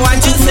 I want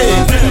you to say.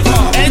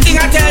 Anything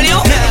I tell you?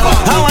 Never.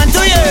 I want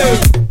to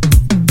hear.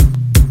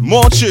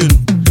 More tune.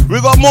 We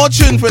got more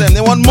tune for them.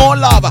 They want more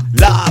lava.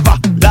 Lava.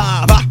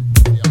 Lava.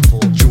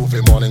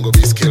 Juve morning go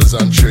be skills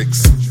and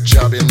tricks.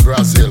 Job in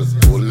Brazil,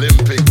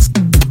 Olympics.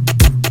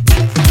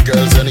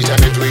 Girls,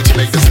 anytime you do it, you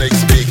make the snake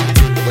speak.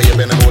 The way you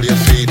bend and hold your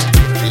feet,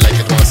 feel like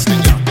it wants to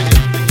sting you.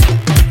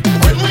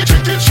 When we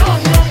drink it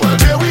strong, well,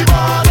 there we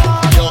ball.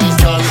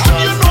 Youngsters,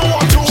 you know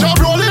what to. Job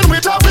rolling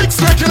with a big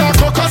snake in a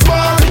crocus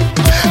bar.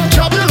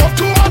 Job you love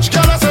too much,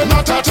 girl, I say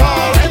not at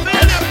all.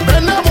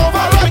 Bend them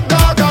over like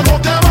dog and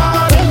hook them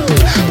on.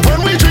 When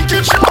we drink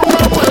it strong,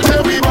 well,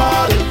 there we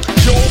ball.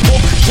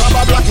 Job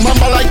a black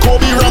mamba like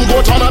Kobe Ram,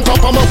 go turn on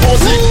top of my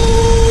posy.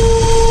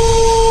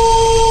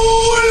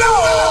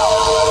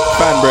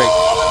 Fan break.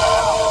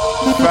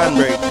 Fan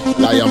break.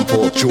 Lion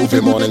Pope,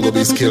 Juve morning go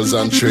be skills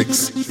and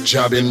tricks.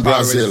 Job in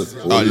Brazil,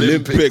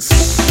 Olympics.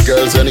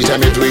 Girls,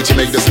 anytime you do it, you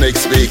make the snake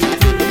speak.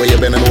 The way you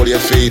bend and hold your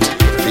feet,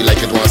 feel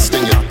like it wants to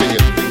sting you.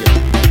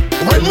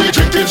 When we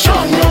drink it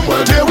strong,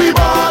 well, there we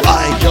ball.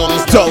 I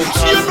don't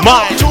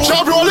mind.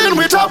 Job rolling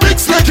with a big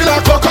snake in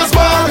a crocus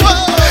bar.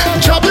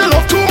 Job you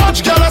love too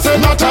much, girl, I say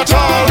not at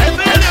all.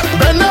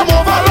 Bend them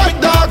over like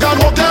dog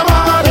and hook them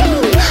on.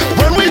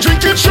 When we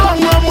drink it strong,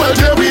 well,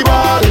 there we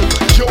ball.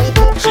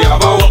 She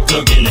have a walk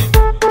to give me.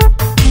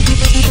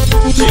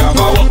 She have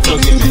a walk to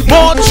give me.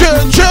 More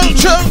tune.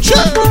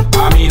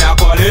 I mean I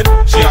call it.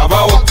 She have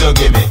a walk to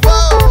give me.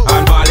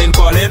 And Marlin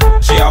call it.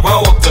 She have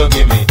a walk to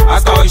give me.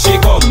 Ask her how she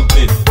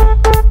complete.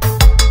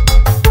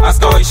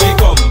 Ask her how she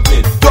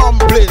complete.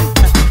 Dumpling.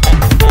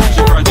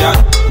 She front yard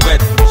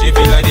wet. She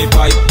feel like the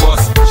pipe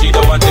bust. She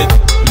don't want it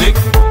lick.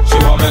 She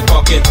want me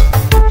pocket.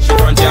 She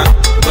front yard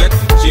wet.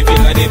 She feel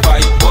like the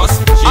pipe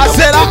bust. I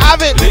said I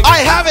have it.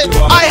 I have it.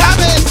 I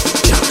have it.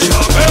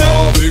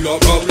 Big a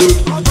problem.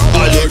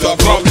 I like a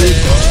problem.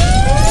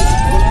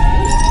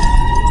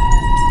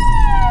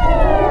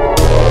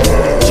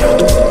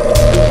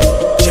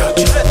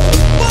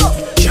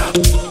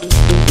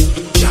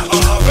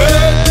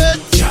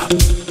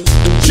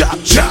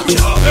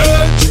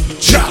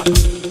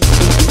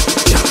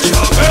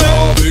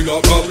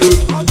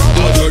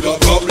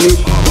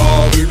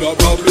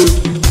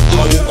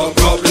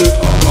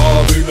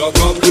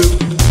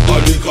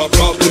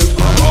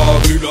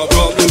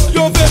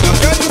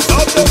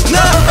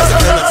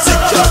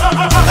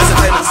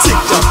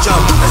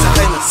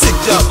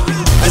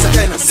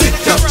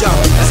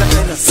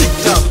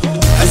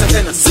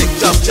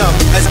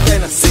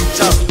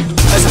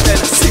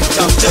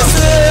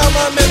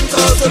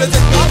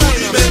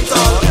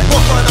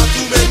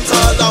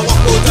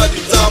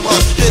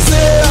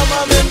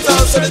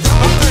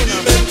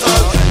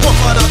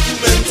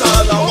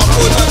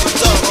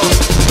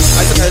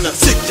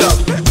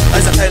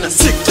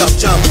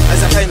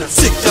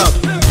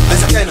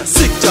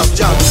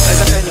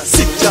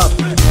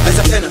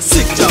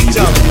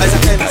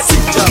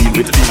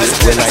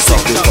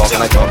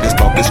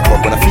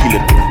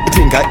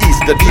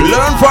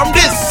 Learn from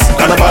this.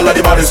 Carnival at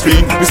the body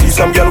screen. We see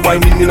some girl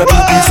whining in a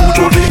two-piece suit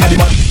all day at the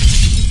body.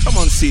 Come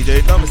on,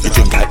 CJ. You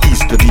think I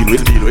easy to deal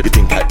with? You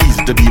think I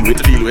easy to deal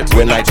with?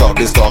 When I talk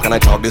this talk and I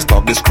talk this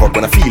crowd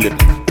when I feel it.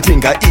 You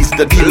think I easy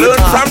to deal with?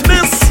 Learn from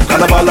this.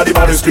 Carnival at the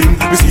body screen.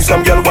 We see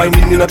some girl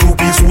whining in a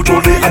two-piece suit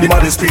all day at the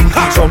body screen.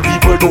 Some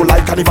people don't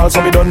like carnival,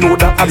 some they don't know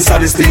that are the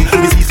saddest thing.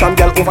 We see some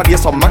girl over there,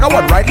 some maga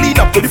one right lead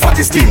up to the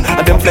fattest thing,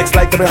 and them flex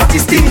like them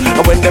hottest thing.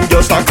 And when them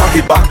girls start cock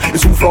it back,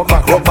 it's who flock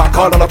back, rock back,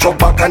 hard on a truck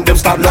back, and them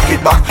start lock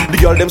it back. The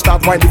girl them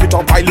start whine, lift it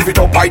up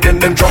high, then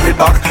them drop it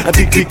back. And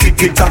tick tick tick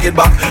tick tack it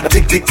back, and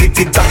tick tick tick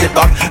tick tack it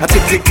back, and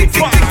tick tick tick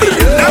tick tick tick.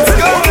 Let's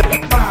go.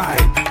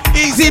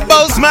 Easy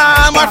boss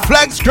man, my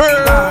flex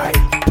girl.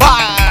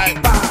 Pie.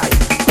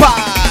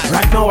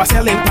 Right now I'm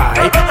selling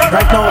pipe.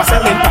 Right now I'm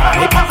selling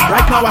pipe.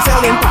 Right now I'm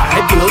selling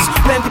pipe. Girls,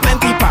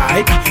 plenty pipe.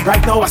 pipe.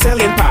 Right now I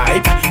selling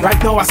pipe.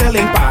 Right now I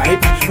selling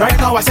pipe. Right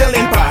now I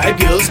selling pipe.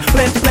 Girls,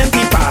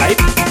 plenty pipe.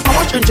 How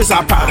much inches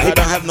are pipe? I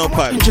don't have no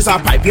pipe. Inches are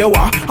pipe, you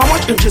want? How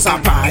much inches are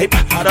pipe?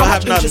 I don't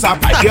have none. Inches are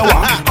pipe, you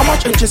want? How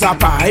much inches are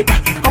pipe?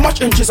 How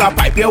much inches are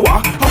pipe, you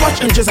want? How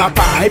much inches are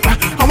pipe?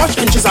 How much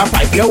inches are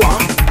pipe, you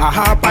want? I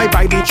have pipe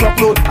by the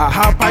truckload. I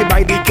have pipe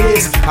by the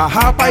case. I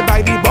have pipe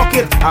by the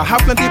bucket. I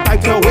have plenty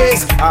pipe to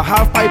waste. I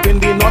have pipe in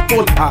the North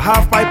Pole. I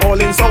have pipe all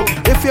in South.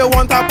 If you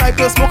want a pipe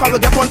to smoke, I'll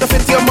get one to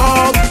fit your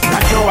mouth.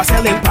 Right now I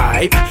selling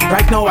pipe.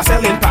 Right now I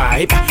selling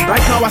pipe.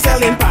 Right now I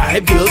selling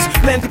pipe. Girls,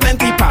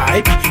 plenty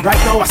pipe. Right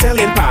now I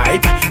selling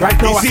pipe. Right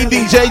now I see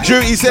DJ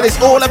Drew, he said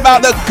it's all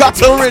about the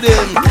gutter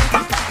rhythm.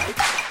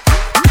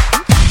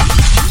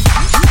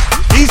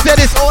 He said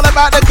it's all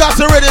about the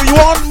gutter rhythm. You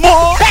want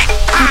more?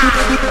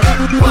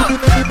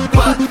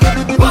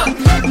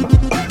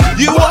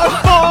 You want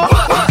more?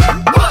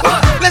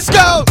 Let's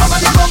go.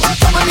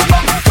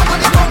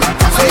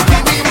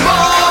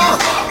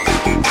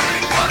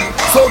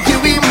 So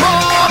give me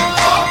more.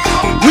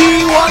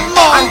 We want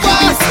more. And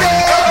we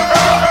stay.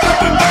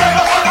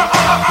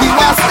 We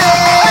want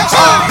stay.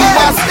 We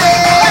want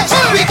stay.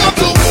 We got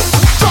to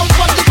jump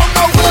on the gun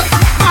now.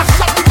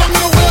 Mash up the gun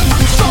now.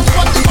 Jump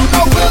on the gun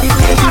now.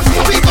 Mash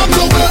up the gun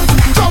now.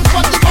 Jump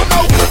on the gun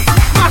now.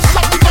 Mash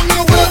up the gun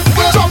now.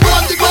 Jump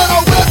on the gun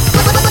now.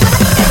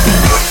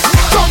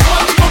 Jump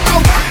on the gun now.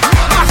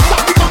 Mash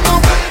up the gun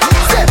now.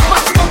 Say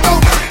mash the gun now.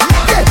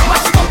 Yeah,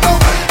 mash the gun now.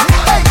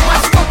 Hey,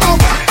 mash the gun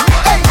now.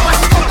 Hey,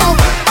 mash the gun now.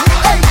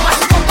 Hey, mash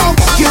the gun now.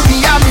 Give me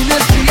a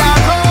ministry I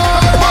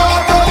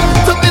run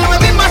to build when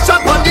we mash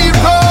up on the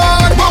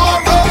road.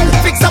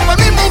 Fix up when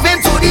we move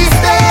into the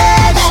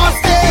stage.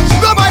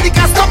 Nobody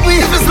can stop me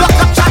if it's locked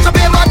up. Charge up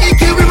your money,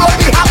 kill we roll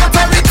the hammer,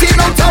 everything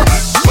on top.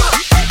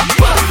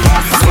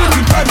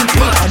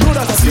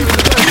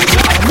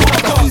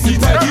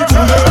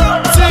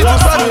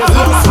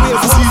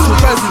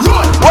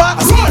 One,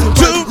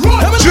 two,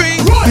 three.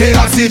 They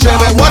ask each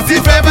other, what's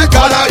the favorite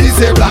color? He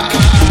say black.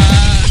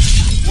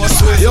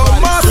 Yo,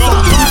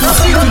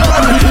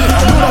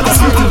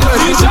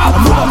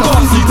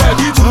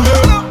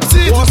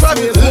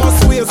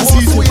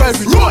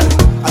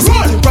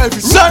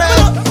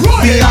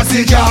 They ask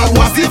each other,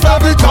 what's the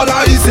favorite color?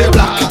 He say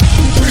black.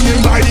 Bring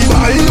him by the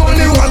bar, he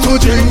only want to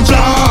drink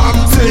jam.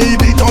 Say he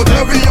beat out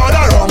every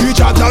other wrong. We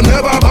chat and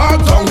never back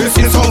down. This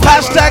is how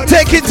hashtag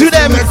take it to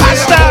them.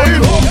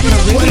 Hashtag.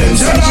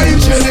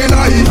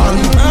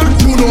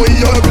 You know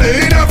you're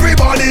playing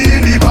everybody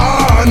in the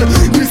band.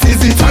 This is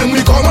the time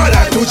we come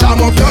alive to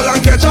jam up girl and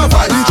catch a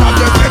vibe. We jam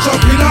them, catch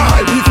up in a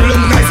high. We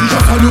feeling nice, he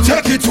just want to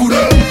take it to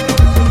them.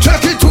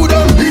 Take it to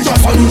them, he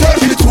just want to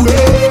take it to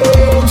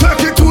them.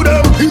 Take it to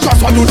them, he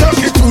just want to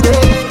take it to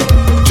them.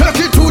 Take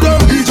it to them,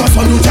 he just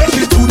want to take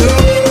it to them.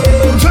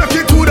 Take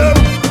it to them,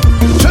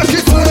 take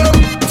it to them.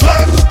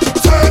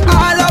 Take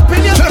all up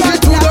in your take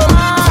it to them.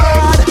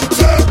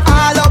 Take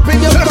all up in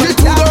your take it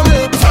to them.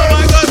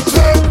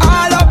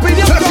 all up in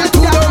your Take it to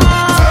them.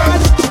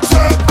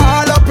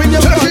 all up in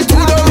your Take it to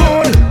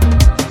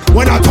them.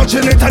 When I'm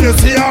touching it and you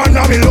see her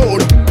under me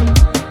load,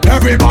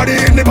 everybody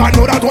in the band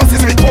know that once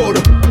is we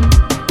code.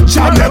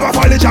 Jam never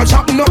fall, the jam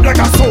chopping up like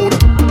a sword.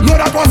 Know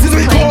that once is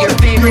we code.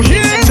 you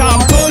hear it? Jam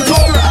pulled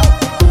up.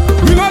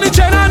 We got the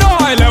chain and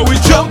oil, let we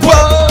jump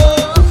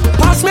up.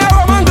 Pass me a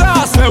rum and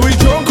glass, let we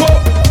drunk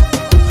up.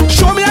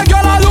 Show me a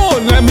girl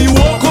alone, let me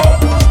walk up.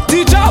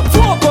 The job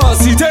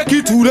focus, he take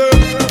it to them.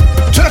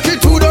 Take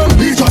it to them,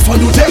 he just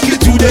want to take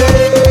it to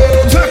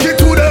them. Take it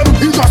to them,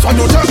 he just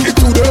want to take it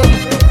to them.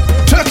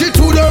 Take it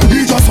to them,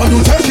 he just want to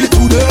take it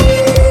to them.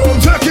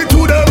 Take it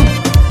to them,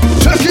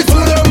 take it to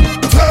them.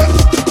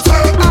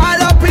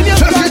 all up in your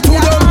Take it to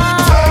them.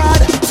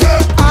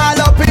 all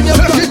up in your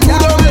Take it to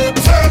them.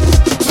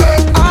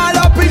 all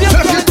up in your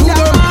Take it to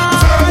them.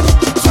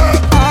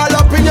 all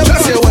up in your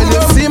Say when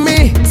you see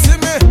me,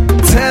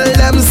 tell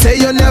them say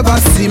you never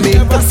see me.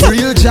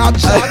 Real job,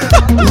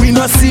 we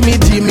not see me,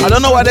 Jimmy. I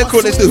don't know why they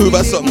call this the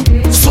Hoover song.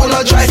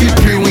 Solo drive it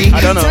pre-week.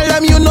 I don't know. Tell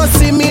them you not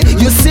see me,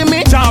 you see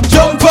me.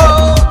 Jump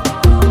up.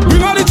 We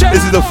got the chain.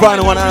 This is the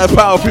final one out of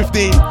Power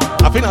 15.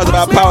 I think that was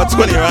about Power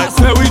 20, right?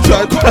 Let we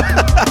jump.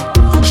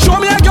 Show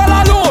me a girl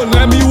alone,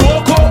 let me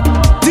walk up.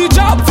 The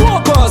job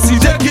focus, he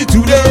take it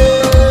to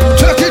them.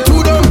 Take it to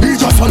them, he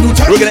just want to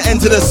take We're gonna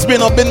enter the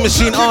spin or bin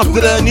machine after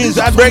the news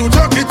ad break.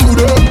 Take it to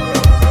them.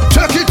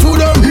 Take it to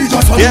them, he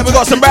just want Yeah, we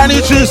got some brand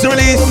new tunes to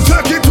release.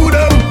 Take it to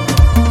them.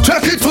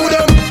 Take it to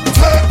them.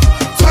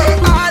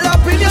 all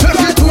up in your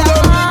Take it to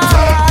them.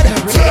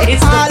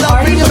 It's the all up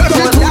party in your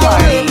before the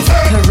party.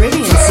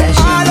 Caribbean all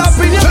Sessions. up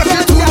in your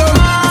Take it to them.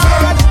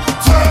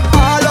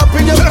 all up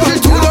in your Take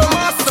it to them.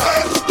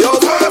 Yo,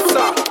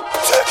 master.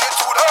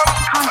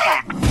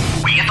 Contact.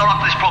 We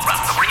interrupt this program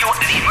to bring you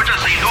the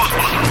emergency news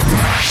bulletin.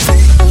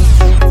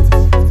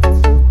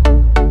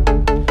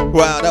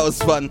 Wow, that was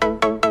fun.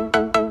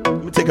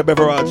 Let me take a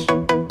beverage.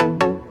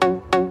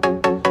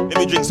 Let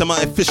me drink some of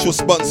my official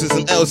sponsors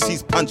and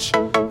LC's Punch.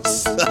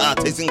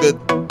 Tasting good.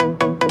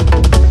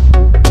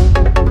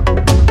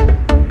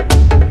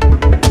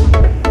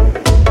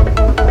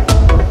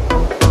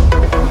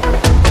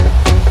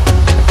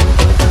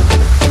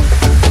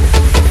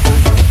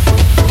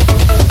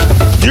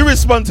 You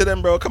respond to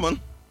them, bro. Come on.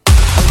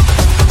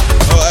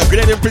 Oh,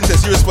 Grenadian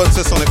Princess, you respond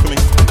to Sonic for me.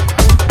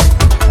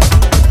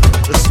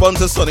 Respond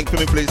to Sonic for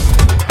me, please.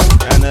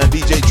 And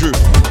DJ Drew.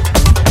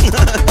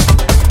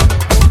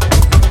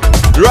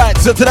 Right,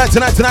 so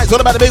tonight's all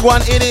about the big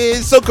one. It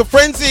is Soca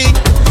Frenzy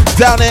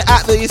down there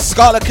at the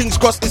Scarlet King's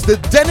Cross. It's the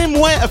Denim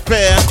Wear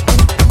Affair.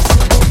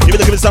 If you're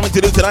looking for something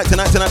to do tonight,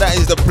 that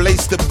is the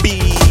place to be.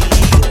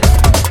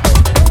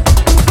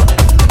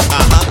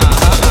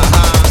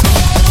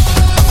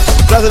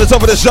 So at the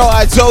top of the show,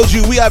 I told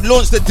you we have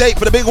launched the date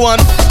for the big one,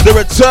 the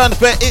return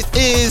fair. It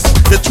is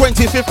the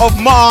 25th of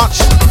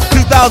March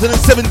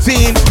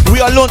 2017.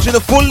 We are launching the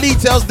full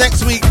details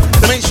next week.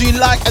 So make sure you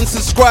like and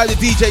subscribe to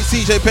DJ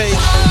CJ page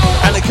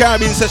and the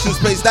Caribbean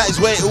Sessions page. That is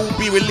where it will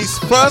be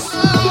released first.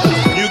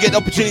 You get the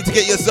opportunity to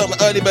get yourself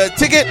an early bird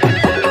ticket.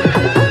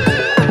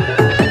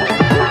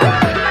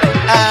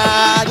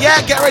 And yeah,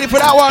 get ready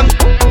for that one.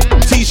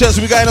 T-shirts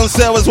will be going on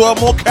sale as well.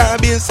 More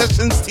Caribbean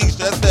Sessions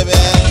T-shirts, baby.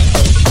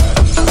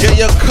 Get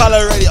your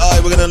color ready.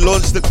 Alright, we're gonna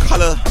launch the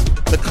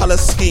color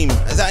scheme.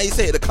 Is that how you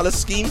say it? The color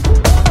scheme?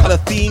 Color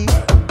theme?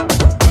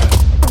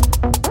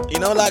 You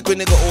know, like when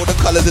they got all the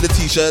colors of the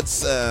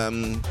t-shirts.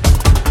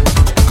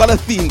 Color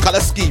theme,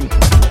 color scheme.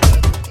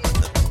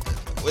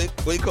 What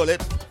do you call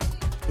it?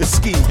 The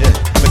scheme, yeah.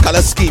 The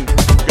color scheme.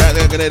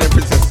 Grenadian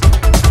Princess.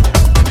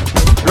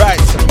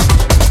 Right.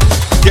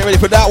 Get ready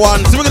for that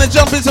one. So we're gonna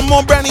jump into some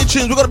more brand new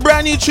tunes. We've got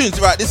brand new tunes.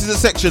 Right, this is a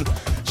section.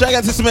 Shout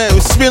out to some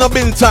spin or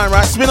bin time,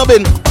 right? Spin or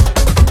bin.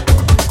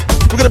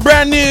 We got a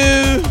brand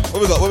new.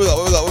 What we got?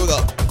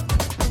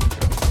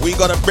 We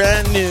got a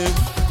brand new.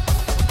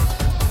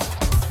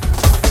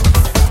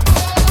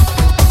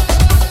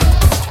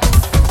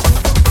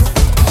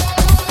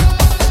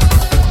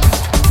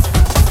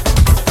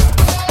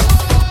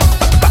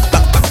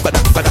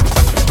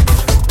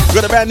 We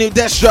got a brand new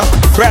Destra,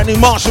 brand new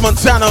Marshall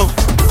Montano,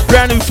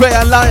 brand new Fair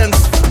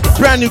Alliance,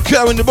 brand new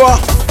Kerwin DeBois.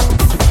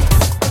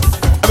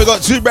 And we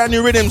got 2 brand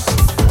new rhythms.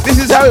 This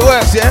is how it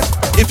works, yeah?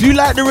 If you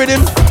like the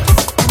rhythm,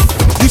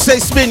 you say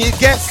spin, it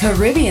gets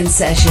Caribbean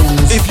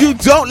Sessions. If you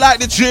don't like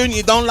the tune,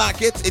 you don't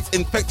like it, it's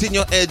infecting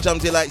your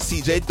eardrums. You're like,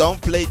 CJ,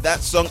 don't play that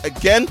song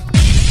again.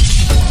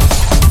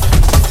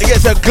 It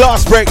gets a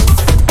glass break.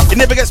 It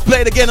never gets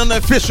played again on the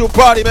official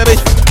party, baby.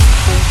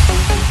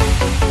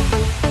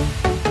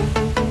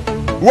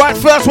 Right,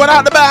 first one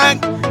out the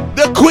bag.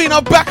 The Queen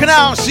of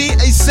Bacchanal. She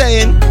is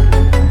saying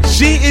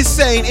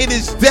it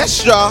is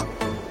Destra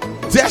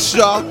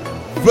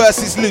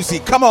versus Lucy.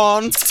 Come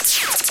on.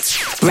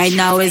 Right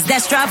now it's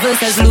Destra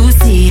versus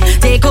Lucy.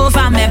 Take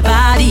over my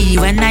body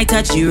when I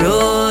touch the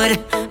road.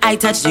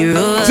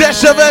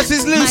 Destra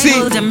versus Lucy.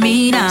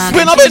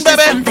 Spin up in,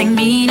 baby.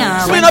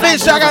 Spin up in.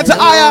 Shout out to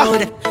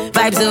Aya.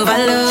 Vibes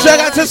overload. Shout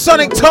out to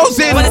Sonic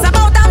Tosin. Well, it's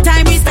about that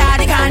time we start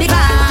the carnival.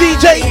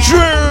 DJ Drew.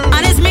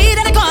 And it's me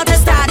that they call to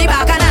start the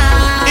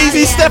Bacchanal.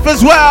 Easy Step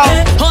as well.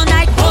 All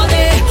night, all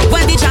day.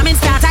 When the jamming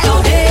starts, I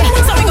all day.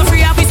 So we go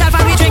free up, we self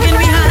and we drinking,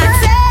 we hand and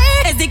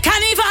say, it's the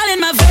carnival in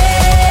my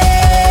veins.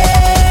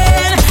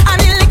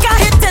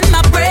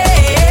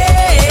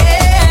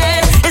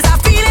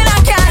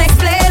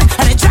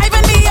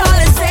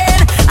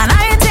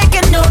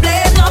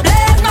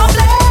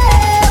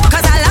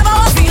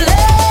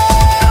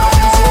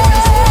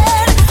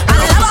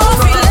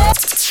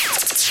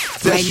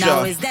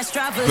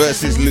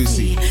 Versus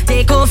Lucy.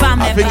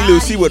 I think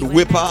Lucy would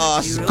whip her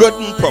ass good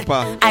and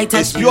proper.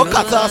 It's pure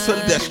cut ass from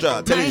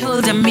Destra. Tell you.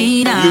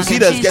 Lucy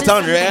does get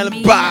on real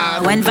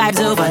bad. When vibes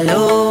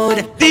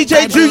overload.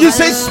 DJ Drew, you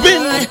say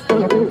spin.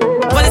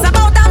 Well, it's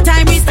about that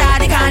time we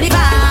start the carnival,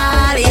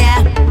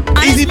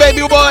 yeah. Easy,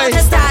 baby boy.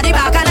 Start the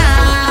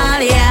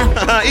Bacchanal,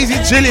 yeah. Easy,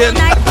 Jillian.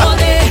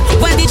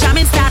 When the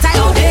jamming starts, I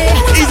all day.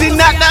 Easy,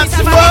 Nat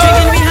Nancy.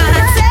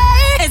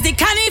 It's the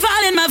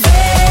carnival in my veins.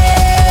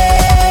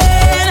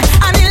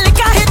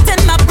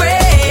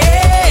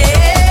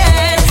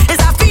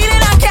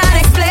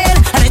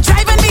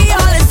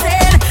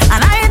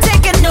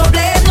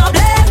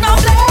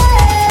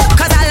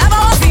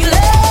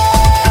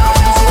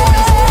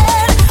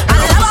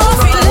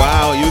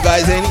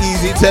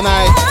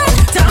 Tonight,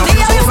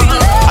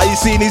 are you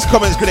seeing these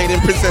comments, Grenadian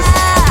Princess?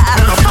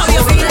 How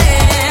you feeling?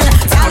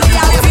 Tell me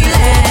how you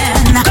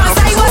feeling. Cause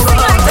I was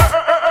like that.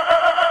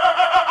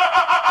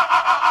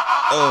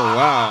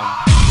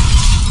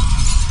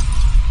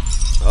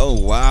 Oh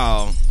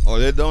wow. Oh,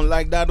 they don't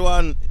like that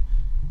one.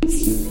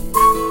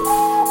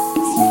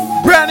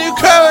 Brand new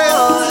Kerwin.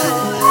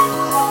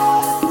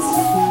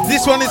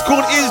 This one is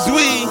called Is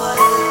We.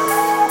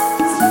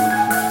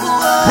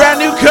 Brand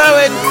new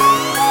Kerwin.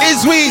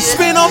 Is we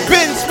spin up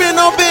in.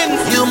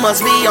 You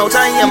must be out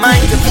on your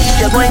mind to feel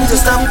you're going to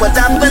stop what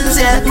happens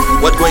here.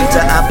 What's going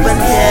to happen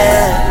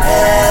here?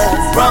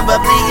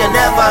 Probably you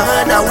never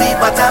heard of we,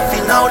 but I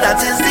feel now that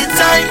is the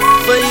time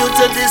for you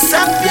to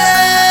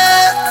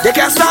disappear. They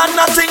can't start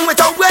nothing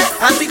without way,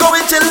 and we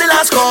going till the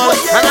last call.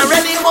 And I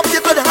really hope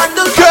you could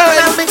handle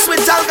and mix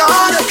with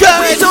alcohol.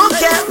 We don't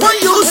care what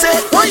you say,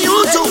 what you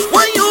do,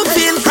 what you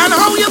feel, and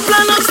how you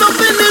plan on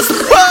stopping this.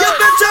 You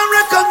better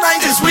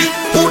recognize it's we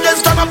who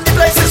just turn up the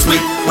place. It's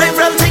we. Wait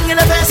from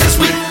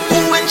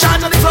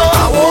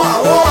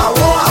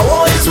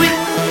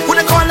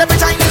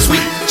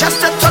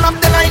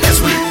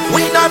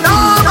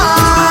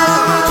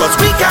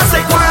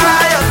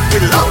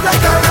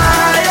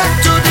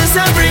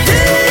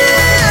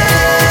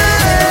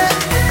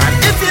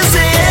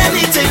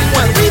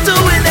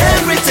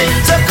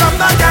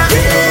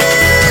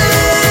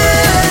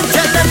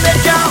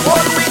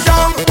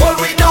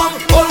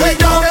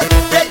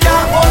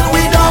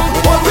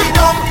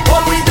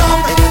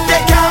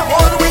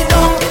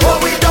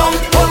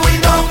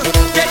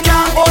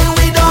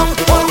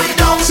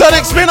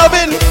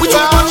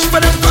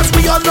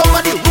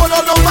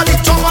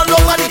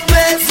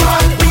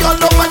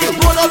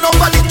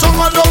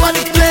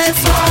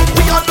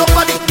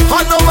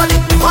over the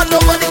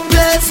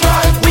place.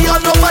 We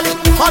all over the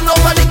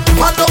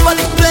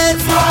place.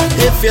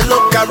 If you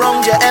look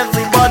around you,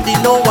 everybody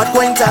know what's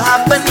going to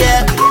happen,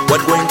 yeah.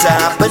 What's going to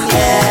happen,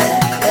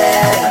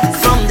 yeah.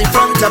 From the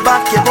front to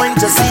back, you're going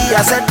to see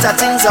a set of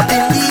things up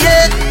in the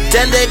air.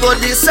 Then they go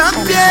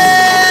disappear.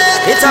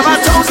 It's about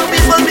 1,000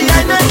 people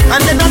behind them,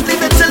 and they don't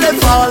leave it till they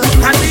fall.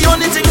 And the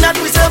only thing that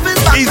we serve is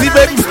back easy,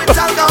 baby.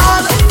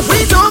 Alcohol.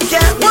 We don't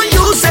care what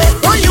you say,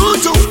 what you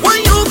do, what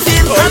you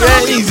feel. Oh,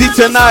 yeah, easy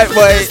tonight,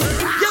 boy.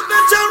 You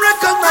better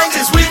recognize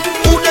it's sweet.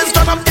 Who just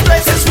turn up the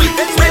place is sweet.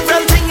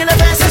 Favorite thing in the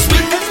face is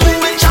sweet.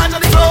 Who in charge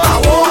of the floor? I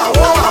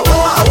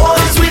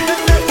it's sweet.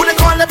 Who they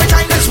call every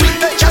time is sweet.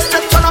 Just to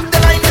turn up the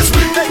line is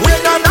sweet. We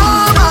don't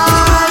know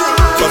man,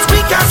 'cause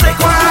we can't stay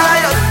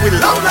quiet. We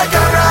loud like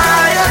a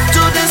riot.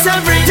 Do this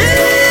every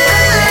day.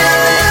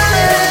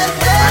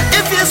 And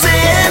if you say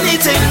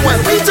anything,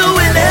 well, we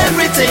doing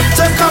everything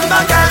to come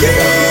back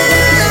again.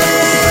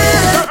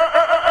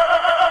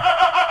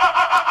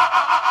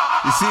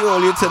 You see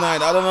all you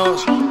tonight. I don't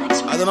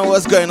know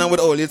what's going on with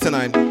all you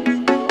tonight.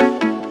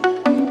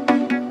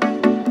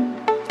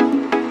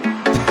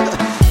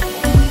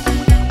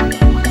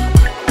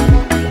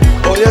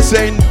 All you're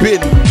saying,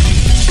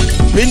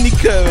 Binny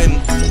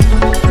Kerwin.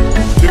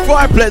 Before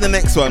I play the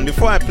next one,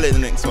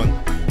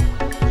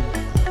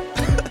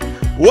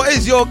 what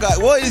is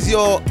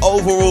your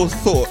overall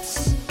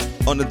thoughts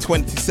on the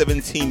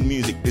 2017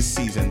 music this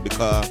season?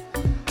 Because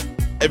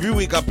every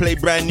week I play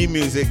brand new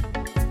music.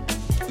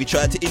 We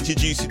try to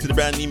introduce you to the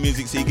brand new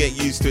music so you get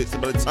used to it. So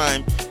by the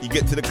time you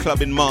get to the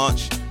club in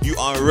March, you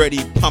are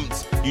already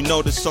pumped. You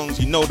know the songs,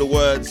 you know the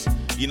words.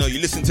 You know,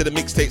 you listen to the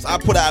mixtapes. I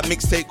put out a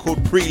mixtape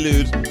called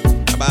Prelude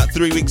about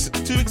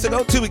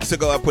 2 weeks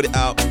ago I put it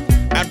out.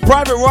 And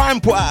Private Ryan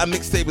put out a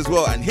mixtape as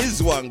well, and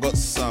his one got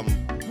some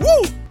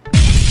woo.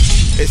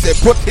 They said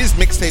put his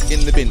mixtape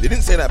in the bin. They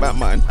didn't say that about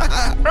mine.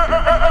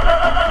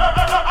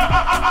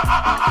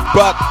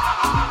 But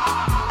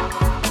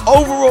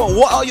overall,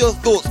 what are your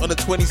thoughts on the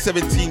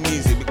 2017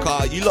 music?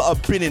 Because you lot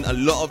have been in a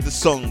lot of the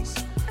songs.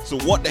 So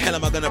what the hell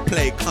am I gonna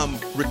play come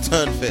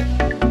Return Fit?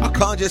 I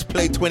can't just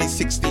play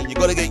 2016. You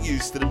gotta get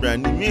used to the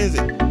brand new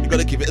music. You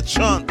gotta give it a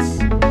chance.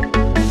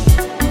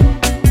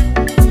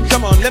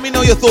 Come on, let me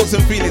know your thoughts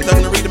and feelings.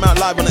 I'm gonna read them out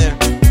live on air.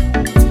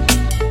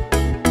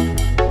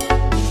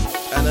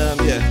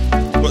 And yeah,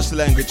 watch the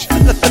language.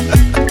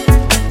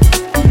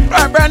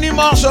 Right, brand new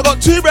Marshall. I got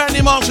 2 brand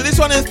new Marshall. This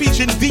one is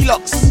featuring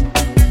Deluxe.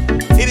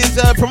 It is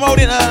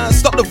promoting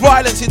Stop the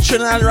Violence in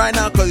Trinidad right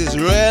now because it's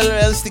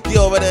real sticky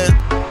over there.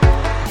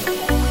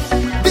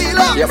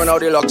 Deluxe. Yeah, but now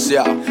Deluxe,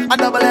 yeah. A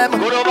double M.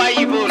 Good over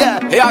evil. Yeah.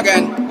 Here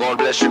again. God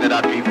bless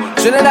Trinidad people.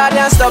 Trinidad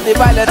and stop the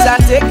violence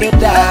and take it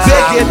down.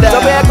 Take it down.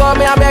 Tobago,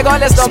 me and Bego,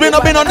 let's stop Spin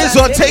up in on this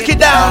one, take it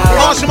down.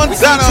 Marshall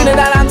Montano.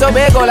 Trinidad and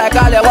Tobago, like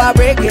all you want,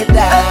 break it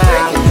down.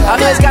 I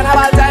know it's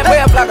carnival time,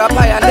 where you flag up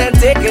high and then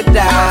take it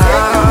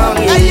down.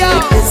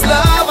 It's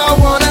love I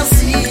wanna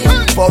see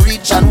for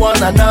each and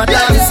one another.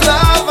 It's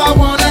love I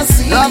wanna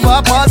see. Love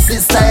up our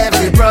sister,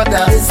 every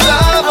brother. It's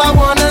love I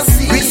wanna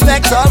see.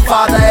 Respect our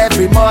father,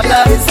 every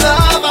mother. It's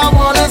love I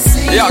wanna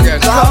see. Yeah, again.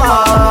 Come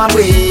on,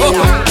 we.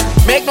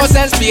 Make no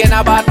sense being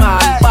a bad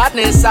man.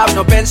 Badness have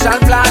no pension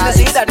plan. You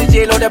see that the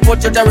jail they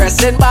put you to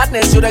rest in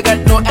badness. You don't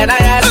get no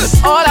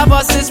NIS. All of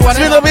us is one.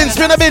 Spin a bin.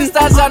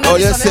 Oh,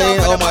 you're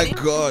saying, oh my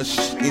gosh.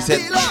 He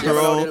said,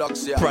 True,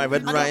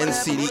 Private Ryan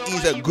CD.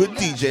 He's a good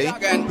DJ.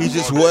 He's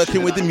just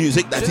working with the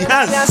music that he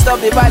has.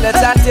 Stop the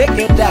violence and take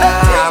it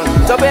down.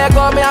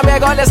 Tobago, me and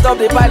Bego, let's stop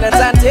the violence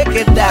and take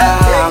it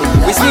down.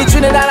 We speak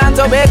Trinidad and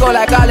Tobago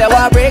like all you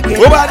want, break it.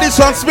 What about this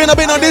one? Spin a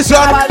bin on this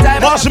one.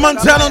 Marshall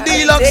Montano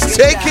Deluxe,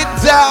 take it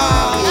down.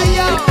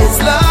 It's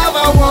love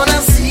I wanna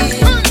see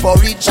for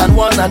each and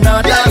one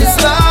another. It's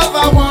love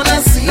I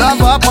wanna see.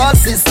 Love up our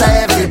sister,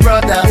 every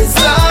brother. It's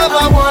love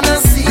I wanna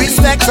see.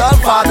 Respect our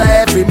father,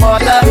 every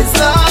mother. It's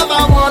love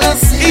I wanna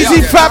see.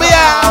 Easy,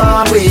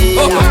 Fabian.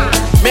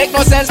 Make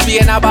no sense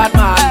being a bad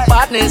man.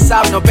 Badness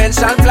have no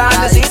pension plan.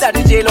 You see that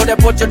the jail they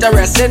put you to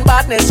rest in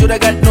badness. You don't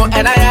get no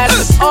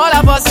NIS. All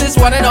of us is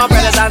one and all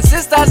brothers and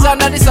sisters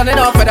under the sun and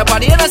off. For the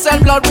body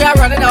innocent blood we are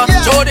running off.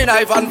 Show the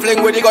knife and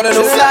fling with the gun and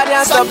no slide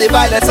and stop the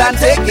violence and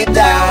take it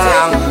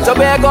down.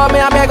 Tobago,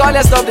 me and Bego,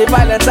 let's stop the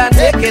violence and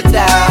take it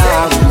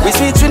down. We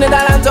speak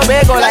Trinidad and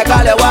Tobago like all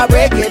they want,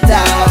 break it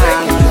down.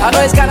 I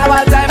know it's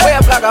carnival time, where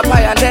you flag up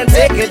high and then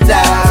take it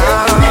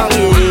down.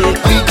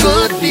 We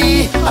could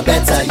be a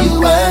better you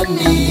and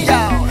me.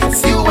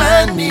 It's you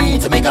and me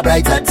to make a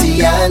brighter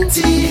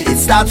TNT. It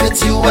starts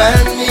with you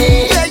and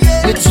me.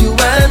 With you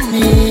and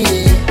me,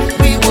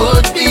 we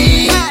would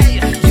be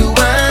you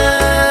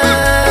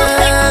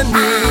and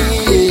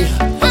me.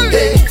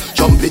 Hey,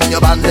 jump in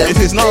your band. This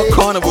is not a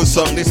carnival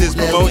song. This is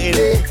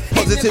promoting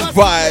positive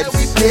vibes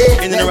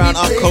in and around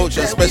our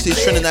culture, especially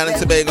Trinidad and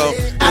Tobago,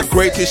 the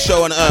greatest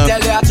show on earth.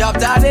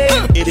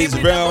 It is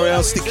real,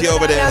 real sticky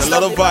over there. A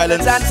lot of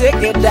violence. They're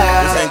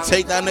saying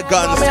take down the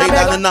guns, take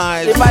down the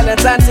knives.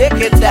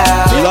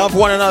 Love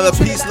one another,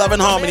 peace, love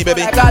and harmony,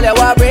 baby.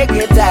 I break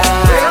it down.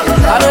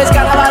 I know it's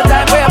carnival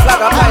time, where you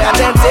flag up high and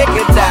then take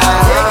it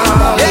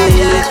down.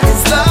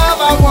 It's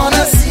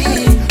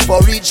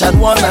each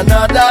and one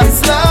another.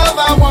 It's love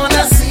I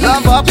wanna see.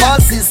 Love up our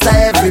sister,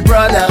 every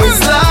brother.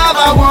 It's love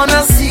I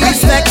wanna see.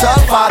 Respect our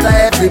father,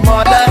 every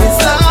mother.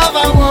 It's love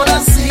I wanna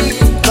see.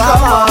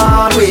 Come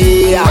on,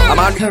 we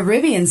are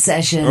Caribbean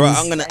Sessions. Alright,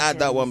 I'm gonna add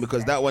that one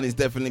because that one is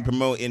definitely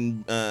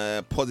promoting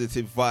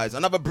positive vibes.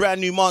 Another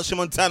brand new Marshall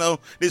Montano.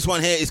 This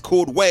one here is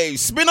called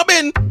Waves. Spin up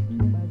in.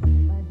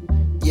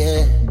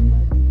 Yeah.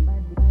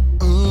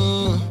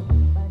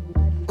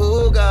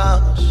 Oh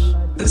gosh.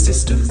 The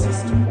system.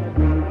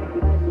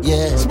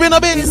 Yeah. Spin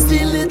up in. It's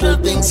the little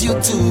things you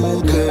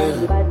do,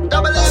 girl.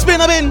 Spin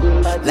up in.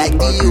 Like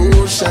the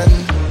ocean.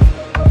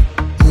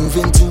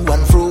 Moving to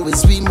and fro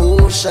is we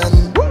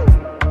motion.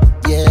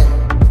 Yeah.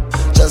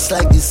 Just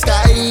like the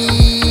sky.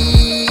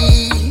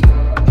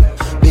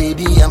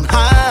 Baby, I'm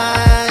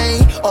high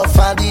off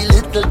all the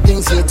little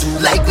things you do.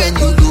 Like when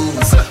you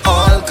lose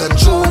all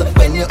control,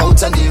 when you're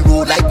out on the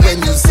road. Like when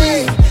you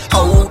say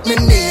out my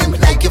name,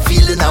 like you're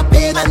feeling a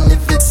pain. And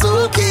if it's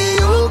okay,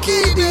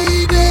 okay,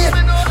 baby,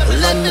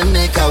 let me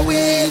make a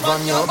wave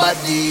on your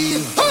body.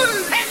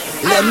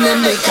 Let me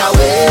make a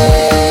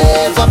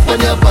wave up on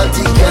your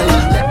body, girl.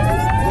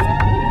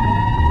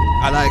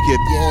 I like it.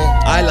 Yeah.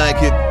 I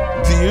like it.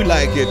 Do you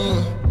like it?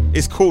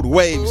 It's called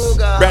Waves.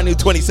 Brand new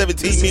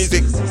 2017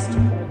 music.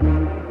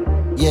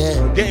 Yeah.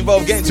 Get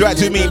involved, get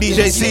interactive with me,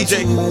 DJ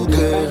CJ.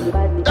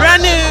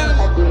 Brand new.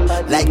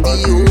 Like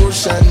the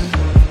ocean.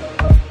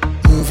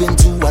 Moving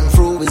to and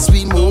fro is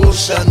we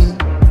motion.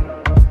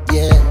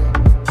 Yeah.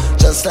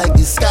 Just like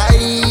the sky.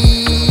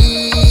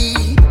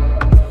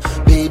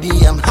 Baby,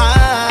 I'm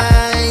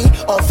high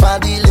off all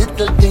the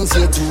little things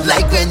you do.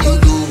 Like when you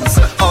lose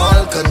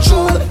all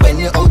control, when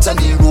you're out on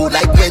the road.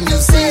 Like when you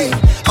say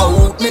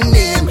out my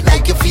name,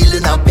 like you're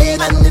feeling a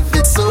pain. And if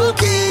it's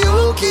okay,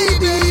 okay,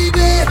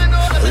 baby,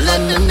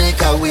 let me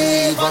make a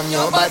wave on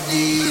your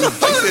body. Let me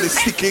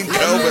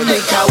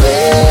make a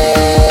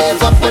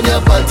wave up on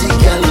your body,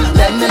 girl.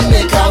 Let me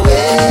make a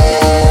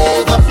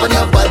wave up on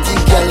your body,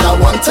 girl. I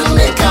want to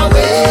make a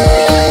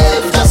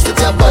wave just with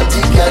your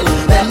body, girl.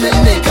 Let me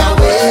make a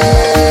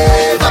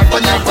wave up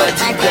on your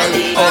body, girl.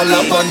 All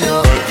up on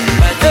your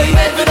body.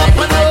 Wave it up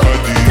on your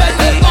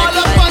body. All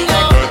up on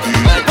your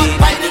body.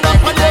 Wind it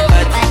up on your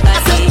body. I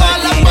said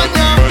all up on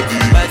your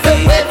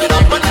body. Wave it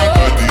up on your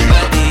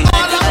body.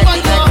 All up on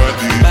your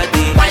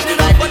body. Wind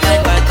it up on your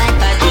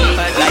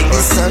body. Like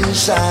the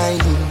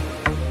sunshine,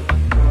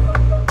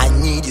 I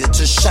need you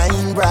to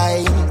shine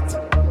bright.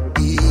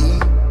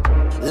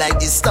 Like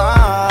the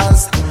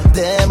stars,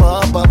 them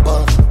up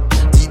above.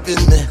 Deep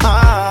in the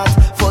heart,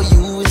 for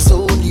you is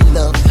only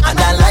love. And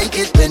I like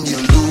it when you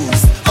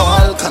lose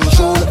all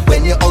control,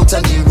 when you're out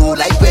on the road.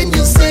 Like when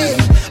you say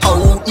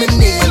out my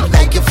name,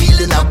 like you're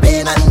feeling a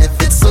pain. And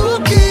if it's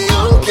okay,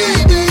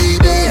 okay,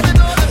 baby,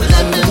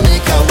 let me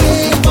make a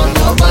wave on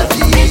your body.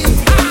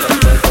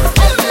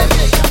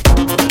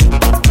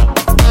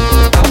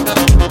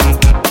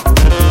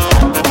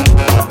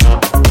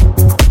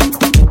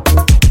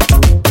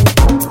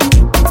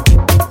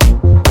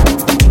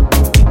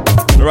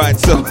 Right,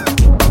 so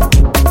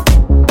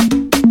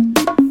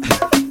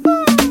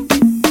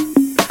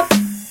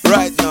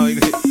right now,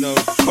 no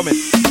comment.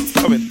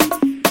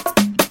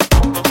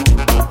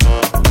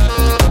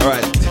 All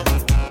right,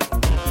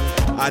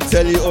 I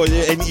tell you, all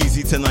you ain't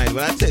easy tonight.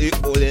 When I tell you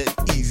all you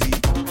easy,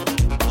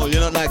 oh,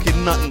 you're not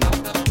liking nothing.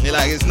 You're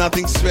like it's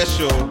nothing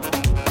special.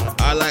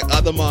 I like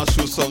other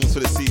Marshall songs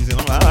for the season.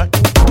 I'm like, all right.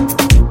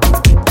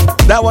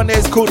 That one there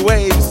is called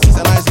Waves. It's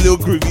a nice little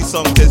groovy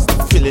song, just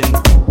filling.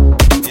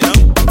 You know.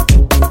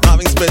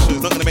 Nothing special.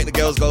 It's not gonna make the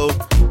girls go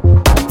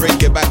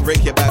break your back,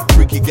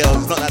 freaky girls.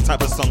 It's not that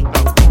type of song. No.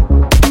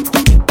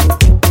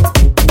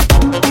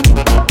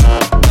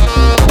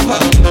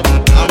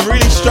 I'm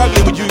really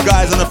struggling with you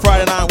guys on a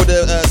Friday night with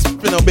the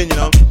spin or bin. You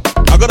know,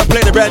 I gotta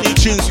play the brand new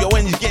tunes. I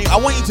want you to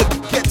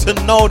get to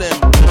know them.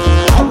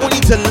 I want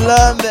you to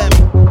learn them.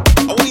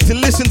 I want you to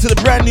listen to the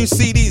brand new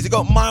CDs. You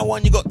got my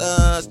one. You got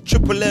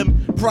Triple M,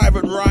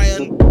 Private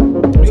Ryan.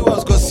 Who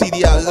else got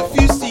CD out? There's a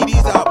few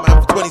CDs out,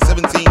 man, for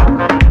 2017.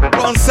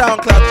 Go on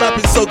SoundCloud, type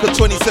in Soca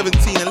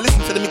 2017 and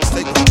listen to the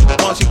mixtape.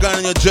 Once you're going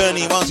on your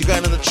journey, once you're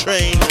going on the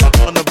train,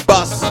 on the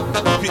bus,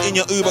 if you're in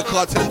your Uber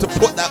car, tell them to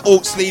put that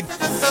aux lead.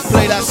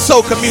 Play that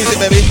Soca music,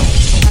 baby.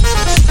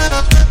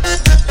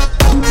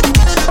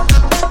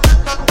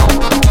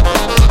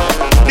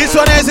 This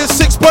one is a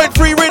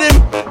 6.3 rhythm.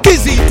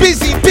 Busy.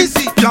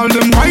 Y'all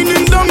them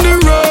winding down the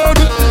road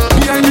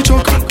behind the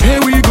truck. Here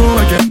we go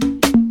again.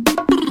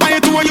 I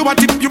to you a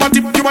tip. I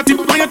to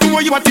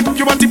you a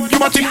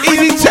tip.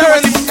 Easy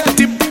terrorist.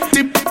 Tip.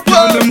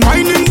 Y'all them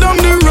winding down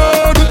the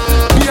road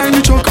behind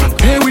the truck.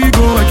 Here we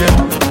go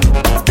again.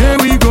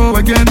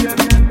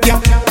 Yeah,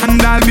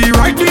 and I'll be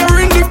right there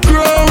in the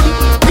crowd.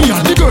 Me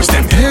and the girls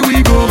them. Here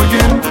we go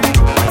again.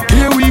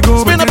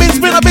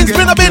 Spin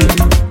up in.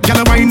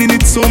 Y'all whining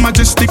it so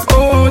majestic.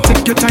 Oh,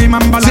 take your time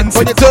and balance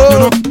it. You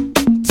know.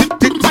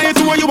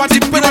 You a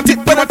tip, when I tip,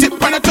 when I tip,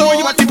 when I toe,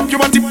 you a tip, when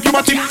I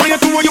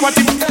toe, you a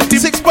tip.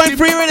 6.3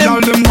 rhythm.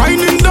 Y'all them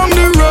winding down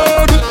the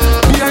road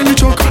behind the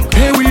truck.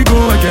 Here we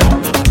go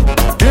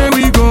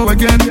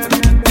again.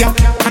 Yeah,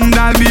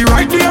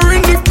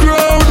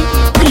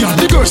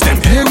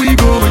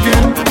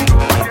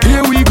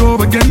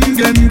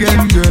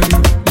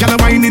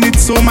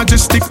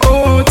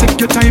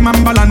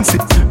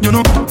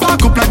 no.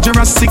 Back up like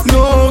Jurassic,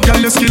 no. Girl,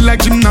 your skill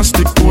like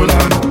gymnastic, hold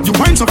on. You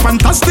wine so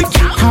fantastic.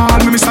 Call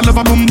me Mr.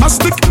 Lover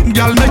Bombastic.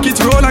 Girl, make it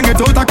roll and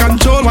get out of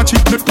control. Watch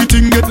it, make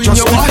everything get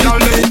just like girl.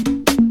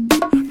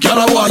 Girl,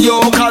 I want you,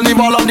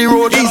 carnival on the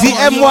road. Easy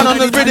M1 on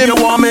the rhythm. You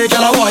want me,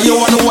 girl, I want you,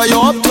 I know where you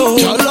up to.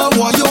 Girl, I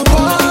want you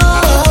wine.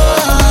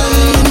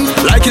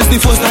 Like it's the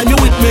first time you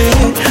with me.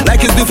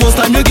 Like it's the first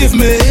time you give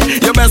me.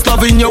 Your best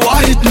loving, you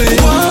want hit me.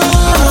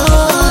 Wine.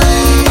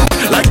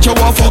 Like you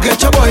won't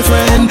forget your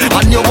boyfriend.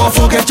 And you won't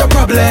forget your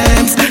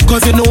problems.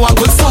 Cause you know I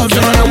could solve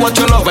them. You know what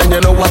you love and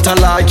you know what I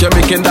like. You're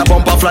making that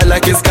bumper fly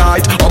like it's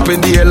kite. Up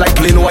in the air like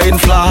plane wine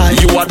fly.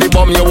 You are the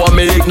bomb, you want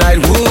me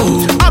ignite.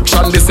 Woo.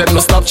 Action, they said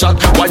no stop chat.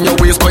 When your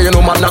waist, cause you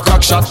know man a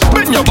crack shot.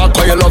 Bend your back,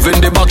 cause you loving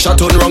the back shot.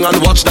 Turn wrong and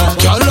watch that.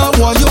 Girl, I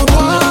want you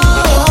wine.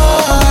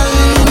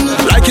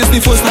 Like it's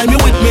the first time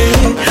you with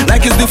me.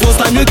 Like it's the first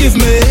time you give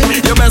me.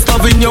 Your best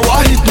loving, you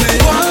want hit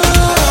me.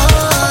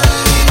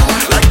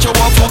 Like you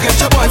won't forget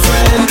your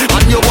boyfriend.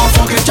 And you won't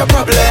forget your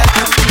problem.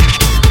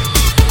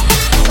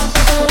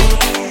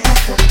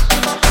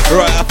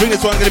 Right, I think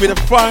this one's gonna be the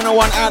final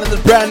one out of the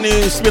brand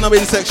new Spin Up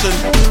In section.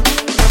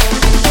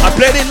 I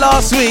played it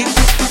last week,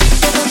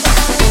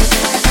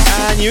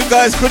 and you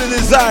guys couldn't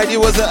decide. It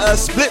was a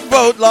split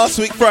vote last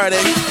week,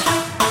 Friday.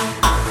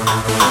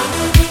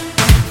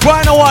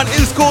 Final one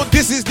is called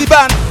This Is The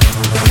Band,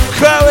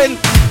 Kerwin.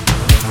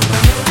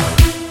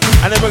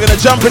 And then we're gonna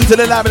jump into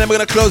the lab, and then we're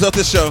gonna close out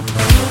the show.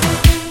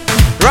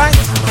 Right?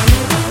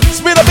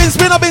 Spin up in,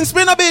 spin up in,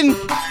 spin up in.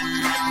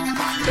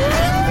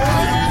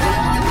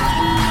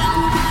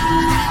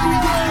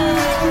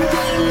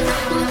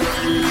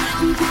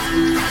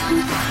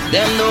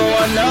 Them no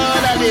one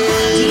none of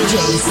this. DJ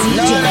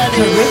CJ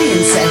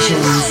Caribbean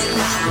Sessions.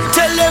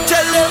 Tell them,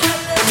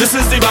 this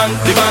is the band,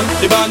 the band,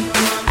 the band.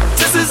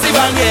 This is the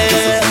band,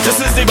 yeah. This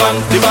is the band,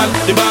 the band,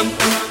 the band.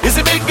 It's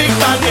a big, big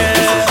band,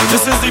 yeah.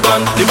 This is the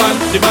band, the band,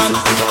 the band.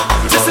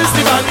 This is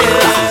the band,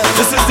 yeah.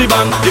 This is the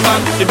band, the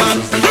band, the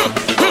band.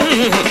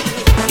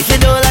 If you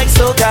don't like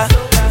soca,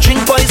 drink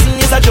poison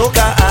is a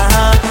joker.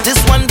 This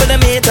one for the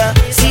meter.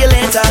 See you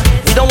later.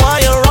 We don't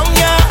want you wrong,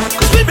 yeah.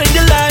 Cause we bring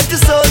the life to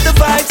soul the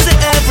vibes to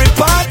every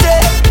party.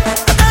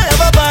 And I have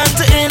a band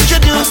to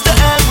introduce to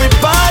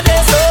everybody.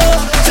 So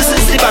this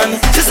is the band,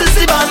 this is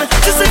the band,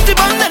 this is the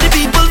band that the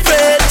people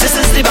afraid. This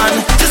is the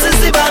band, this is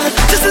the band,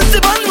 this is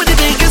the band with the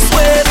biggest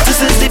wave. This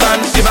is the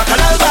band, the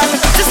bacchanal band.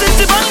 This is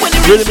the band when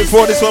you Rhythm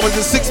before this one was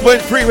a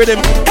 6.3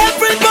 rhythm.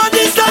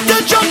 Everybody start to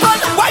jump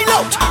and wild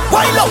out,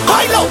 wild out,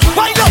 wild out,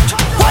 wild out,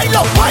 wild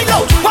out, wild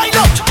out, wild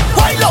out,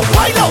 wild out,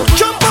 wild out.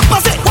 Jump up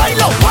and say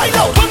wild out, wild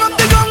out. Bang up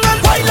the gong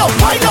and wild out,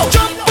 wild out.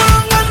 Jump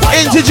on and wild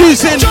out.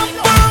 Introducing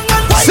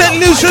St.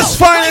 Lucia's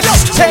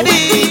finest,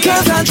 Teddy.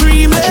 Because I'm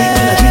dreaming,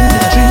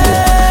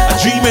 I'm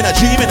dreaming, I'm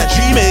dreaming, I'm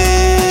dreaming.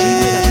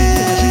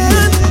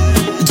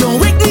 Don't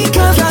wake me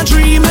 'cause I'm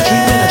dreaming.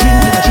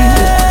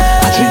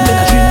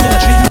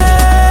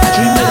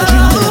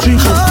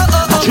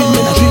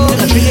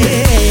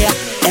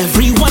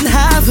 Everyone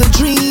has a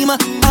dream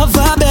of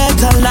a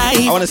better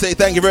life. I want to say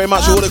thank you very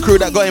much to all the crew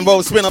that got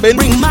involved. Spin up in.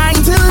 Bring mine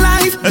to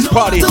life. Let's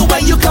party. The way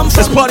you come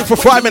from. Let's party for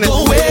 5 minutes.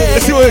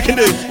 Let's see what we can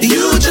do.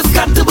 You just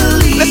got to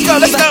believe. Let's go,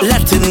 let's go.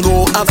 Letting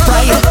go of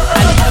pride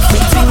and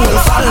everything will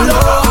follow.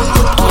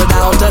 All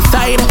down the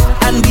side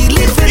and be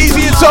living.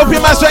 Easy Utopia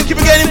Master, thank you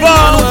for getting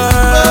involved.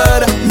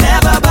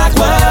 Never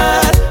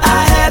backward.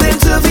 I head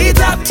into the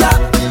top.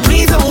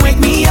 Please don't wake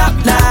me up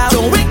now.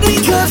 Don't wake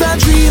me 'cause I'm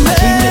dreaming.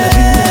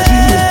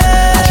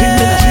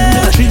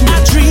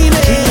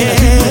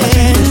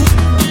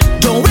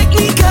 Don't wake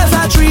me 'cause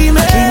I'm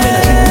dreaming.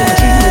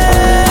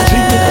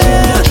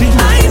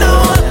 I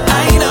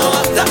know.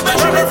 That my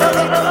dream is.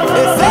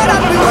 They said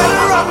that we were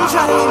wrong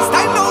choice.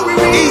 I know we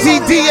really. Easy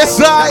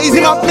DSI, easy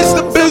my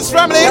Mr. Boots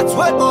family. That's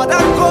what more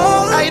than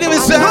gold. How you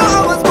doing, sir?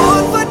 I was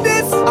born for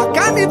this. I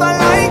can't even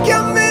like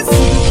your miss.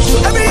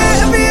 Every year,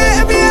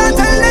 I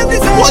tell them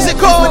this. What's it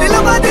called? For the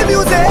love of the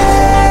music.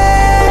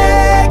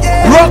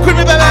 Yeah. Rock with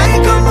me, baby. I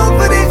ain't come up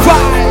for this.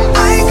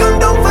 I ain't come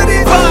down for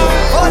this.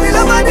 For the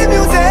love of the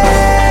music.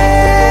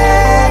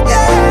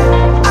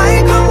 Yeah. I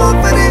ain't come up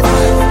for this.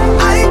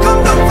 I ain't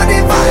come down for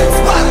this.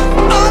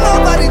 All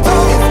over the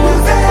town is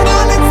music.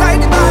 All inside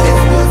the band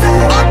is music.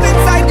 Up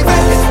inside the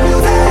band is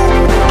music.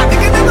 I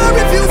think you never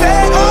refuse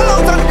it. All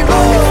out on the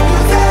road is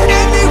music.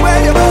 Anywhere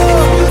you go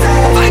is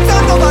music. Fight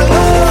on over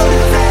love.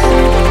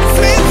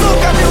 Sweet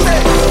soca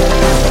music.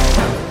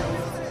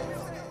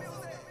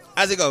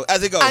 As it go,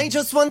 as it go. I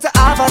just want to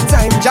have a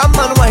time, jam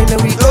and wine,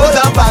 and we go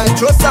down by,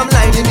 throw some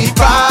line in the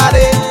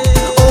party.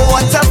 Oh,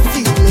 what a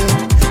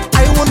feeling!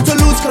 I want to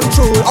lose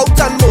control, out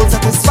and more,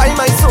 satisfy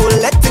my soul,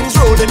 let things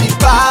roll in the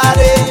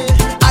party.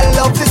 I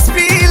love this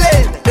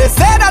feeling. They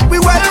say that we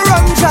well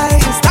run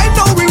twice. I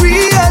know we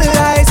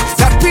realize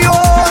that we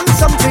own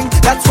something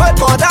that's worth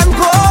more than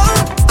gold.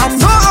 I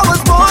know I was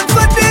born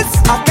for this.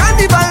 I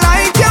can't even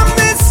like your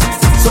miss.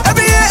 So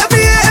every year,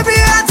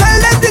 I tell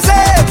them this.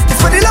 It's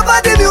for the love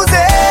of the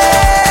music.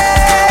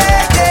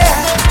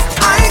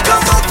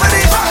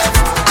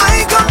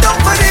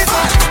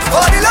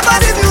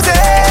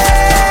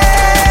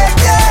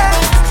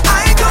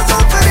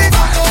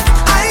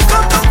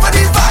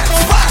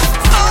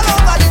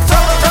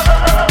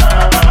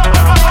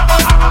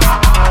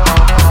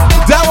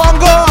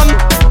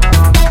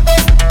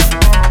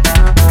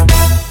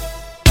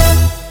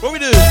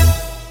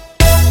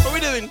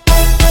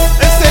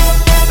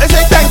 Let's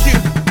say thank you.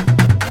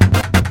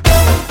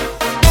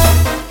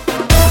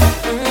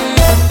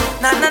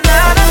 Na na na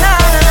na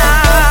na na.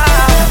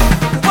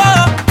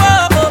 Whoa,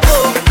 whoa, whoa,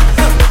 whoa.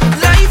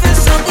 Life is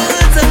so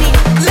good to me.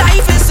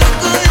 Life is so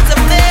good to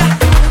me.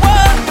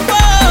 Whoa,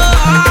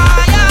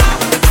 whoa, yeah.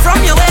 From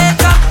your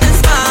wake up this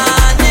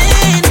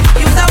morning,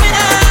 you're the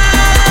winner.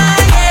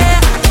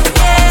 Yeah,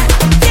 yeah,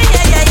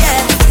 yeah, yeah, yeah.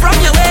 From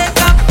your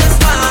wake up this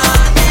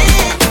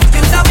morning,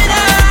 you're the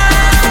winner.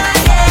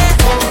 Yeah,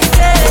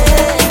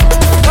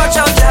 yeah. Watch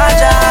out,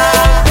 Jaja.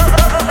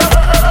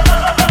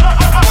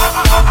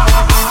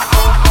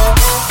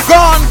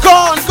 Gone.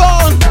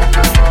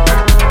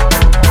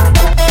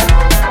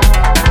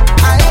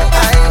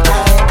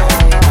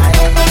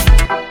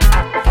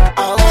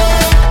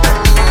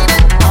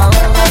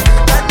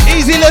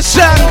 Easy, let's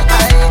chant.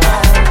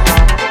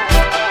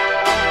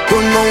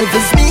 Don't know if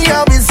it's me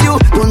or it's you.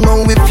 Don't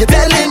know if you're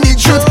telling the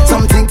truth.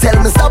 Something tell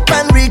me stop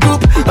and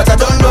regroup, but I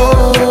don't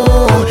know.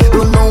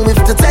 Don't know if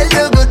to tell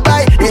you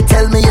goodbye. They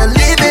tell me you're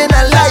living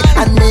a lie,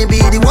 and maybe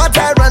the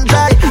water run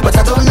dry, but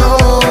I don't know.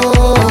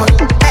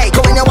 Hey,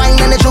 go in your wine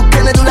and the choke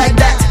and you do like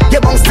that. You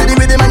bounce to the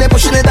rhythm and you're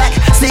pushing it back.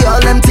 See all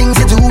them things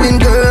you're doing,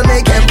 girl,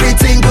 make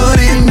everything good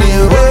in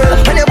the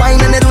world. When you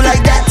wine and you do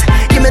like that,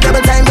 give me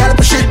double time, gotta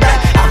push it back.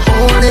 I'm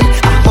holding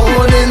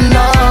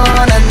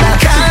on, and I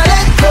can't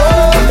let go,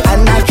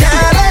 and I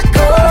can't let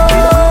go.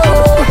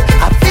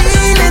 I'm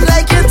feeling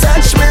like you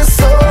touch my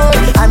soul,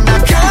 and I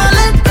can't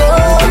let go,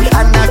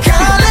 and I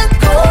can't let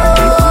go.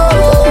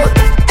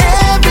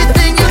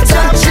 Everything you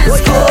touch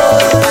is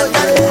gold.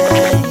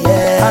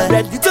 I'm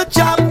ready to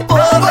jump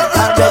over,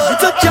 I'm ready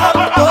to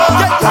jump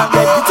over, I'm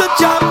ready to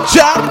jump.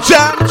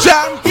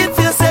 Jump. If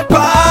you say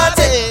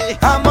party,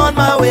 I'm on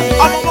my way.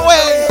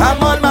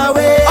 I'm on my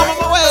way.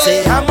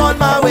 Say I'm on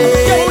my way.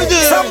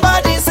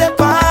 Somebody say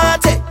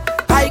party,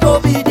 I go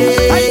be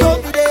there.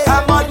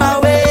 I'm on my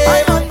way.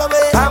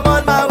 I'm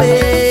on my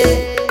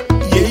way.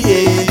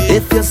 Yeah.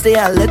 If you stay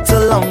a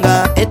little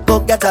longer, it go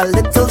get a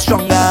little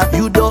stronger.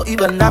 You don't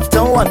even have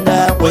to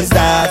wonder, where's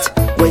that?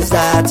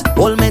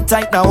 Hold me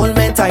tight now, hold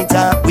me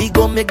tighter. We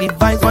gon' make the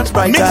vibes much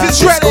brighter. Mix is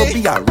This ready. go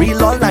be a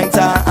real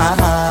all-nighter.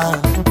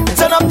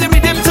 Turn up the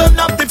rhythm, turn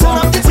up the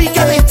we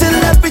can eat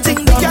till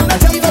everything done. We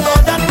cannot even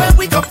know that where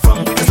we come from.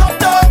 It's up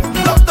down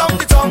the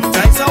tongue.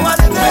 Tights on one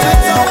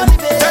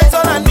tights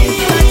on a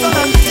knee,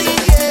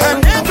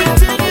 and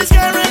everything is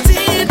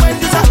guaranteed. When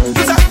it's a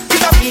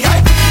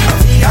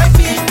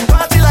VIP,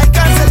 party like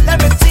a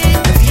celebrity.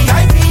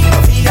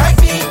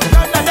 VIP,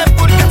 none of them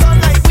could get on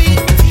like we.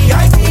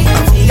 VIP,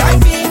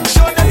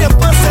 show them your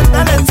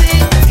personality.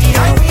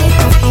 VIP,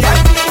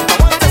 I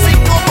want to see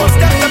who goes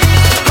down to me.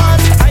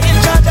 I in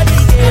charge of the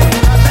game.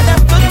 None of them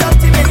could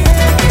touch me.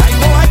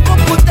 I go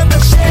put them to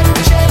shame.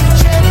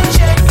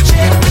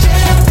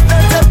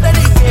 Let them play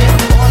the game.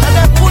 All of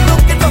them who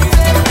looking for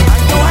fame.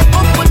 I go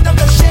put them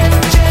to shame.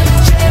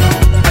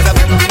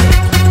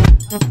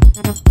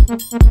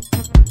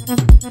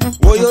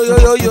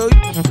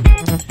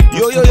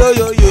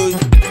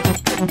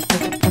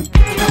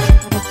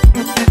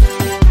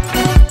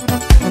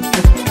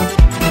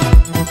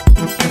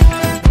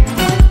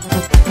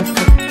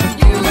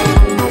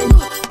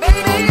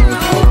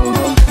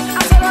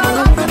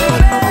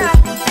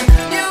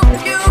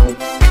 Yo.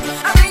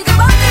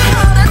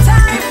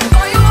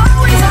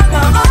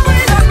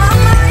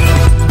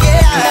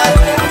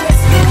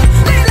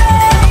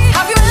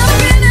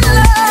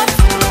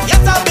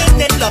 Yes, I've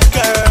been in love,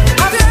 girl.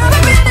 Have you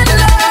ever been in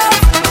love?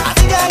 I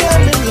think I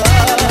am in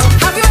love.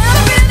 Have you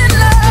ever been in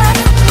love?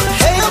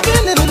 Hey, I've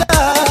been in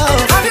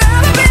love. Have you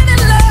ever been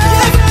in love?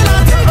 Yeah, girl,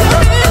 I think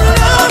I'm in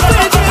love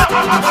with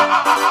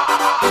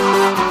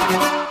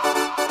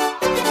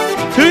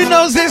you. Who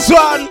knows this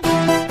one?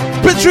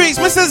 Patrice,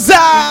 Mr.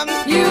 Zam.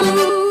 You,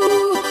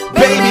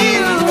 baby,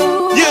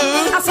 you.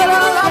 I said I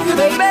love you,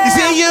 baby. You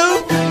see you.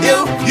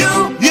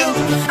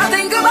 I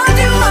think about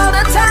you all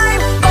the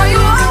time. Oh, you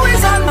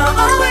always on my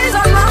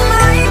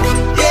mind.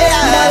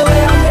 Yeah. By the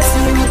way, I miss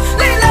you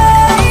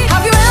lately.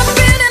 Have you ever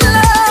been in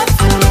love?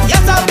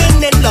 Yes, I've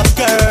been in love,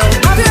 girl.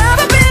 Have you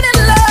ever been in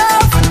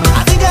love?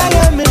 I think I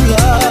am in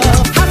love.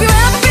 Have you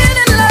ever been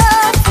in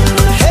love?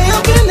 Hey,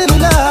 I've been in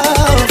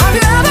love. Have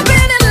you ever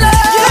been in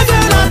love? Yeah,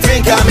 girl, I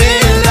think I'm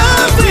in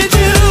love with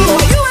you.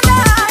 You and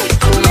I,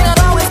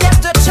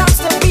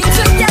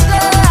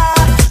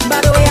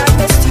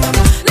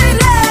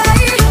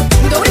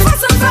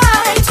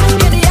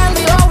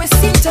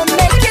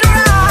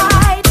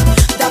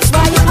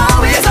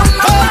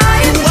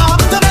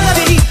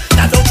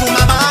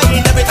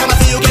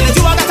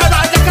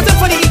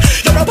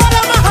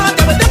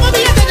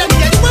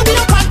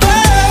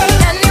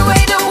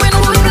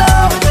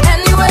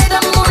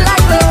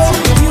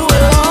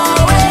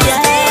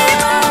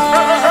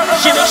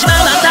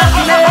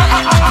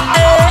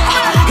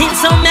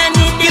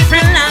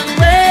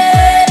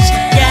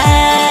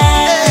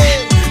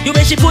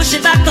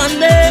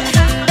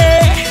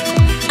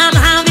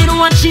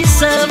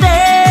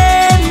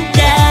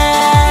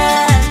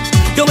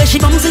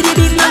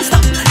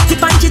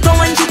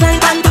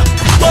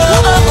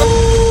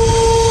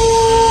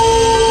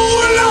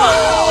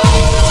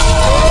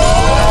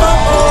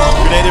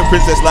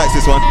 Princess likes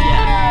this one.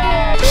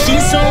 She's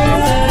so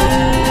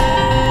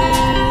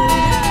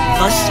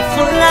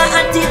full of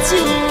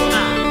attitude,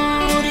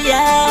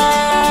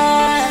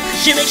 yeah.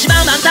 She makes you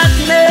bounce back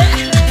to me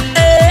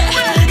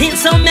in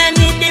so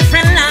many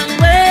different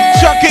languages.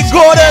 Chuck it,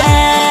 Gordon.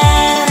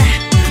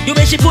 You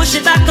way she push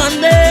it back on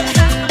me,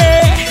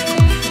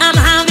 I'm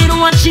having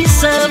what she's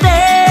serving,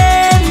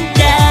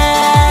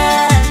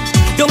 yeah.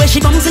 The way she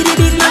bumps the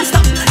beat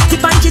non-stop,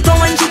 tip and she toe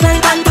and she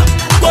can't bang back.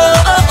 Whoa,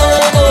 oh,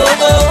 oh, oh,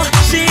 oh.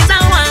 She's a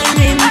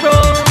whining bro.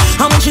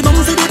 And when she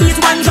bumps the beat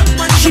one drop,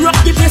 she rock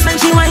the place and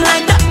she whine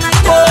like that.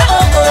 Whoa,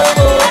 oh,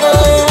 oh, oh,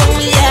 oh,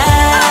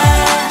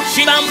 yeah.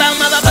 She bam bam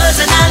have a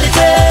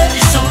personality,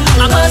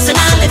 a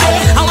personality.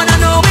 I wanna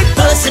know it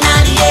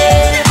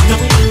personality,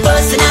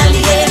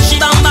 personality. She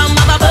bam bam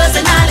have a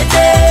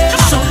personality,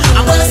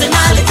 a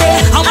personality.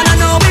 I wanna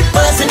know it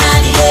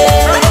personality.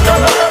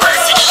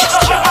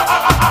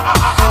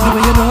 The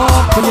way you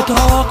walk, when you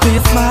talk, when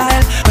you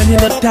smile, when you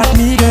look at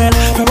me, girl,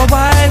 for a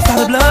while,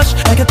 started blush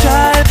like a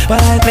child. But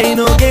I play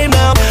no game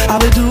now. I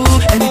will do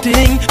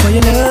anything for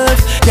your love.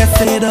 Just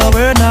say the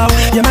word now.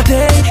 You're my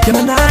day, you're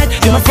my night,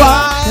 you're my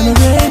fire, you're my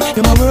rain,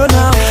 you're my world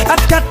now.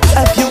 I've got to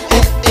have you,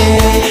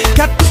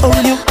 got to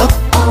hold you,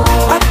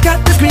 I've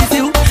got to squeeze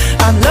you.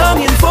 I'm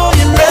longing for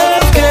your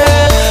love,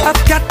 girl. I've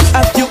got to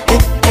have you,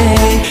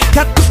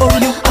 got to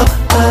hold you,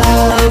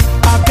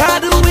 I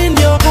got to win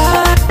your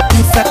heart.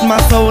 You set my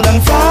soul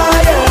on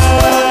fire.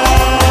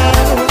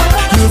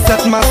 You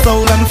set my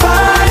soul on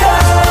fire.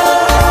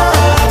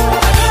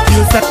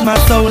 You set my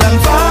soul on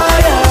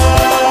fire.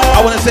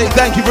 I want to say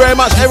thank you very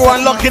much,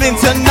 everyone locking in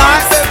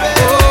tonight.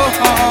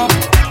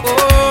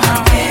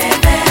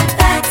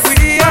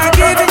 We are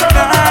giving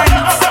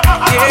thanks.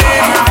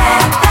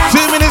 Yeah.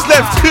 2 minutes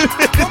left. 2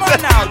 minutes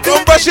left.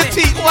 Don't brush your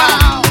teeth.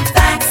 Wow.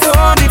 Thanks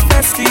for the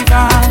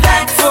festival.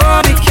 Thanks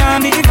for the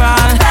carnival.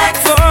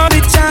 Thanks for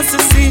the chance to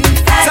see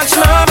such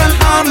love and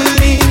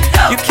harmony.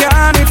 You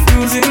can't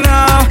refuse it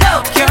now.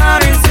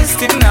 Can't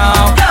resist it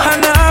now.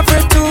 I'm not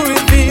afraid to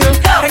reveal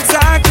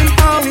exactly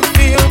how we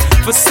feel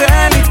for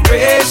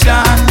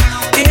celebration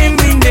in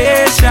the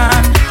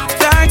nation.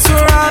 Thanks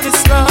for all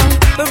this love,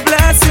 the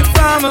blessing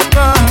from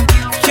above.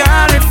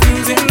 Can't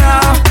refuse it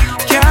now.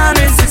 Can't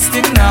resist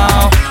it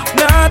now.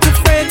 Not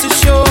afraid to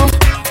show.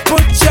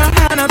 Put your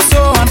hand up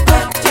so and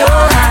put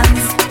your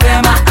hands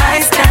where my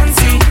eyes can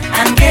see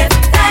and give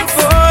thanks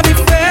for the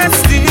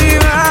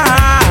festival.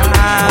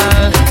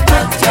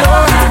 Put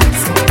your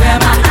hands where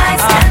my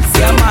eyes can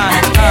see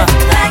and give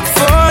thanks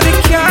for the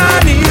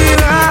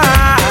carnival.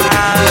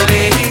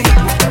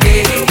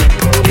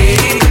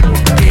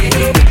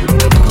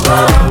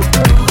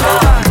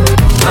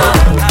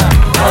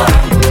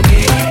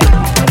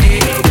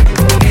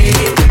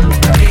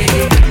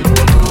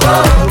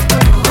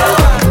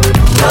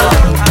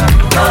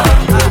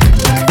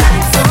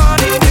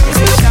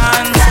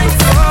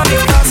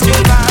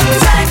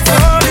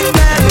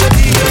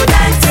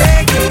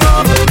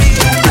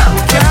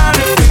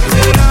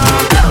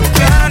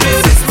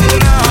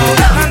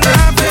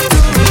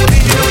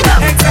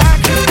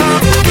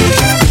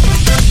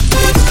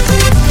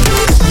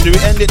 Should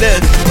we end it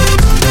there?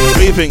 What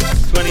do you think?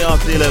 20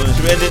 after 11.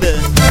 Should we end it there?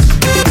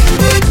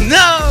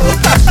 No!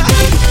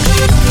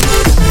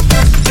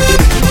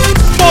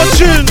 More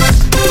tune!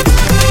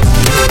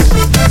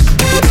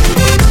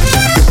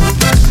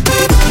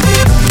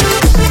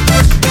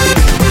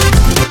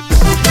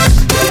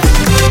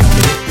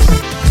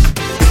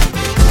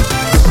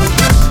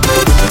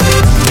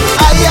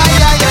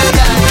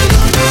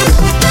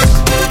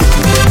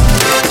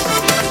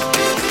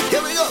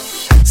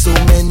 So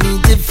many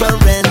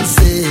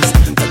differences,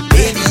 but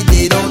baby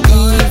they don't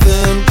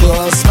even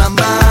cross my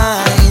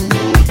mind.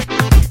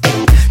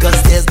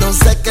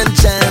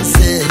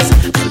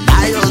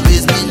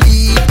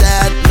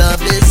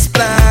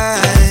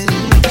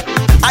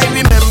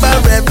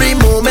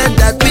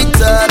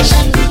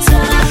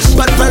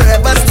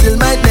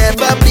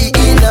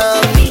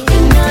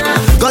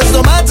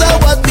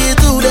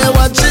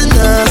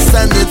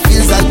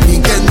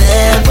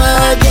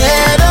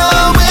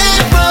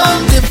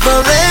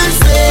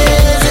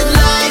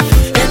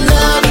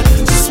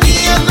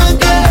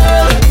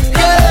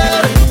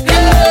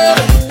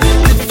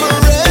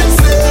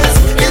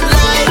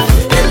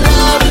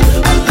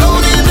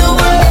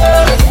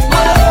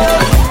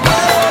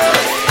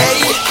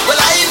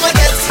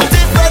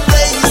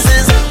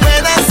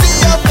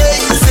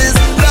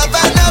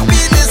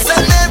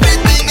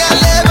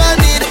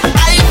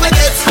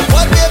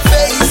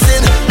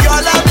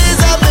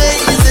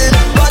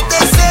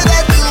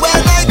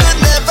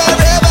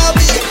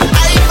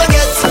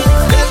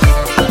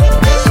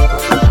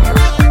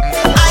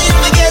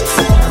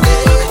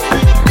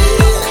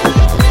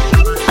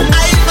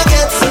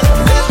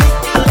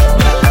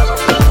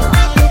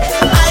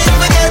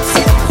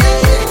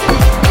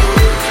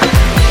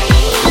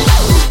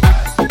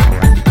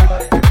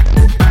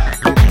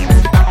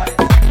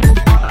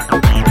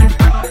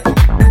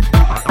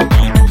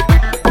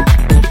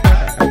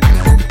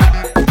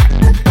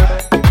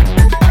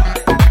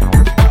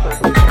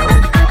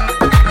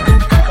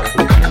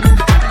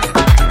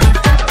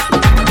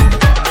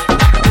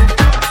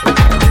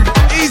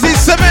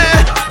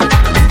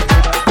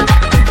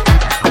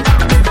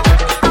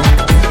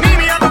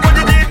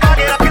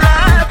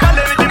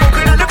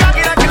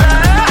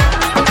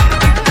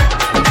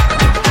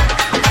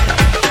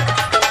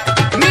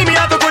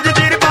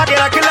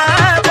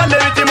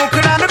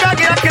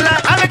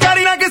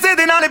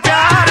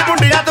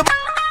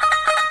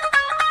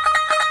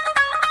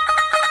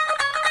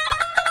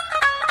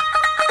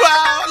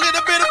 Wow, a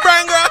little bit of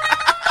Brangra.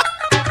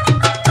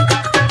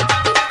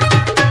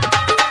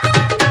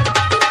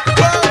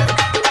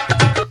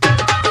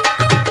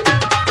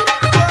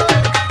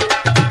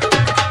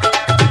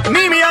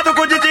 ਨੀਵੀਆਂ ਤੋਂ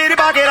ਕੁਝ ਚੀਰ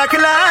ਪਾ ਕੇ ਰੱਖ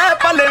ਲੈ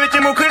ਪੱਲੇ ਵਿੱਚ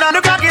ਮੁਖੜਾ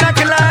ਲੁਕਾ ਕੇ ਰੱਖ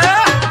ਲੈ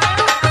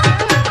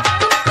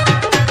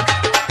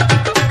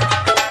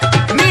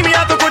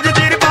ਨੀਵੀਆਂ ਤੋਂ ਕੁਝ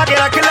ਚੀਰ ਪਾ ਕੇ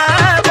ਰੱਖ ਲੈ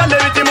ਪੱਲੇ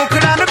ਵਿੱਚ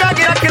ਮੁਖੜਾ ਲੁਕਾ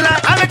ਕੇ ਰੱਖ ਲੈ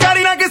ਐਵੇਂ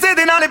ਕਰੀ ਨਾ ਕਿਸੇ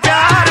ਦੇ ਨਾਲ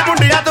ਪਿਆਰ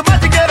ਮੁੰਡਿਆਂ ਤੋਂ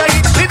ਬਚ ਕੇ ਰਹੀ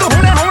ਨੀ ਤੂੰ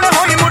ਹੁਣੇ ਹੁਣੇ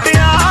ਹੋਈ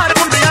ਮੁੰਡਿਆਰ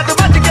ਮੁੰਡਿਆਂ ਤੋਂ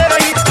ਬਚ ਕੇ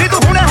ਰਹੀ ਨੀ ਤੂੰ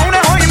ਹੁਣੇ ਹੁਣੇ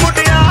ਹੋਈ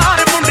ਮੁੰਡਿਆਰ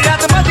ਮੁੰਡਿਆਂ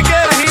ਤੋਂ ਬਚ ਕੇ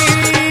ਰਹੀ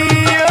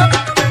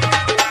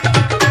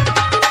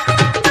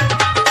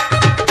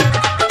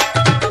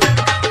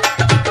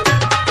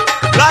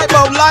Light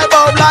bulb, light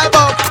bulb, light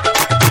bulb.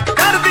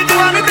 ਕਰਦੀ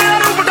ਜਵਾਨੀ ਤੇਰਾ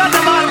ਰੂਪ ਡੱਡ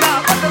ਮਾਰਦਾ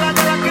ਪਤਲਾ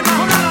ਜਿਹਾ ਕਿੰਨਾ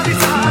ਹੁਣਾ ਦੀ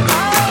ਸਾਥ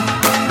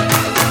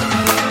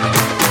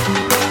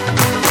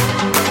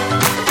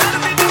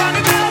ਕਰਦੀ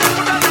ਜਵਾਨੀ ਤੇਰਾ ਰੂਪ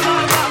ਡੱਡ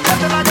ਮਾਰਦਾ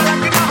ਪਤਲਾ ਜਿਹਾ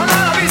ਕਿੰਨਾ ਹੁਣਾ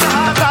ਦੀ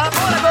ਸਾਥ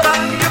ਗੋਰਾ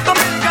ਯੂ ਤੁਮ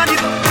ਕਾਜੀ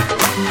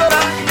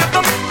ਗੋਰਾ ਯੂ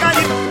ਤੁਮ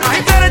ਕਾਜੀ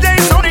ਨਹੀਂ ਤੇਰੇ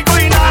ਜਿਹੀ ਸੋਹਣੀ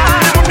ਕੋਈ ਨਾ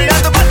ਮੁੰਡਿਆਂ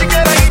ਤੋਂ ਬਚ ਕੇ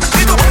ਰਹੀ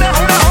ਨੀ ਤੂੰ ਹੁਣੇ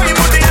ਹੁਣੇ ਹੋਈ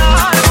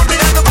ਮੁੰਡਿਆਰ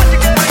ਮੁੰਡਿਆਂ ਤੋਂ ਬਚ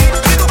ਕੇ ਰਹੀ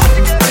ਨੀ ਤੂੰ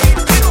ਬਚ ਕੇ ਰਹੀ ਨੀ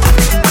ਤੂੰ ਬਚ ਕੇ ਰਹੀ ਨੀ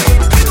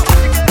ਤੂੰ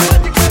ਬਚ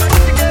ਕੇ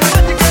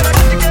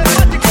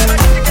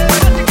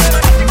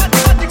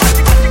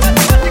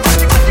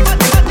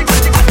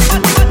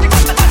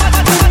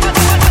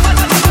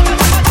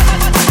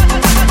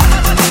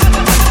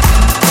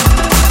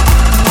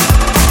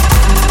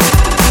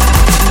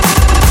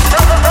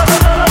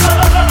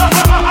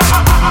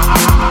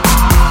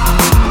ਰਹੀ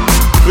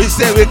We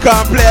say we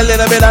can't play a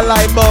little bit of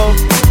light bulb.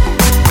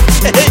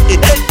 Hey, hey,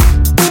 hey.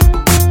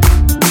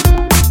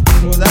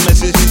 What was that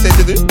message she said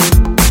to do?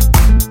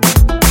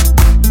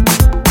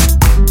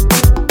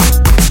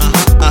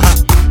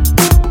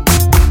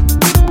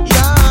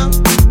 Yeah.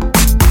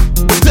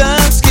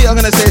 Dansky, I'm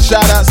gonna say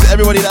shout out to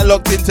everybody that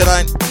locked in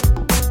tonight.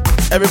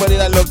 Everybody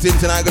that locked in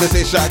tonight, I'm gonna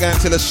say shout out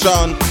to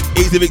LaShawn,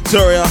 Easy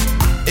Victoria,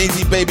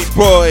 Easy Baby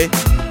Boy,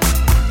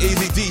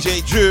 Easy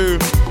DJ Drew,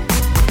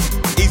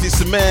 Easy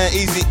Samir,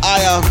 Easy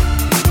Aya.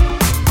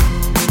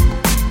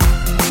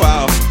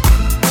 Wow.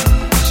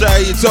 Shout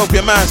out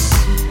Utopia Mass.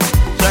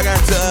 Shout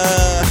out to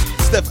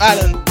Steph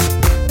Allen,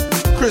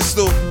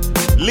 Crystal,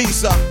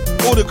 Lisa,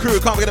 all the crew.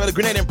 Can't forget about the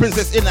Grenadian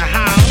Princess in the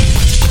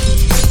house.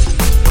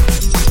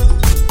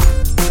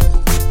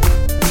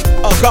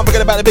 Oh, can't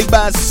forget about the big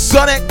bad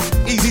Sonic,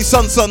 Easy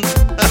Sun Sun.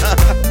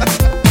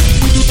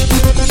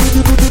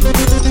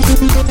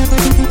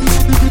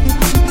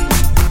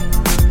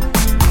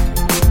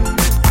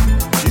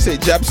 You say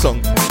jab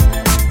song.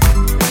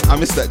 I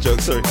missed that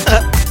joke, sorry.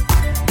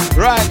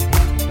 Right.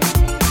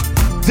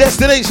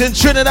 Destination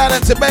Trinidad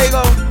and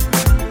Tobago.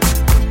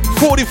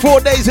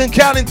 44 days and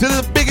counting to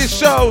the biggest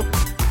show,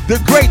 the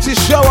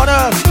greatest show on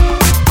earth.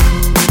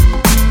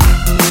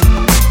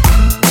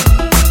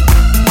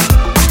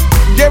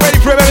 Get ready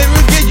for it, baby.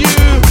 We'll get you.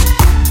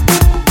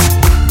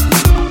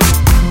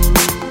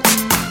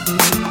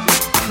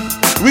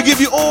 We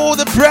give you all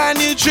the brand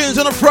new tunes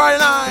on a Friday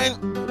night.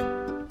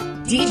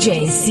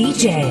 DJ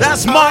CJ.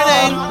 That's my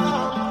name.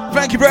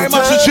 Thank you very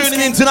much for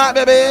tuning in tonight,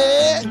 baby.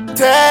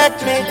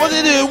 Take me. What do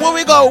you do? Where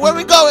we go? Where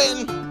we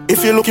going?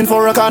 If you're looking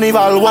for a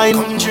carnival wine,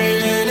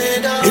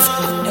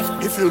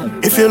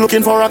 if you're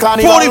looking for a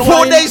carnival 44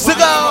 wine, days to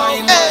go.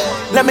 Hey.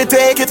 Let me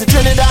take you to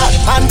Trinidad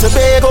and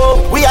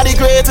Tobago. We are the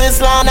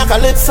greatest land of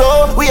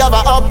Calypso. We have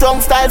a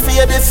uptown style for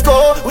your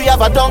disco. We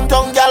have a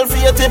downtown gal for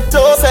your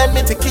tiptoe. Send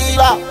me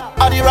tequila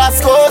or the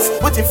Rascals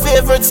with your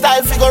favorite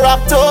style figure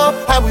up to.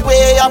 And we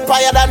way up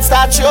higher than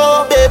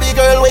statue. Baby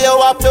girl, where you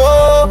up to?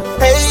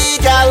 Hey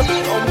gal,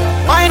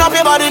 wind up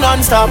your body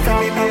non-stop.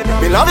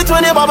 We love it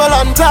when you bubble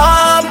on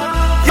top.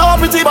 Your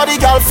pretty body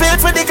girl fit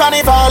for the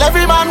carnival.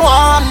 Every man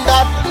want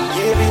that.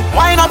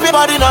 Wind up your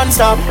body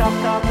non-stop.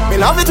 Me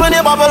love it when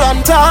you bubble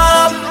on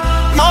top.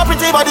 Your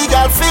pretty body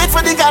girl fit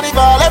for the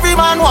carnival. Every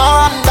man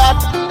want that.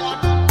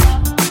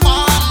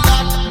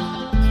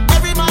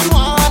 Every man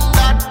want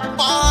that.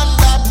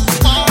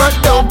 But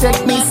don't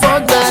take me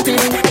for granted.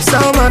 So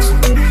much,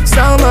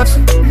 so much,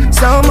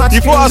 so much.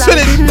 Before I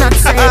finish, did not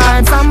say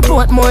I'm from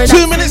Portmore.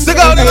 2 minutes to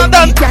go, then I'm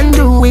done. Can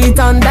do it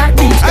on that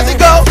beach. As it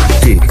go.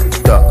 Tick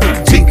tock,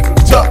 tick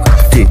tock,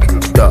 tick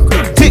tock,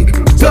 tick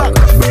tock.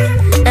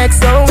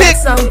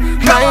 XOXO,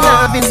 my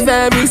love is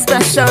very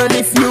special.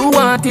 If you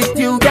want it,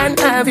 you can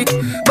have it.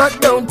 But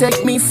don't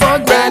take me for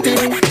granted.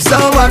 So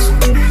much,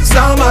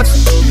 so much,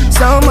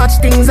 so much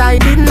things I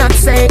did not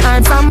say.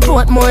 I'm from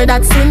Portmore,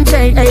 that's in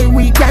J. Hey,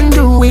 we can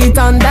do it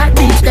on that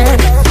beach there.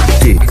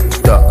 Tick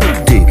tock,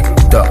 tick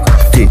tock,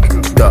 tick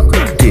tock,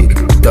 tick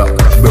tock.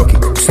 Broke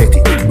it, set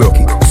it, broke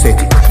it, set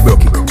it,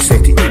 broke it,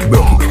 set it,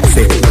 broke it,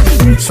 set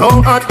it.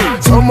 So hot,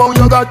 somehow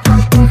you got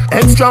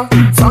extra,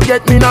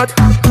 forget me not.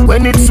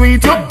 When it's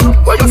sweet, you,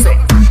 what you say?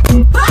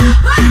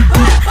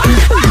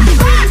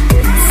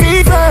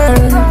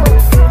 Fever,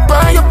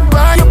 buy up,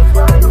 buy up.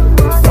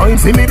 Wine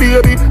for me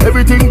baby,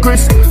 everything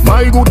crisp.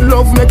 My good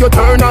love make you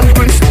turn and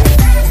crisp.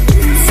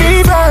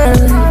 Fever,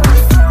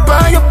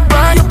 buy up,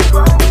 buy up.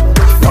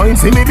 Wine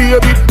for me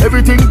baby,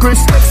 everything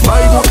crisp.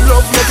 My good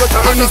love make you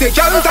turn and crisp.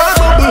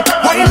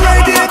 Wine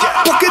like it,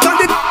 walk it on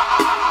the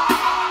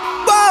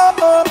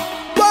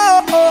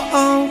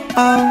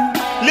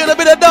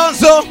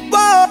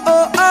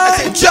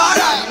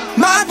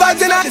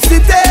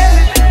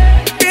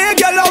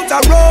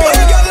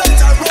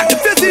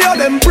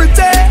them pretty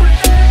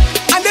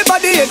and the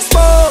body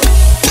exposed.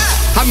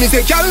 And me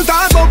say, girl,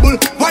 that bubble,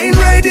 wine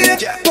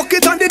radiate,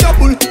 pocket on the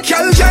double,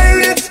 girl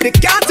gyrate. They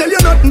can't tell you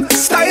nothing,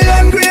 style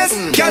and grace.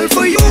 Girl,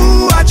 for you,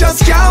 I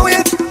just can't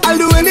wait. I'll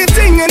do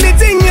anything,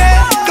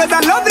 yeah. Cause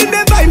I love in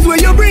the vibes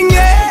where you bring,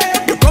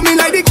 yeah. You coming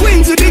like the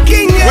queen to the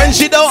king, yeah. When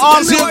she don't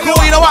answer you,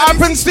 cool, you know what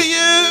happens to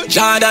you?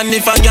 Jordan,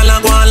 if a girl a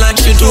go on like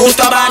she too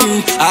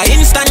stubborn, I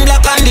instant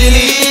block and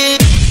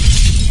delete.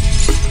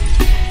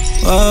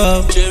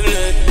 Oh,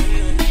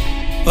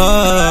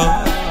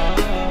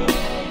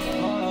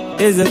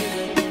 is it?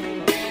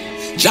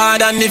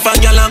 Jordan, if a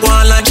girl a go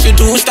on like she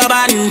too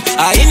stubborn,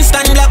 I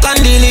instant block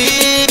and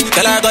delete.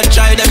 Tell her go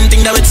try them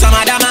thing that with some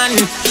other man.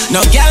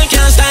 No girl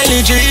can style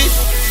the G.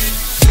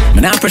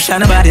 Man, I pressure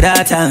nobody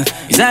that time.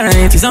 Is that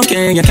right? It's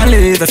okay, you can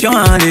live if you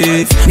want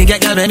it. Me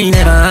get girl, baby,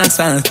 never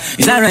ask for.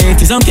 Is that right?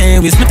 It's okay,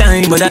 waste my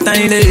time, but that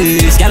time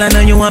is. Girl, I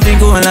know you want to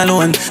go all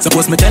alone.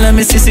 Suppose me tell her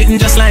me sitting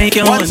just like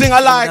you. One thing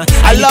I like,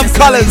 I love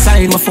colors.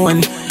 I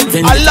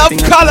love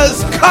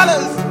colors.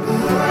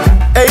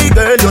 Hey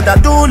girl, you that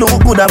do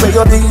look good at where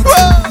you be.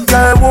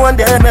 Girl, one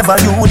day never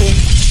unique.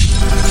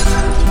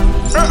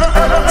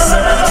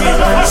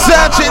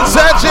 Searching.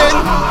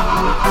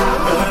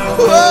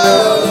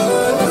 Whoa.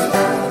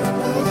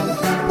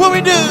 What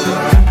we do?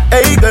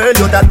 Hey girl,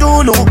 you that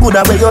do look good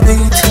at where you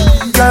be.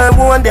 Girl,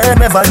 one day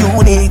never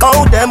unique.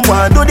 All them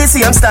want do the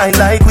same style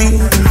like we.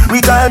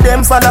 We call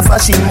them for the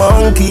fashion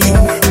monkey.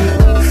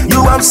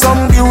 You have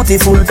some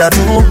beautiful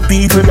tattoo,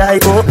 people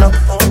like oh no.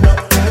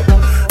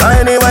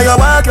 Anyway, you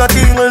walk your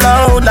thing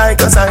loud like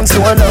a sign to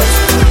a love.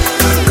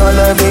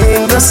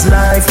 Coloring this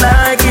life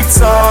like it's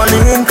all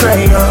in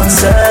crayon.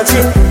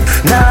 Searching,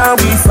 now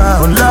we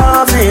found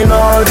love in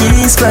all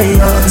these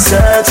crayons.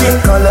 Searching,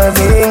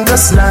 coloring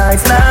this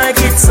life like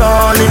it's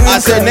all in crayon. I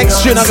said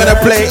next tune I'm gonna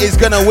play is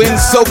gonna win,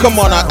 so come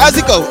on now. As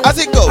it go. I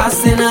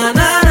say na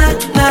na na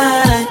na.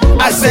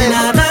 I say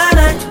na na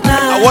na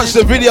na. I watched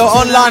the video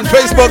online,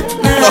 Facebook.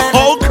 The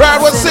whole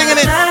crowd was singing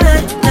it.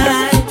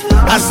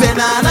 I say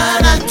na na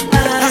na.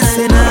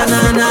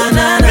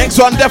 Next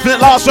one, definite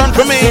last one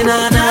for me.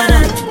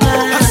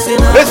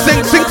 Let's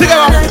sing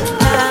together.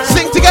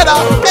 Sing together.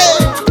 Hey.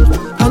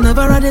 I'll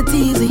never run it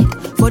easy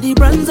for the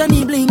brands and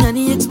the bling and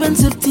the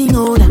expensive thing.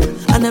 Oh,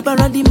 I never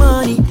had the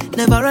money,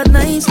 never had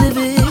nice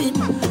living.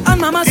 And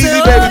mama easy,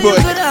 said, baby boy.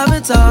 You could have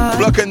it all.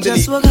 Block and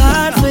just work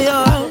hard for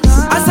yours.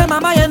 I said,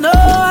 mama, you know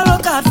I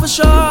work hard for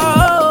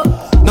sure.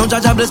 Now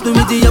Jaja bless me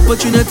with the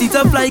opportunity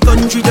to fly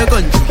country to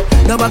country.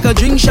 Now I could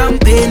drink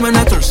champagne when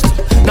I thirst.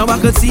 Now I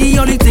could see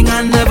only thing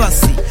I never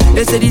see.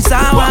 They say this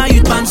hour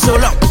you'd man so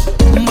long.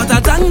 But I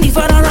thank the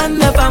father and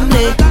the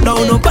family.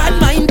 Now no bad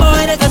mind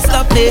boy they can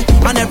stop me.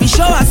 And every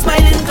show I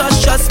smiling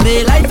cause trust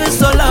me, life is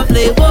so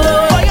lovely.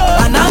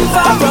 Whoa. And I'm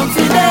far from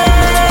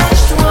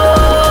finished.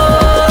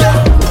 Whoa.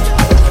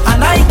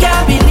 And I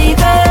can't believe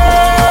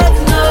it.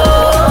 No.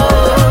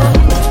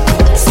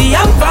 See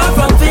I'm far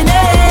from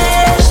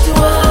finished.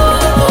 Whoa.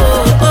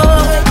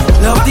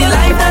 Love the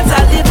life that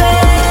I live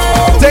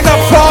in. Take a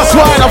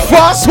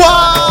fast one.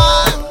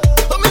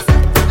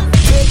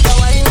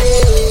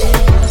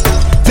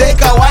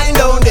 Take a wine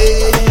down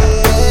there.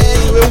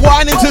 We're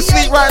whining to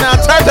sleep right now.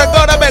 Time to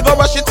go to bed, go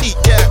brush your teeth,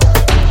 yeah.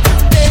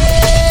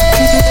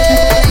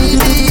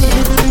 Baby,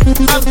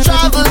 I've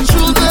traveled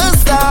through the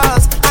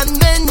stars and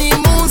many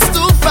moons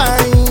to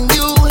find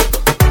you.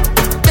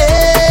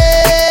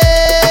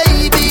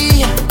 Baby,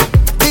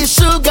 the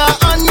sugar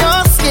on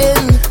your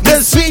skin,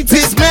 the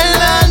sweetest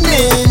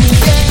melanin.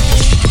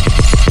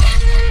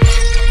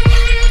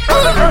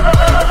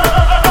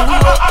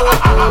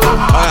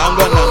 Alright, I'm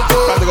gone now.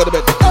 Time to go to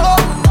bed.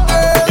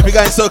 If you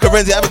guys in Soca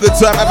Frenzy, have a good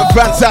time, have a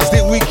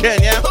fantastic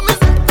weekend, yeah?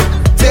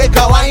 Take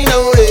a wine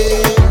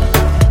away.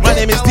 My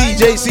name is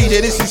DJ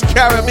CJ, this is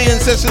Caribbean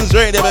Sessions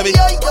Radio, baby.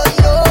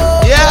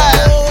 Yeah!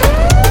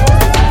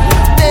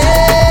 Baby,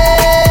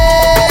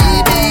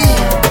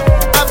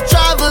 I've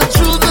traveled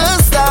through the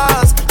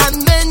stars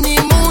and many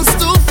moons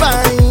to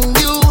find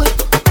you.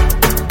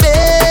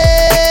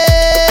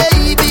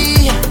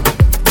 Baby,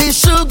 the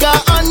sugar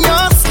on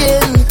your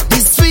skin, the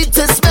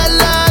sweetest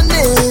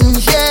melanin,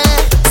 yeah.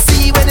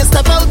 See when you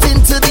step out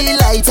into the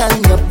light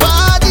and your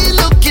body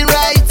looking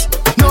right.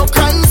 No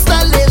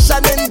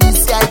constellation in the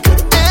sky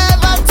could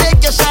ever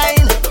take your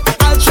shine.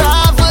 I'll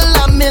travel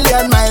a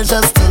million miles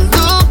just to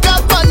look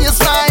up on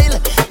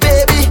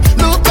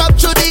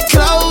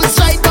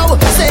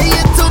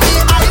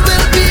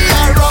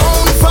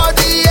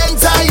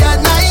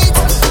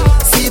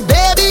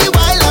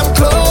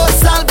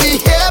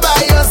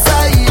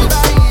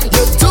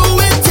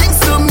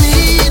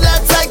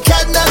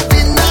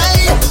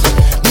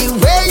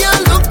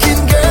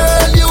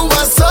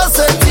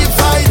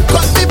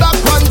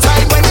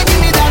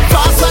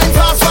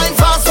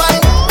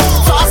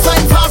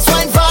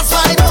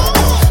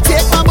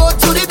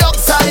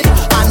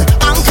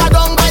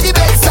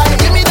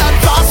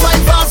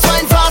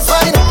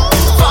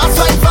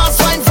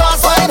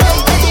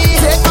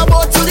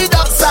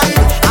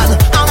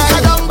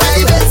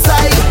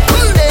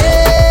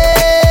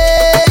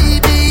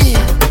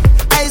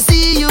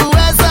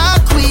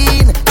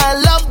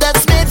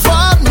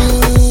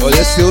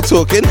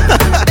talking.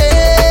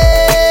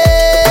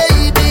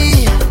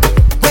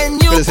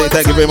 Gonna say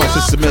thank you very much to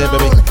Samir,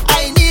 baby.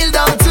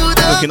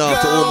 Looking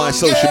after all my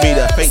social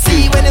media. Thank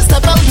you.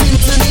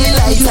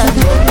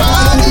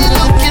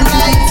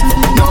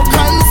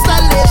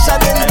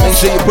 Make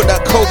sure you put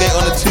that Colgate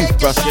on the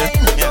toothbrush, yeah?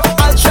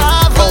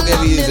 Colgate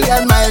we using.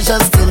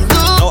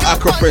 No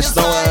Acropress,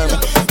 no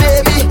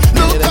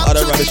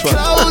other rubbish one.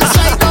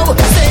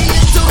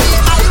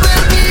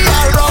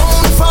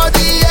 For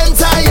the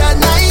entire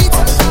night.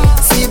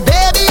 See,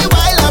 baby,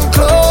 while I'm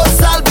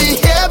close, I'll be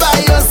here by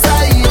your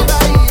side.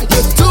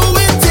 You're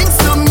doing things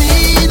to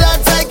me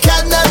that I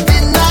cannot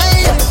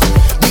deny.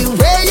 The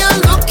way you're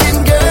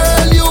looking,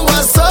 girl, you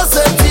are so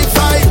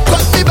certified.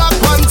 Cut me back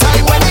one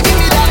time when you give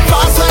me that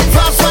fast line,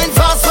 fast line,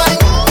 fast line,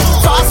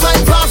 fast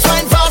line, fast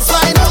line, fast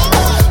line.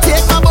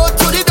 Take my boat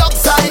to the dock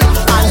side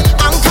and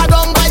anchor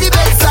down by the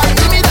bedside.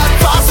 Give me that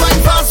fast line,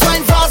 fast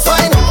line, fast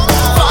line,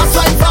 fast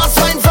line, fast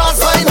line,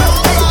 fast line.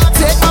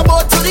 Take my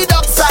boat to the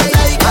dock side,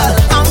 anchor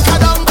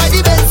down by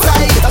the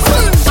bedside,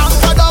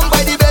 anchor down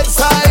by the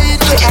bedside.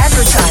 To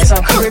advertise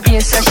on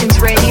Caribbean Sessions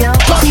Radio,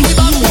 please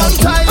email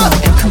info at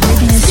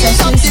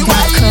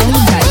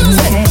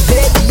caribbeansessions.co.uk.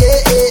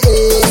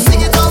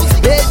 Sing it out,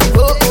 baby,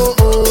 oh, oh,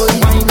 oh.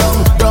 Wind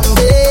down, down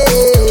there,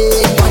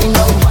 wind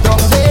down,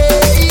 down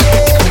there.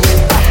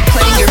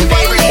 Playing your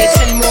favorite hits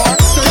and more.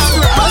 Search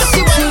for us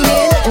to tune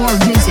in or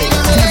visit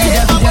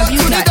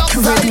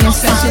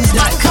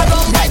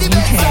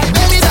www.caribbeansessions.co.uk.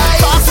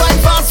 Fast line,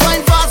 fast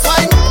line, fast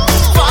line,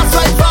 fast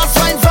line, fast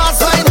line,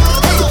 fast line.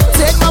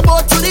 Take my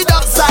boat to the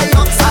dock side,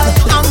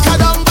 anchor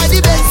down by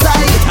the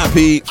bedside.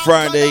 Happy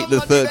Friday the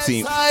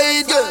 13th.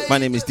 My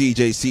name is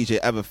DJ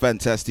CJ. Have a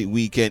fantastic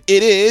weekend.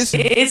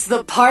 It's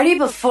the party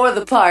before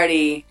the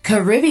party.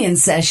 Caribbean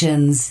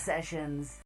Sessions.